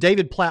 It's a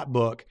David Platt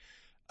book.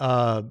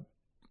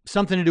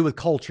 Something to do with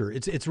culture.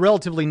 It's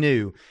relatively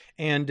new,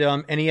 and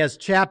he has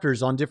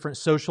chapters on different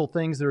social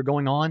things that are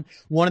going on.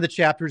 One of the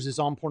chapters is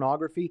on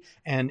pornography,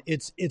 and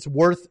it's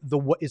worth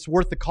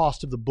the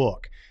cost of the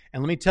book.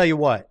 And let me tell you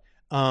what,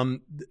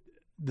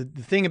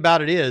 the thing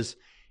about it is,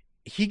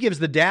 he gives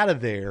the data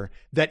there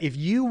that if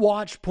you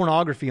watch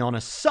pornography on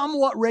a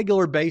somewhat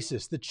regular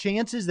basis, the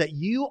chances that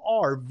you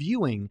are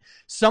viewing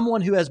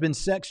someone who has been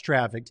sex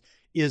trafficked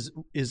is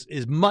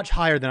much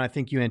higher than I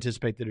think you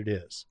anticipate that it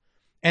is.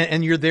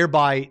 And you're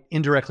thereby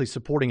indirectly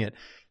supporting it.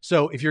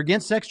 So if you're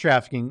against sex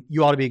trafficking,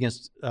 you ought to be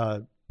against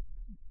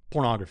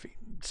pornography.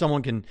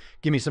 Someone can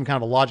give me some kind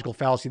of a logical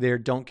fallacy there.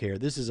 Don't care.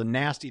 This is a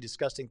nasty,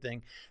 disgusting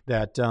thing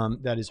that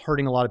is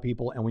hurting a lot of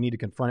people, and we need to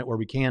confront it where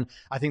we can.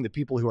 I think the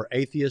people who are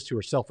atheists, who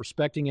are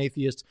self-respecting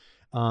atheists,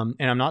 and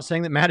I'm not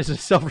saying that Matt is a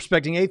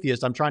self-respecting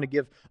atheist. I'm trying to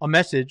give a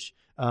message.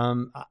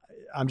 I'm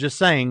just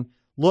saying,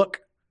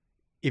 look,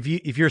 if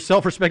you're a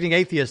self-respecting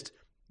atheist,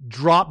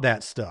 drop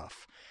that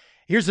stuff.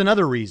 Here's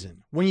another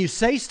reason. When you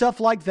say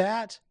stuff like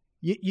that,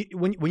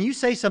 when you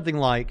say something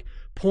like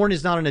porn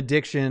is not an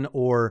addiction,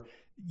 or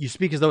you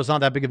speak as though it's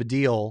not that big of a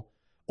deal,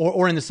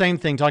 or in the same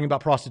thing, talking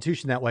about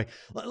prostitution that way,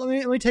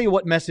 let me tell you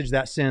what message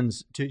that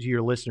sends to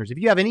your listeners. If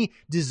you have any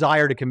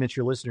desire to convince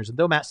your listeners, and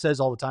though Matt says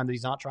all the time that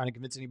he's not trying to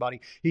convince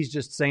anybody, he's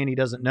just saying he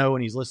doesn't know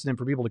and he's listening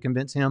for people to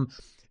convince him.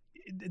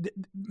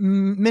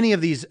 Many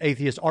of these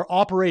atheists are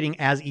operating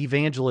as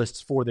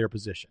evangelists for their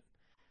position.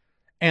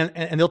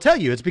 And they'll tell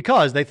you it's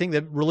because they think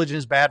that religion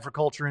is bad for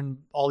culture and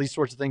all these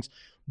sorts of things.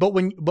 But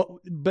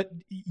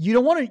you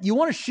don't want to, you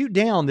want to shoot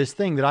down this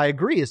thing that I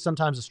agree is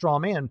sometimes a straw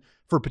man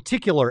for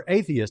particular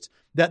atheists,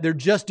 that they're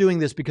just doing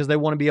this because they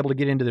want to be able to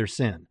get into their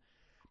sin.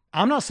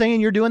 I'm not saying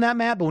you're doing that,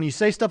 Matt, but when you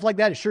say stuff like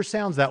that, it sure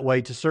sounds that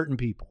way to certain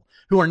people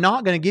who are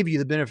not going to give you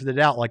the benefit of the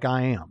doubt like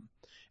I am.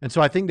 And so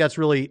I think that's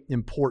really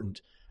important.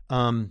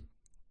 All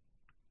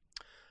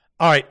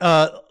right.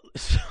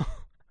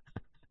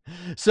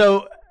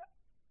 So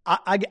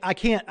I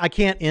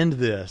can't end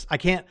this.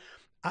 I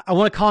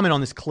want to comment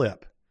on this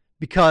clip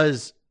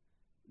because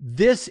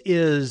there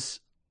is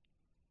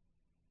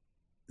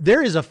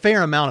a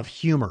fair amount of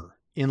humor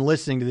in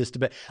listening to this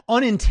debate,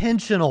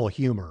 unintentional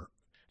humor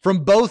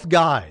from both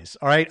guys.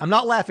 All right. I'm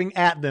not laughing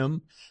at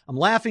them. I'm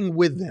laughing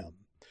with them.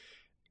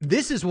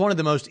 This is one of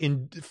the most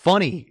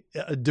funny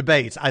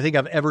debates I think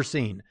I've ever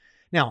seen.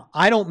 Now,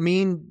 I don't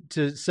mean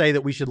to say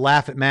that we should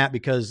laugh at Matt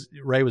because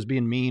Ray was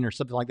being mean or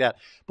something like that.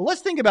 But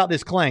let's think about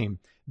this claim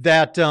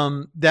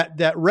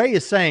that Ray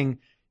is saying,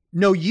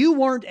 no, you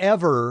weren't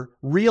ever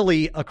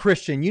really a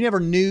Christian. You never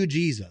knew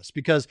Jesus,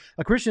 because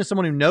a Christian is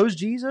someone who knows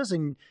Jesus,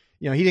 and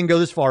he didn't go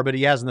this far, but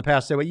he has in the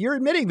past. So you're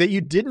admitting that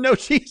you didn't know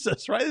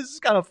Jesus, right? This is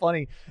kind of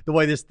funny the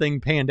way this thing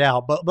panned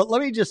out. But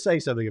let me just say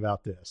something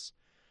about this.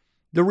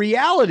 The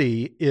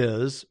reality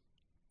is,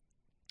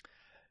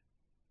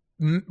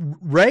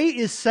 Ray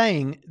is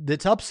saying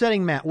that's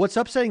upsetting Matt. What's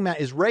upsetting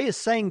Matt is Ray is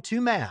saying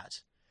to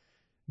Matt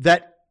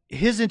that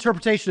his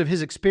interpretation of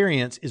his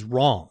experience is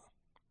wrong,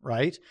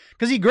 right?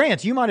 Because he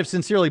grants you might have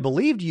sincerely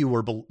believed you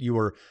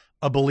were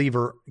a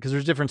believer, because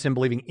there's a difference in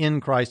believing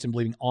in Christ and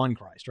believing on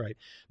Christ, right?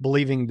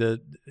 Believing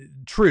the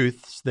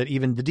truths that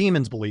even the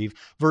demons believe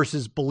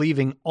versus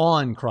believing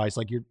on Christ,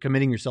 like you're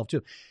committing yourself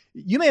to.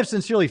 You may have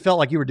sincerely felt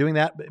like you were doing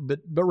that,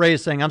 but Ray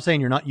is saying, I'm saying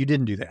you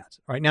didn't do that,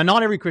 right? Now,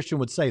 not every Christian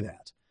would say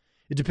that.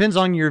 It depends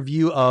on your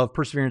view of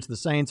perseverance of the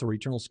saints or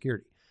eternal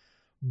security.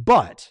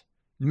 But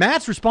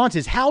Matt's response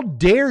is, how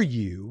dare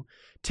you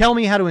tell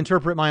me how to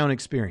interpret my own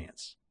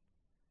experience?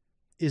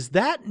 Is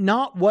that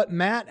not what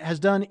Matt has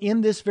done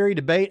in this very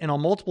debate and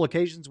on multiple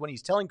occasions when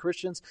he's telling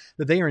Christians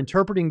that they are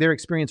interpreting their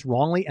experience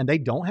wrongly and they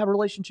don't have a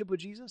relationship with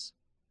Jesus?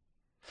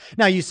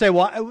 Now you say,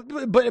 well,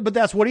 but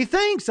that's what he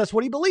thinks. That's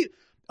what he believes.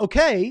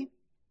 Okay.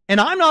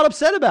 And I'm not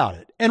upset about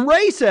it. And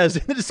Ray says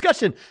in the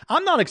discussion,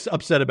 I'm not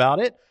upset about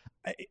it.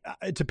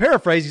 To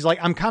paraphrase, he's like,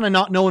 I'm kind of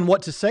not knowing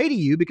what to say to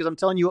you because I'm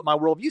telling you what my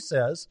worldview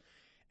says.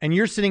 And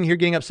you're sitting here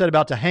getting upset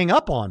about to hang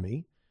up on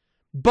me.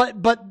 But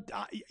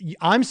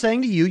I'm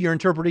saying to you, you're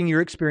interpreting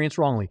your experience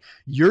wrongly.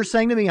 You're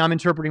saying to me, I'm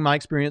interpreting my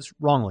experience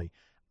wrongly.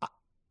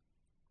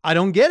 I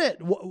don't get it.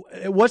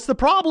 What's the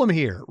problem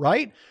here,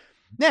 right?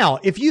 Now,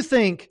 if you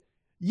think,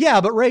 yeah,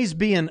 but Ray's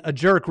being a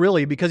jerk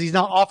really because he's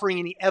not offering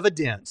any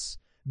evidence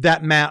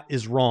that Matt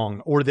is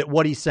wrong or that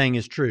what he's saying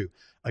is true.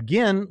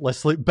 Again,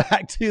 let's look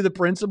back to the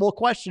principal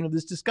question of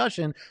this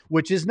discussion,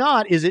 which is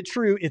not, is it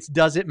true? It's,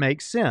 does it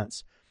make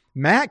sense?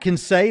 Matt can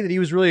say that he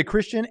was really a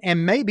Christian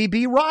and maybe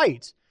be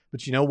right.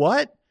 But you know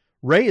what?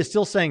 Ray is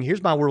still saying,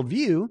 here's my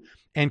worldview,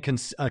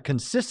 and a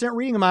consistent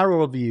reading of my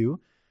worldview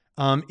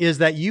is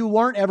that you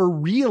weren't ever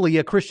really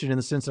a Christian in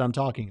the sense that I'm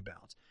talking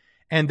about.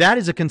 And that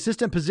is a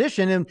consistent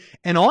position.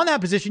 And on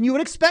that position, you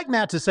would expect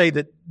Matt to say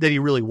that he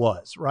really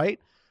was, right?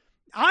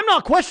 I'm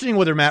not questioning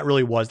whether Matt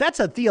really was.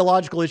 That's a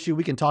theological issue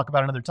we can talk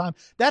about another time.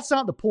 That's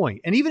not the point.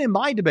 And even in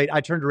my debate,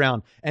 I turned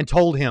around and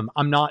told him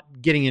I'm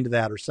not getting into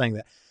that or saying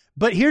that.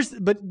 But you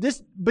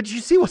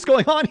see what's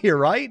going on here,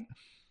 right?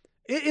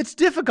 It's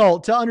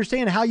difficult to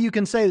understand how you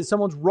can say that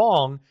someone's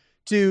wrong,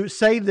 to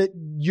say that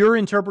you're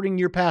interpreting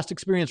your past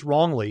experience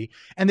wrongly,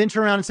 and then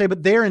turn around and say,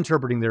 but they're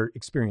interpreting their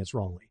experience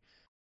wrongly.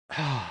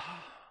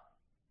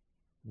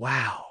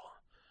 Wow.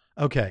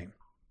 Okay.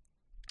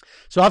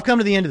 So I've come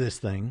to the end of this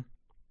thing.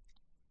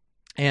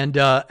 And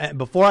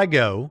before I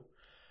go,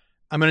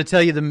 I'm going to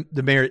tell you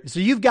the merit. So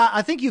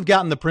I think you've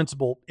gotten the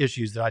principal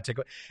issues that I take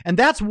away. And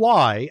that's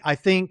why I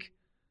think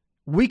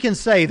we can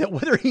say that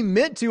whether he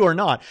meant to or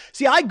not.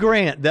 See, I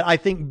grant that I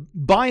think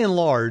by and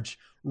large,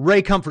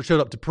 Ray Comfort showed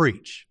up to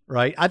preach,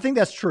 right? I think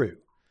that's true.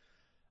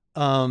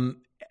 And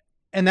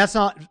that's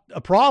not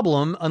a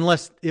problem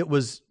unless it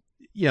was,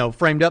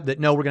 framed up that,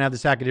 no, we're going to have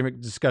this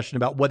academic discussion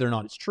about whether or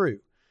not it's true.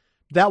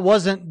 That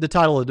wasn't the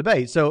title of the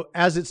debate. So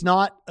as it's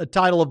not a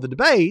title of the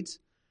debate,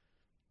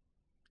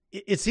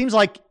 it seems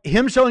like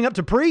him showing up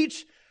to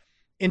preach,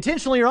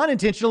 intentionally or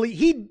unintentionally,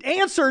 he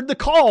answered the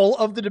call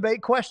of the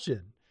debate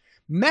question.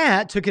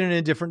 Matt took it in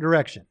a different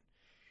direction.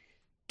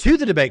 To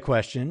the debate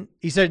question,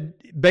 he said,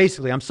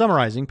 basically, I'm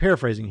summarizing,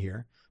 paraphrasing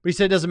here, but he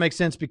said it doesn't make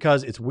sense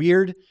because it's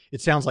weird. It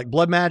sounds like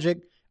blood magic.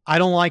 I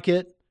don't like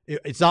it.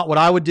 It's not what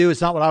I would do.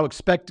 It's not what I would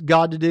expect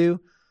God to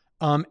do.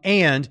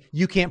 And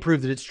you can't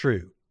prove that it's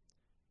true.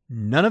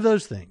 None of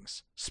those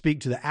things speak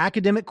to the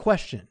academic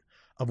question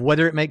of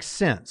whether it makes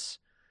sense,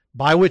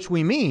 by which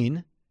we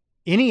mean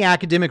any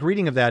academic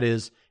reading of that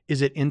is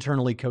it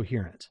internally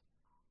coherent?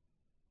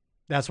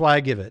 That's why I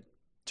give it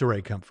to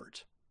Ray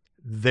Comfort.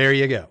 There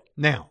you go.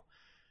 Now,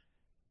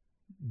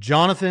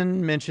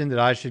 Jonathan mentioned that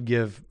I should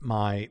give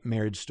my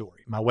marriage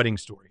story, my wedding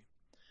story.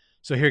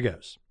 So here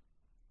goes.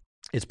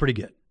 It's pretty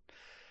good.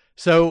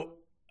 So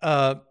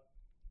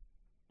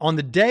on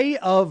the day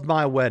of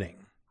my wedding,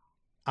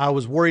 I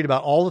was worried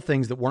about all the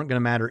things that weren't going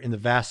to matter in the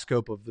vast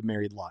scope of the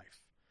married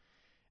life.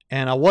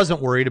 And I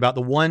wasn't worried about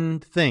the one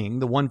thing,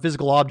 the one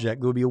physical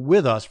object that would be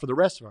with us for the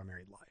rest of our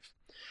married life.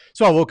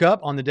 So I woke up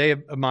on the day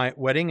of my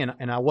wedding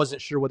and I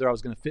wasn't sure whether I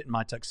was going to fit in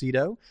my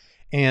tuxedo.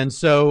 And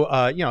so,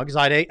 because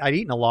I'd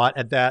eaten a lot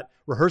at that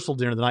rehearsal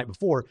dinner the night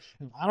before.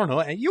 I don't know.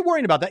 And you're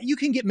worried about that. You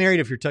can get married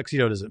if your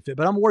tuxedo doesn't fit,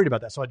 but I'm worried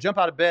about that. So I jump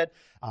out of bed,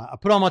 I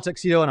put on my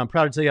tuxedo, and I'm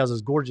proud to tell you I was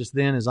as gorgeous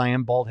then as I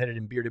am bald-headed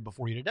and bearded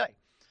before you today.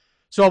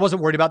 So I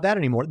wasn't worried about that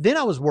anymore. Then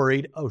I was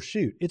worried, oh,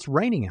 shoot, it's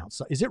raining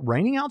outside. Is it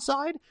raining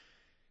outside?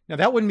 Now,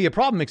 that wouldn't be a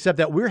problem, except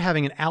that we're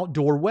having an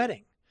outdoor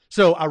wedding.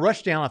 So I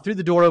rushed down, I threw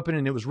the door open,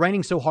 and it was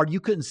raining so hard you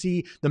couldn't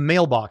see the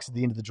mailbox at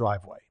the end of the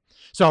driveway.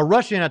 So I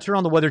rushed in, I turned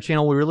on the Weather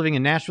Channel. We were living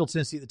in Nashville,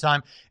 Tennessee at the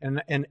time,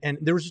 and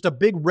there was just a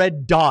big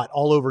red dot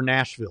all over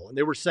Nashville. And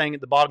they were saying at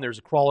the bottom, there's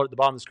a crawler at the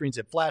bottom of the screen that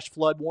said, flash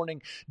flood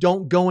warning,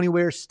 don't go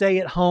anywhere, stay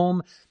at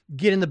home,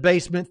 get in the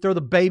basement, throw the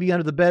baby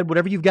under the bed,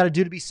 whatever you've got to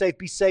do to be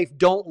safe,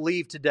 don't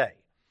leave today.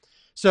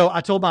 So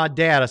I told my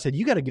dad, I said,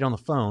 you got to get on the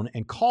phone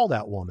and call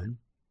that woman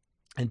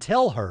and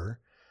tell her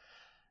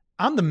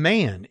I'm the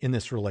man in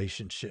this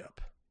relationship.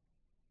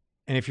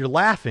 And if you're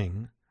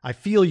laughing, I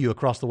feel you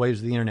across the waves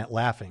of the internet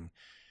laughing.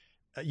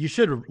 You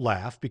should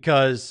laugh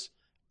because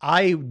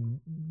I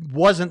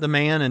wasn't the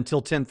man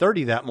until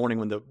 10:30 that morning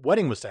when the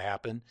wedding was to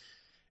happen.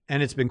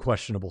 And it's been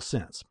questionable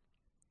since.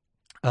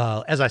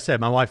 As I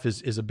said, my wife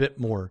is a bit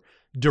more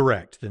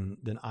direct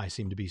than I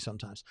seem to be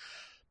sometimes.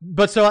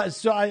 But so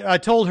I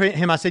told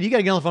him, I said, you got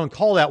to get on the phone and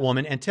call that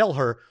woman and tell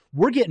her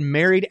we're getting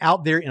married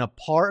out there in a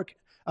park.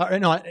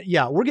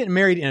 We're getting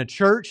married in a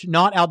church,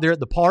 not out there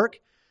at the park.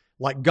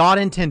 Like God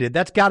intended.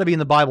 That's got to be in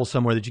the Bible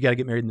somewhere that you got to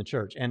get married in the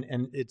church.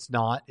 And it's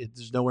not.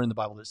 There's nowhere in the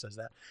Bible that says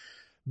that.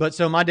 But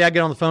so my dad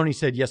got on the phone. He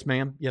said, yes,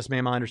 ma'am. Yes,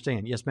 ma'am. I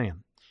understand. Yes,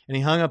 ma'am. And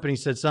he hung up and he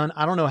said, son,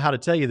 I don't know how to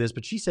tell you this,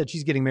 but she said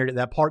she's getting married at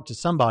that park to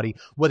somebody,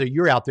 whether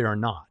you're out there or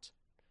not.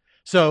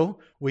 So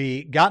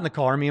we got in the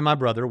car, me and my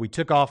brother. We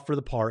took off for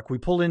the park. We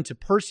pulled into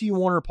Percy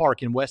Warner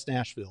Park in West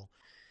Nashville.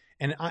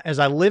 And as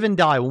I live and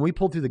die, when we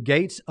pulled through the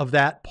gates of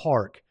that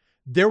park,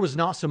 there was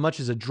not so much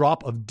as a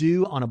drop of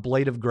dew on a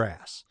blade of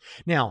grass.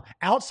 Now,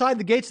 outside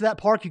the gates of that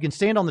park, you can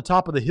stand on the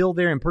top of the hill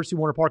there in Percy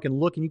Warner Park and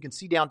look, and you can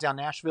see downtown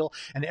Nashville.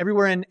 And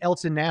everywhere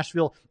else in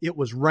Nashville, it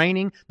was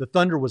raining. The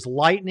thunder was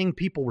lightning.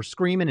 People were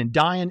screaming and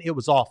dying. It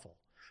was awful.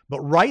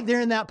 But right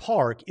there in that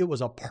park, it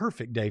was a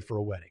perfect day for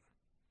a wedding.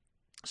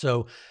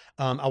 So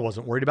I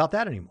wasn't worried about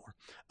that anymore.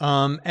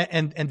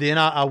 And then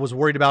I was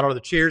worried about, are the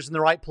chairs in the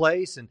right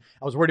place? And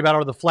I was worried about,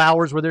 are the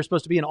flowers where they're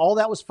supposed to be? And all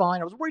that was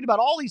fine. I was worried about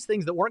all these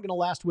things that weren't going to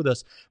last with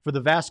us for the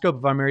vast scope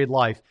of our married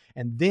life.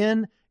 And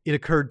then it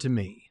occurred to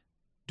me,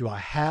 do I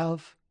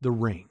have the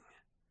ring?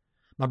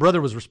 My brother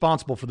was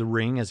responsible for the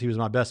ring as he was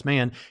my best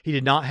man. He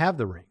did not have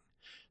the ring.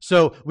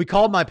 So we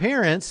called my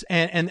parents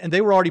and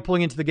they were already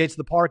pulling into the gates of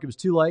the park. It was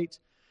too late.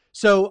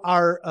 So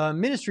our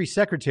ministry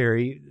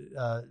secretary,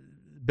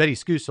 Betty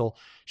Skusel,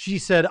 she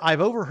said,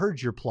 I've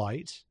overheard your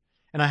plight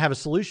and I have a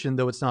solution,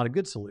 though it's not a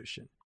good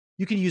solution.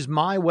 You can use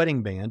my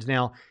wedding band.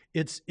 Now,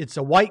 it's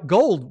a white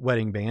gold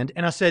wedding band.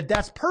 And I said,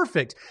 that's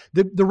perfect.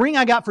 The ring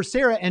I got for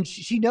Sarah, and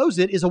she knows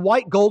it, is a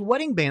white gold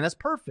wedding band. That's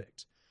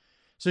perfect.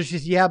 So she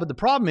says, yeah, but the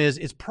problem is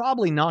it's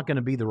probably not going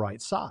to be the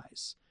right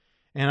size.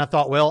 And I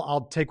thought, well,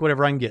 I'll take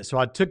whatever I can get. So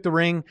I took the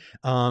ring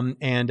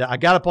and I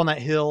got up on that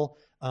hill.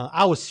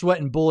 I was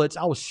sweating bullets.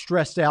 I was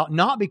stressed out,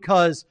 not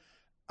because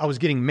I was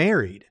getting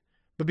married,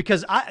 but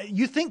because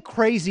you think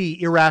crazy,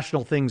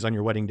 irrational things on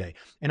your wedding day.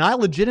 And I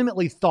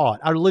legitimately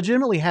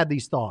had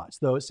these thoughts,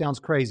 though it sounds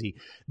crazy,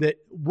 that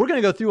we're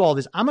going to go through all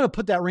this. I'm going to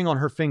put that ring on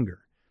her finger.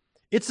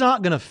 It's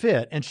not going to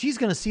fit. And she's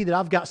going to see that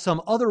I've got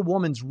some other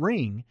woman's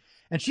ring,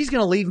 and she's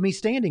going to leave me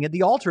standing at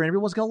the altar and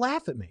everyone's going to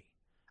laugh at me.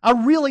 I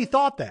really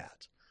thought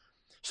that.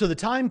 So the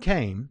time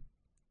came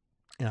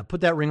and I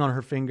put that ring on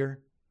her finger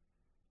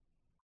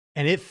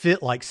and it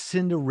fit like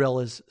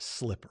Cinderella's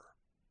slipper.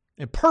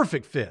 A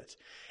perfect fit.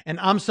 And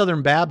I'm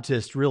Southern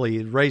Baptist,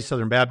 really raised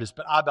Southern Baptist,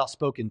 but I about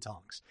spoke in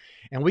tongues.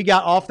 And we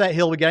got off that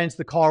hill. We got into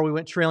the car. We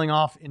went trailing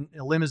off in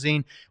a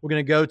limousine. We're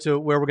going to go to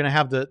where we're going to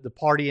have the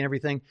party and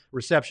everything,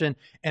 reception.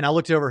 And I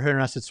looked over her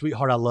and I said,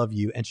 sweetheart, I love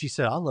you. And she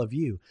said, I love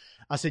you.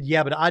 I said,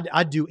 yeah, but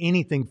I'd do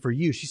anything for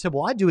you. She said,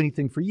 well, I'd do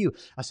anything for you.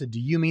 I said, do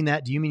you mean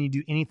that? Do you mean you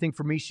do anything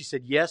for me? She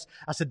said, yes.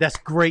 I said, that's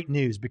great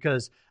news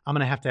because I'm going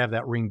to have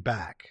that ring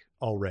back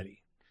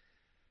already.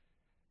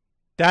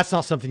 That's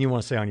not something you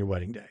want to say on your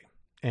wedding day.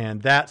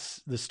 And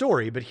that's the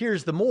story. But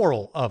here's the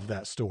moral of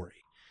that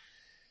story.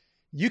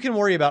 You can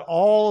worry about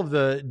all of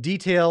the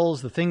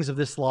details, the things of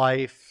this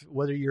life,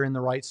 whether you're in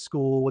the right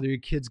school, whether your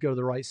kids go to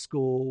the right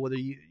school, whether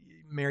you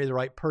marry the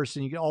right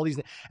person, you get all these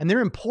things. And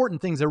they're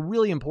important things. They're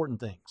really important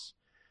things.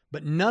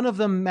 But none of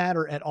them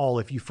matter at all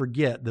if you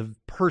forget the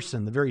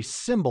person, the very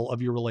symbol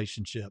of your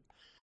relationship,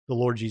 the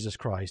Lord Jesus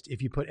Christ.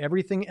 If you put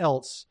everything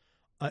else,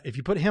 if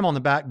you put him on the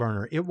back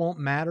burner, it won't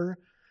matter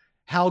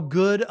how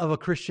good of a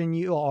Christian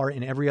you are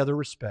in every other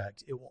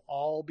respect. It will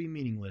all be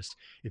meaningless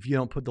if you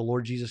don't put the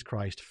Lord Jesus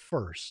Christ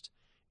first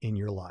in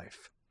your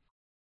life.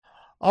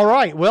 All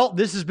right. Well,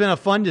 this has been a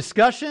fun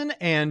discussion,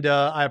 and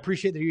I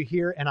appreciate that you're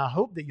here, and I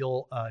hope that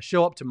you'll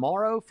show up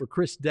tomorrow for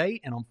Chris'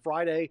 date and on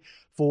Friday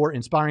for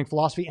Inspiring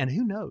Philosophy. And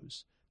who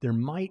knows, there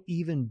might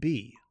even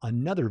be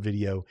another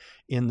video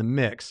in the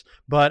mix.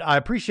 But I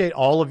appreciate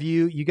all of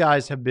you. You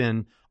guys have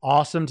been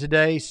awesome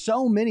today.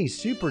 So many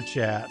super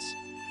chats,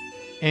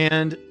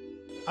 and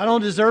I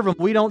don't deserve them.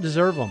 We don't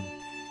deserve them.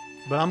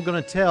 But I'm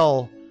going to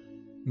tell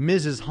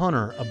Mrs.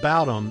 Hunter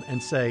about them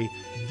and say,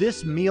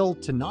 this meal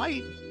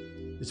tonight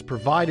is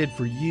provided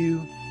for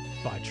you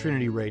by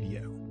Trinity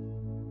Radio.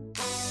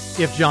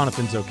 If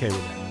Jonathan's okay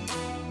with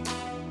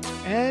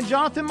that. And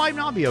Jonathan might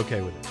not be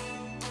okay with it.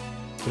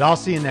 But I'll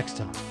see you next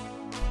time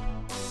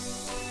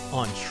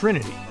on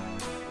Trinity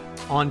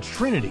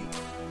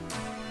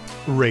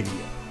Radio.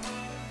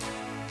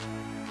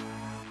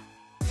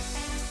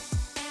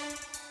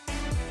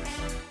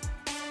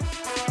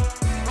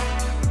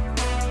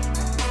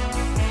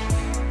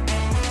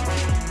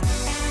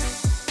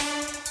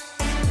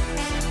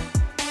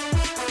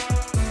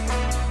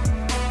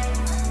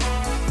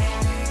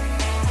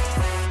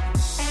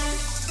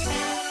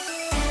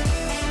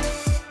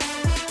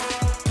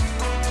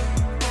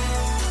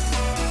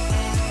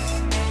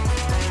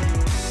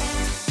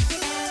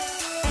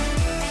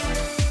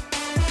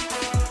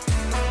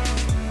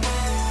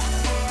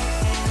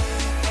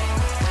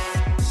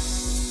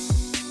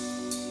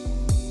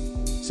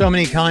 So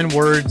many kind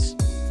words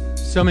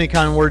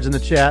in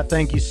the chat.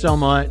 Thank you so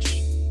much.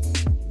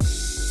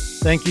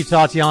 Thank you,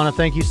 Tatiana.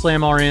 Thank you,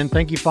 Slam RN.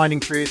 Thank you, Finding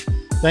Truth.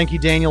 Thank you,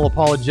 Daniel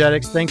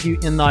Apologetics. Thank you,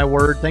 In Thy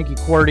Word. Thank you,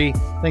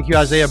 QWERTY. Thank you,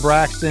 Isaiah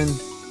Braxton.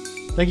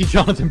 Thank you,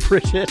 Jonathan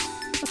Pritchett.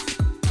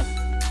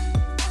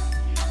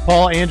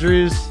 Paul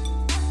Andrews.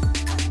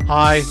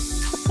 Hi.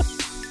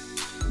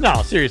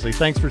 No, seriously,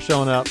 thanks for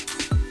showing up.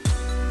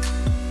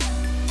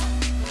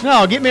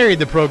 No, Get Married,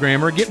 the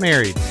programmer. Get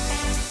married.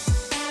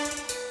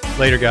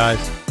 Later,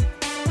 guys.